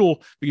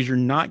brutal, because you're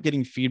not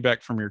getting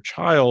feedback from your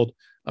child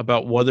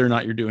about whether or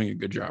not you're doing a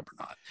good job or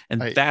not.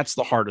 And that's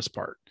the hardest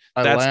part.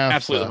 That's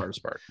absolutely the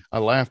hardest part. I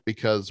laugh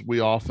because we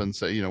often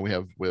say, we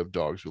have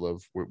dogs. We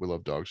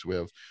love dogs. We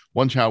have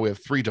one child, we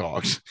have 3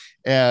 dogs,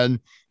 and,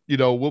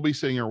 we'll be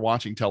sitting here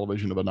watching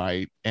television of a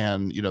night,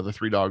 and, the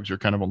 3 dogs are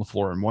kind of on the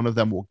floor, and one of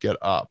them will get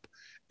up,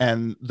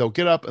 and they'll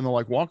get up and they'll,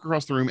 like, walk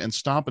across the room and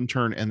stop and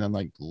turn and then,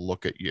 like,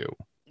 look at you.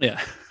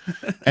 Yeah.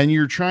 And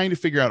you're trying to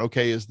figure out,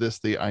 okay, is this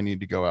the, I need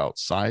to go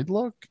outside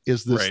look?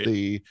 Is this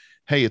the,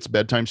 hey, it's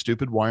bedtime,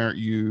 stupid, why aren't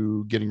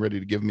you getting ready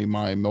to give me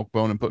my milk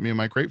bone and put me in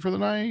my crate for the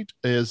night?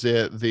 Is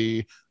it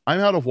the, I'm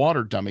out of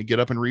water, dummy, get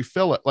up and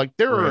refill it? Like,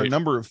 there are a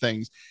number of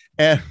things.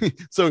 And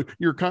so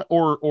you're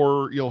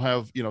or you'll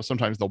have,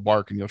 sometimes they'll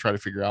bark, and you'll try to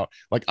figure out,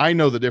 like, I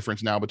know the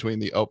difference now between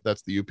the, oh,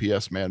 that's the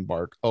UPS man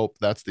bark, oh,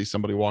 that's the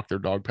somebody walked their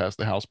dog past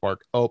the house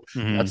bark, oh,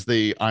 that's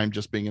the, I'm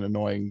just being an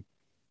annoying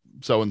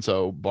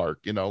so-and-so bark,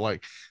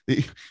 like,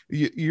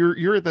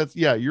 you're at that.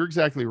 Yeah, you're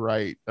exactly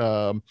right.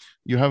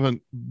 You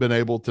haven't been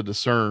able to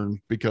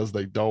discern, because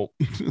they don't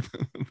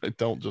they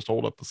don't just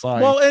hold up the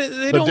sign. Well,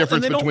 the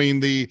difference between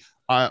the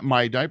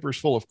my diaper's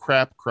full of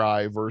crap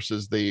cry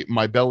versus the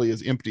my belly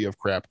is empty of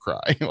crap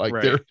cry.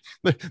 Like,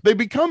 they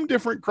become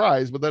different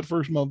cries, but that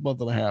first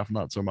month and a half,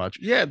 not so much.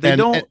 Yeah,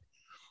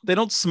 they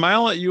don't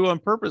smile at you on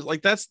purpose.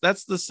 Like, that's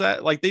the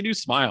set. Like, they do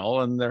smile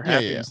and they're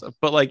happy and stuff,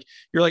 but, like,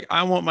 you're like,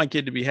 I want my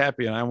kid to be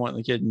happy, and I want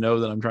the kid to know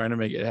that I'm trying to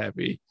make it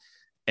happy,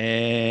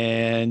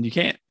 and you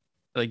can't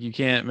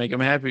make them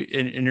happy.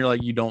 And you're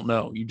like, you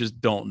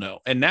just don't know.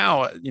 And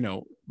now,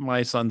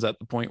 my son's at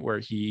the point where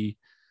he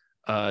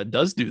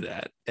does do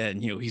that,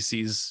 and, he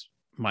sees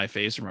my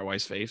face or my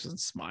wife's face and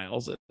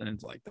smiles, and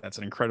it's like, that's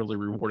an incredibly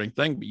rewarding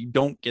thing, but you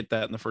don't get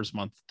that in the first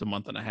month to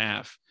month and a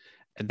half.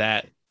 And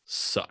that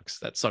sucks.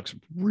 That sucks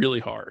really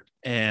hard.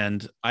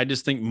 And I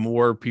just think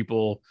more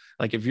people,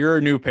 like if you're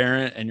a new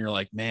parent and you're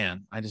like,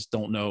 man, I just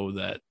don't know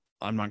that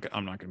I'm not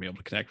going to be able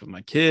to connect with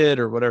my kid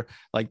or whatever.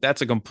 Like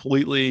that's a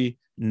completely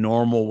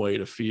normal way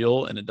to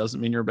feel. And it doesn't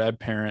mean you're a bad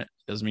parent.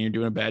 It doesn't mean you're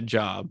doing a bad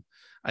job.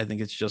 I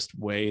think it's just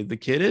way the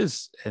kid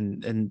is.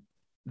 And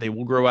they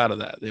will grow out of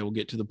that. They will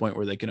get to the point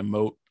where they can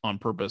emote on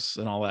purpose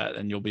and all that.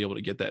 And you'll be able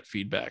to get that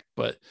feedback,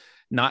 but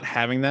not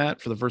having that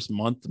for the first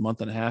month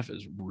and a half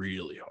is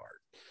really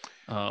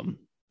hard.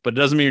 But it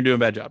doesn't mean you're doing a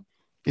bad job.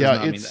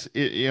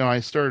 Yeah, I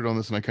started on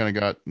this and I kind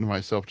of got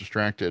myself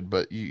distracted,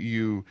 but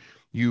you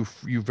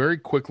very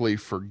quickly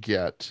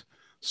forget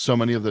so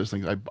many of those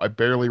things. I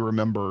barely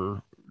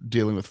remember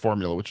dealing with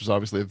formula, which is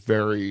obviously a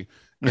very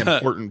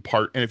important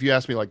part. And if you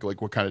ask me like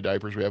what kind of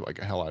diapers we have, like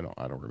hell, I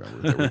don't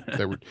remember.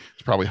 They were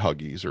it's probably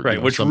Huggies or right,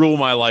 which rule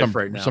my life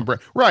right now.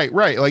 Right.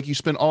 Like you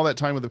spend all that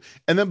time with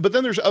them, but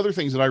then there's other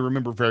things that I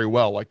remember very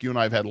well. Like you and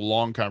I have had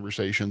long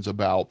conversations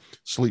about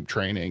sleep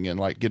training and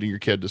like getting your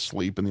kid to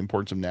sleep and the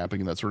importance of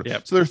napping and that sort of.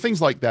 Yep. So there are things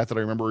like that I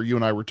remember. You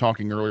and I were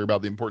talking earlier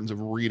about the importance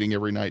of reading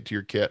every night to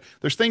your kid.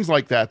 There's things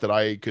like that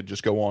I could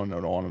just go on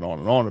and on and on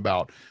and on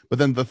about. But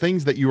then the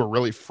things that you were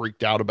really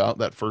freaked out about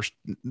that first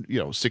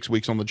 6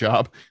 weeks on the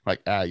job, like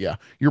yeah,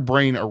 your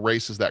brain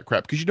erases that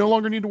crap because you no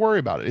longer need to worry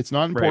about it. It's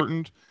not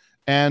important.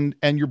 Right.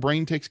 And your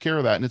brain takes care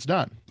of that and it's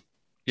done.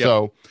 Yep.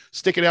 So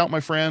stick it out, my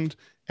friend,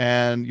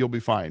 and you'll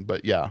be fine.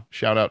 But yeah,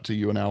 shout out to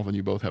you and Alvin.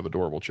 You both have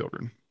adorable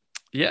children.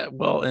 Yeah.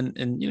 Well, and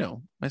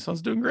my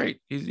son's doing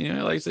great. He's,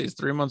 like I say, he's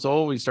 3 months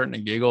old. He's starting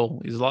to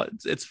giggle. He's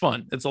it's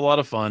fun. It's a lot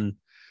of fun.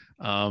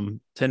 10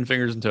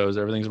 fingers and toes,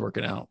 everything's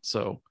working out.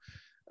 So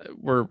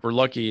we're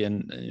lucky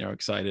and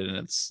excited, and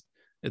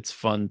it's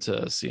fun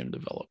to see him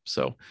develop.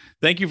 So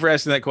thank you for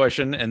asking that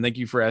question. And thank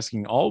you for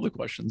asking all the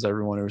questions,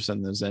 everyone who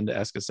sent those in to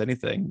ask us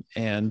anything.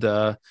 And,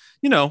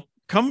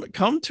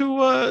 come to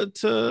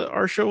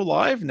our show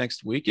live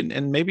next week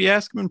and maybe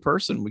ask them in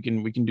person. We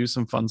can do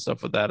some fun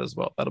stuff with that as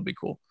well. That'll be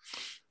cool.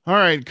 All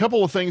right. A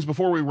couple of things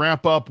before we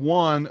wrap up.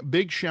 One,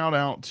 big shout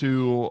out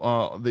to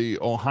the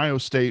Ohio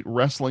State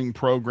wrestling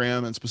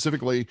program, and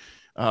specifically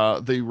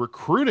the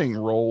recruiting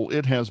role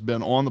it has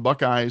been on. The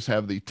Buckeyes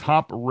have the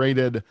top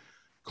rated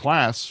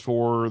class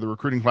for the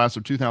recruiting class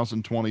of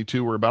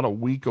 2022. We're about a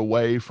week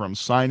away from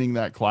signing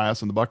that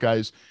class, and the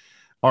Buckeyes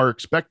are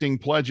expecting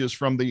pledges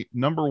from the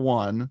number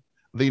 1,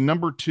 the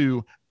number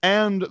 2,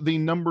 and the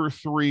number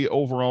 3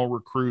 overall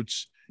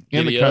recruits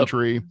in the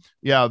country.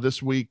 Yeah,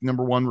 this week,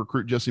 number 1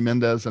 recruit Jesse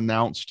Mendez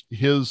announced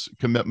his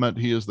commitment.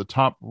 He is the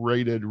top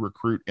rated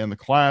recruit in the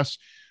class.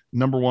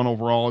 Number 1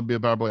 overall would be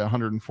probably a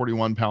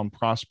 141-pound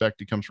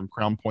prospect. He comes from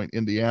Crown Point,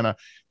 Indiana.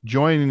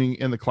 Joining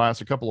in the class,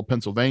 a couple of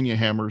Pennsylvania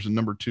hammers, and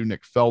number 2,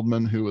 Nick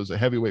Feldman, who is a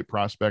heavyweight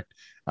prospect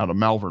out of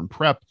Malvern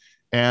Prep.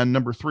 And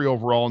number 3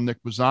 overall,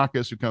 Nick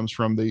Buzakis, who comes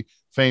from the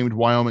famed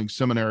Wyoming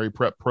Seminary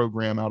Prep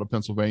program out of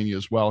Pennsylvania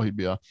as well. He'd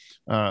be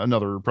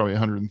another probably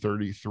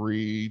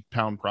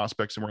 133-pound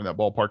prospect, somewhere in that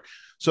ballpark.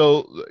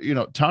 So,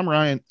 Tom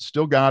Ryan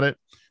still got it.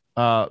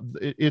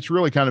 It's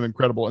really kind of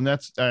incredible. And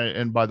that's,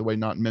 and by the way,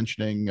 not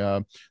mentioning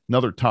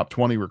another top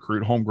 20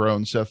 recruit,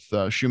 homegrown Seth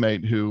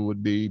Shoemate, who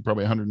would be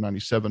probably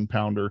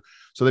 197-pounder.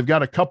 So they've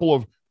got a couple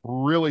of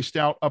really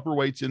stout upper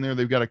weights in there.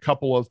 They've got a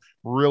couple of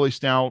really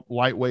stout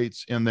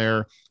lightweights in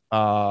there.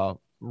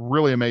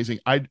 Really amazing.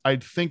 I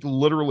think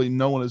literally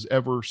no one has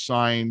ever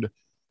signed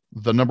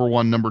the number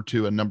 1, number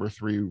 2, and number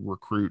 3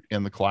 recruit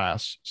in the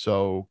class.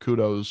 So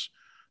kudos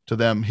to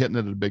them, hitting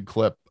it at a big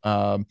clip.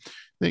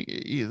 This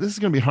is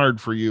going to be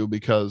hard for you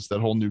because that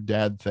whole new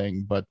dad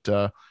thing, but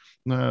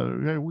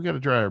we got to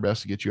try our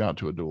best to get you out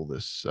to a duel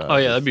this.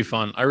 That'd be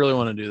fun. I really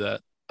want to do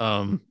that.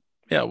 I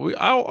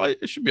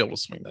should be able to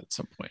swing that at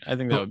some point. I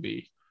think that would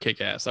be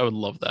kick ass. I would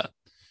love that.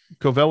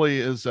 Covelli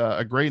is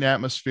a great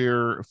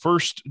atmosphere.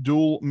 First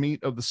dual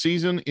meet of the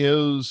season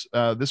is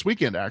this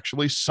weekend,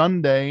 actually,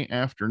 Sunday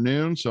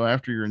afternoon. So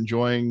after you're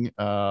enjoying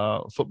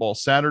football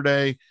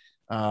Saturday,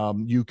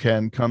 you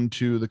can come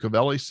to the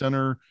Covelli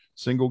Center.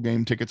 Single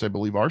game tickets, I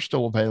believe, are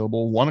still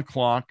available.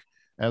 1:00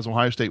 as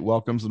Ohio State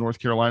welcomes the North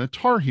Carolina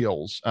Tar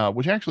Heels,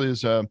 which actually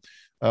is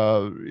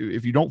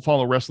if you don't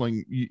follow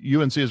wrestling,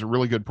 UNC is a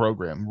really good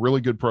program.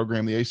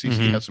 The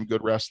ACC has some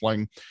good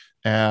wrestling,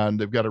 and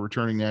they've got a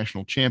returning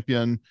national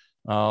champion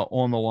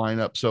on the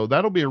lineup. So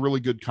that'll be a really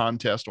good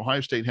contest.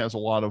 Ohio State has a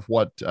lot of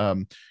what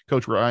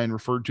Coach Ryan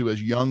referred to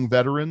as young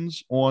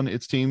veterans on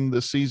its team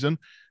this season.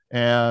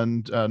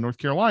 And North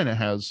Carolina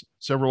has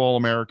several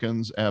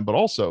All-Americans, but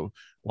also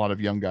a lot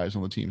of young guys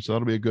on the team. So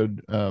that'll be a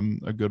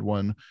good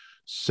one.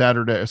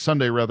 Sunday at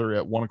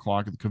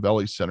 1:00 at the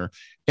Covelli Center.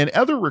 And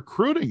other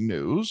recruiting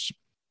news,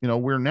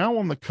 we're now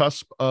on the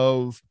cusp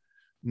of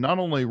not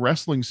only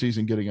wrestling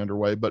season getting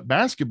underway, but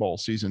basketball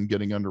season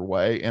getting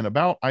underway. And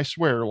about, I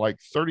swear, like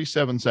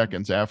 37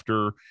 seconds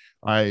after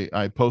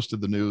I posted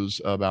the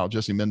news about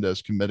Jesse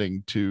Mendez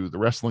committing to the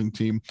wrestling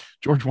team,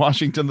 George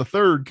Washington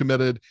III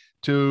committed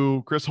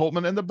to Chris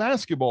Holtmann and the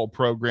basketball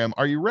program.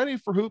 Are you ready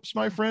for hoops,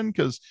 my friend?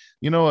 Because,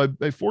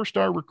 a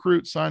four-star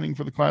recruit signing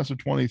for the class of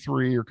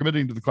 23 or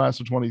committing to the class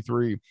of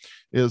 23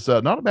 is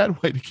not a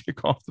bad way to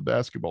kick off the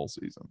basketball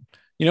season.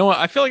 You know what?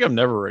 I feel like I'm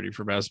never ready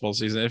for basketball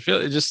season.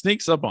 It just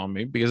sneaks up on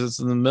me because it's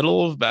in the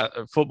middle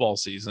of football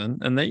season.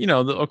 And then, they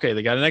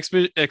got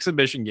an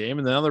exhibition game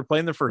and now they're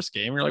playing the first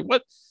game. You're like,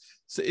 what?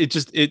 So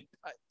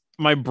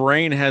my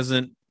brain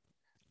hasn't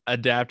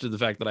adapted to the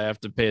fact that I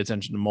have to pay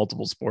attention to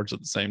multiple sports at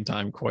the same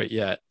time quite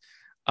yet.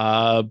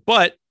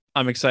 But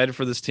I'm excited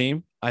for this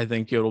team. I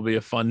think it'll be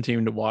a fun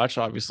team to watch.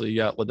 Obviously, you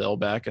got Liddell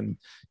back, and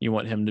you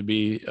want him to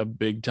be a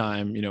big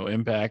time,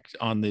 impact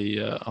on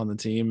the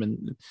team.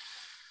 And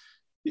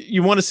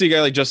you want to see a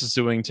guy like Justice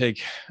Ewing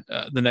take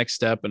the next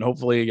step, and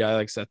hopefully a guy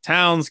like Seth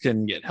Towns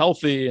can get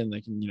healthy, and they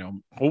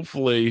can,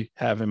 hopefully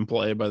have him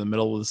play by the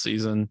middle of the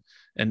season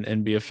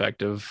and be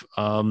effective.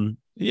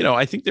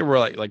 I think they were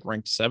like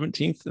ranked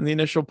 17th in the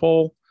initial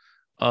poll.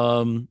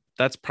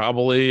 That's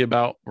probably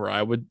about where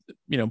I would,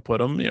 put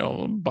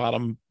them,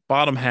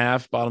 bottom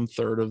half, bottom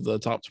third of the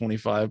top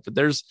 25, but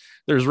there's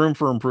room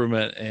for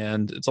improvement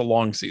and it's a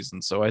long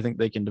season. So I think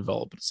they can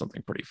develop into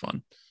something pretty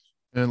fun.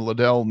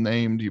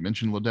 And you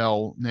mentioned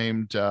Liddell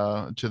named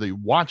to the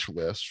watch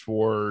list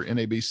for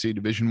NABC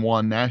Division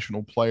I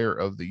National Player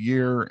of the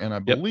Year. And I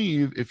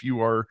believe if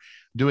you are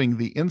doing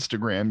the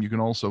Instagram, you can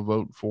also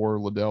vote for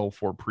Liddell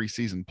for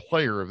preseason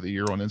player of the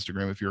year on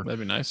Instagram if you're That'd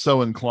be nice.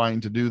 So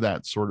inclined to do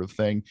that sort of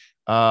thing.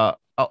 A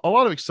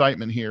lot of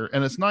excitement here.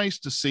 And it's nice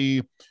to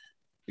see,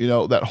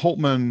 that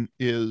Holtmann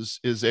is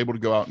able to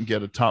go out and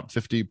get a top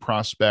 50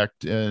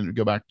 prospect and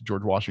go back to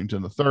George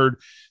Washington III,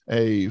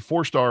 a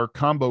 4-star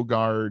combo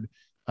guard.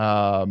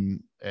 That's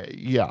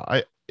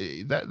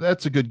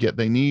a good get.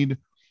 They need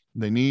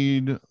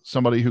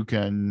somebody who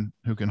can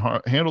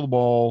handle the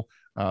ball,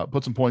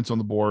 put some points on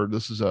the board.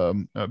 This is a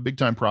big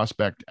time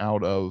prospect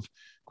out of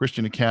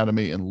Christian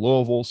Academy in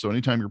Louisville. So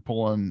anytime you're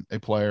pulling a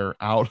player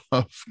out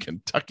of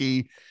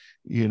Kentucky,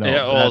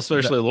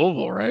 especially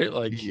Louisville, right?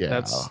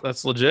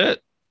 That's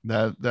legit.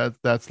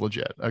 That's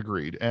legit.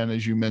 Agreed. And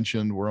as you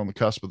mentioned, we're on the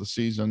cusp of the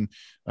season.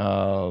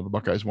 The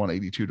Buckeyes won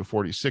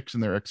 82-46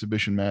 in their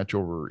exhibition match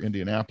over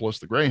Indianapolis,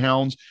 the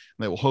Greyhounds.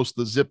 And they will host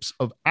the Zips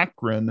of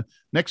Akron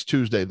next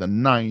Tuesday, the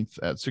 9th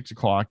at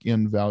 6:00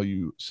 in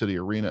Value City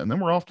Arena. And then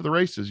we're off to the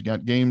races. You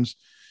got games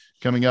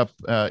coming up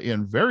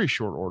in very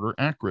short order: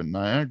 Akron,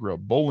 Niagara,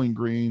 Bowling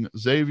Green,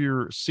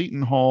 Xavier,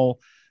 Seton Hall,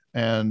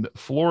 and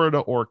Florida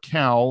or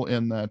Cal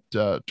in that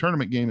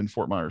tournament game in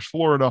Fort Myers,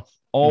 Florida,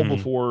 all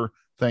before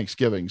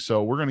Thanksgiving.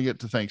 So we're going to get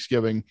to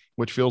Thanksgiving,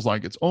 which feels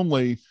like it's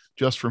only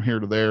just from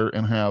here to there,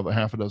 and have a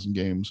half a dozen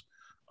games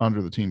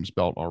under the team's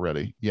belt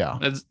already. Yeah.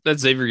 That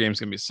Xavier game's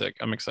going to be sick.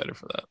 I'm excited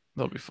for that.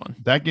 That'll be fun.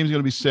 That game's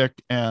going to be sick.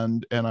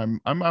 And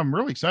I'm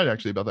really excited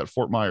actually about that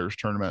Fort Myers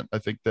tournament. I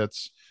think that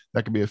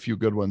could be a few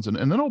good ones. And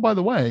then, oh, by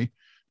the way,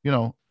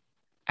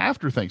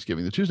 after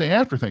Thanksgiving, the Tuesday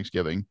after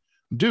Thanksgiving,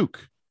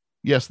 Duke.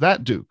 Yes,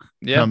 that Duke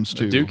comes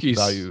to Dukies.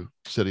 Value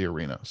City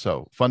Arena.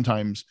 So fun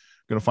times.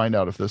 Going to find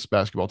out if this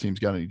basketball team's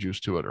got any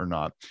juice to it or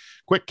not.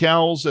 Quick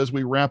Cals as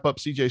we wrap up.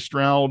 CJ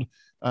Stroud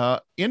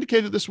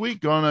indicated this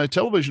week on a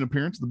television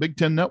appearance, the Big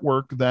Ten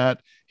Network,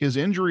 that his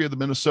injury of the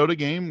Minnesota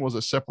game was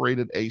a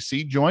separated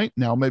AC joint.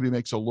 Now maybe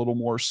makes a little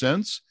more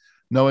sense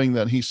knowing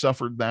that he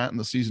suffered that in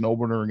the season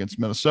opener against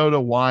Minnesota.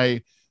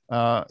 Why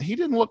he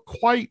didn't look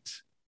quite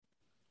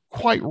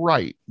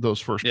right those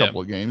first couple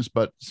of games,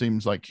 but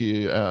seems like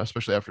he,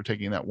 especially after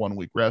taking that 1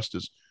 week rest,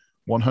 is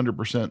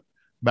 100%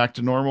 back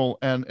to normal.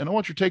 And I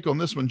want your take on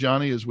this one,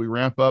 Johnny, as we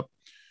wrap up.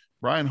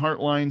 Brian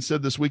Hartline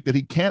said this week that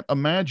he can't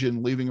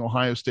imagine leaving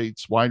Ohio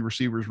State's wide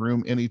receivers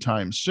room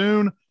anytime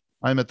soon.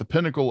 I'm at the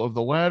pinnacle of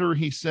the ladder,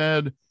 he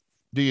said.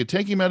 Do you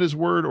take him at his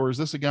word, or is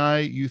this a guy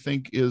you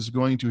think is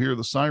going to hear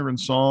the siren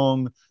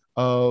song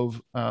of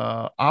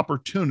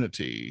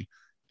opportunity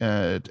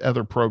at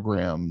other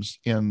programs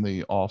in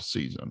the off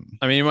season?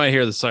 I mean, you might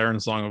hear the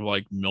siren song of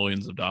like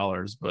millions of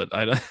dollars, but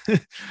I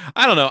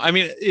don't know. I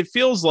mean, it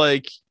feels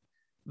like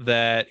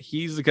that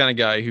he's the kind of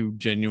guy who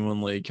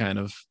genuinely kind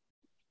of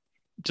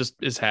just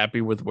is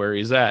happy with where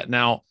he's at.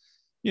 Now,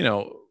 in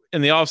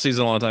the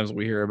offseason, a lot of times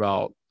we hear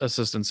about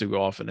assistants who go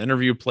off and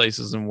interview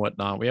places and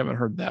whatnot. We haven't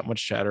heard that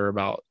much chatter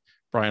about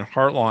Brian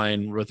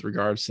Hartline with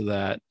regards to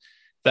that.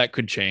 That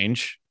could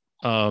change.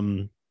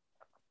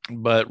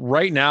 But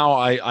right now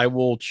I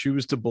will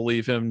choose to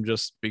believe him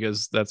just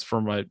because that's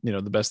for my,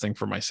 the best thing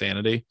for my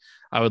sanity.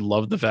 I would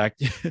love the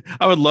fact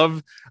I would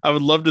love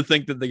to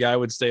think that the guy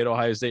would stay at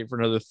Ohio State for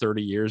another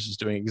 30 years, just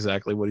doing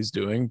exactly what he's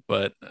doing.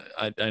 But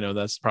I know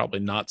that's probably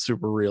not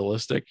super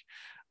realistic.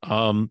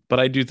 But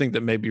I do think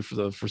that maybe for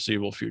the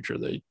foreseeable future,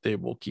 they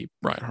will keep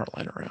Brian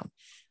Hartline around.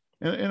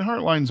 And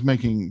Hartline's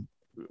making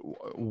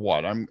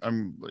what I'm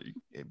like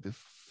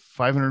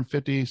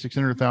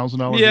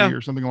 $550,000-$600,000 Yeah. a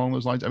year, something along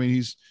those lines. I mean,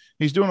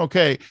 he's doing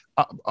okay.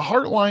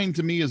 Heartline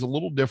to me is a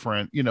little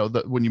different. You know,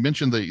 that when you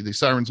mentioned the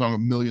siren song of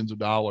millions of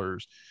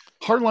dollars,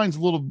 Hardline's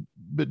a little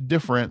bit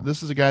different.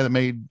 This is a guy that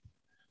made,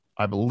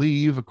 I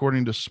believe,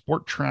 according to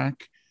Sport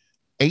Track,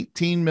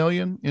 18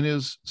 million in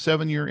his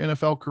 7-year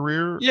NFL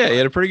career. Yeah, he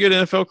had a pretty good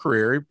NFL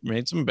career. He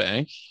made some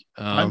bank.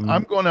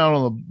 I'm going out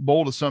on the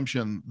bold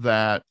assumption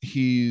that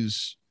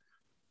he's,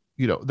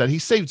 that he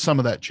saved some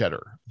of that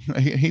cheddar.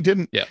 He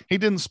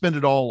didn't spend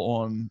it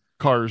all on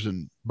cars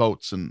and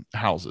boats and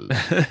houses.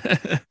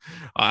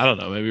 I don't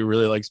know. Maybe he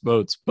really likes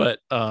boats, but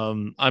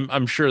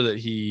I'm sure that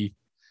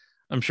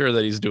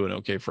he's doing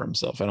okay for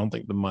himself. I don't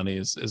think the money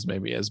is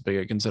maybe as big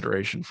a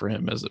consideration for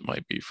him as it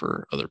might be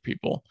for other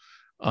people.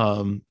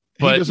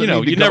 But you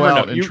never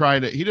know.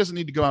 He doesn't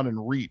need to go out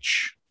and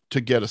reach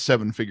to get a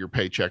 7-figure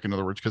paycheck. In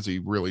other words, because he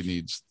really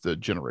needs the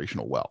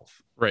generational wealth.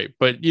 Right.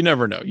 But you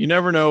never know. You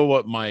never know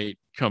what might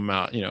come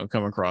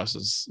across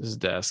his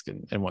desk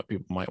and what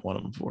people might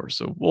want him for.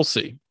 So we'll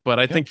see. But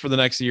I think for the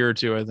next year or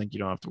two, I think you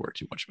don't have to worry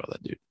too much about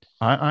that dude.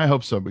 I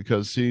hope so,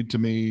 because he, to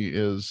me,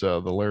 is the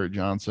Larry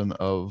Johnson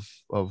of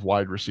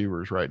wide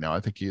receivers right now.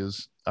 I think it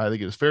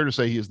is fair to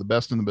say he is the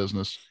best in the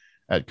business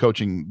at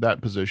coaching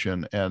that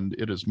position. And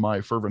it is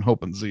my fervent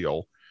hope and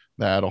zeal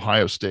that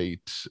Ohio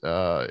State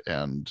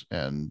and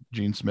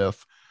Gene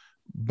Smith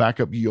back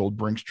up ye old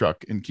Brinks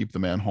truck and keep the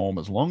man home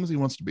as long as he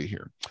wants to be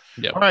here.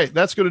 Yep. All right,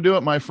 that's going to do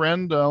it, my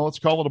friend. Let's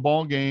call it a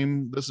ball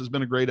game. This has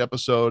been a great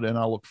episode, and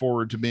I'll look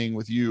forward to being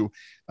with you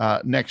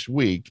next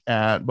week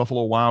at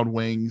Buffalo Wild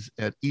Wings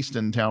at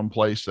Easton Town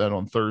Place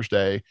on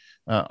Thursday.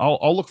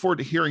 I'll look forward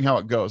to hearing how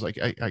it goes.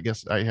 I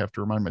guess I have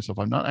to remind myself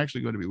I'm not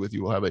actually going to be with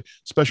you. We'll have a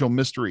special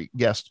mystery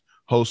guest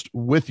host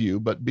with you,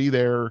 but be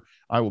there.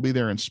 I will be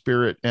there in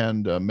spirit,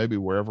 and maybe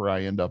wherever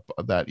I end up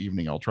that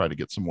evening, I'll try to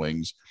get some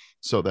wings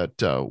so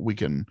that we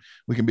can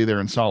be there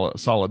in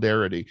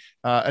solidarity.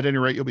 At any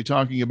rate, you'll be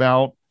talking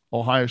about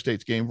Ohio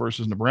State's game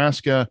versus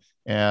Nebraska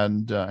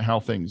and how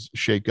things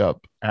shake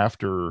up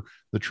after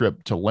the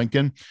trip to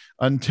Lincoln.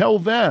 Until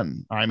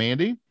then, I'm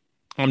Andy.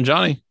 I'm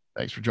Johnny.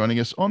 Thanks for joining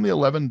us on the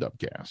 11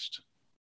 Dubcast.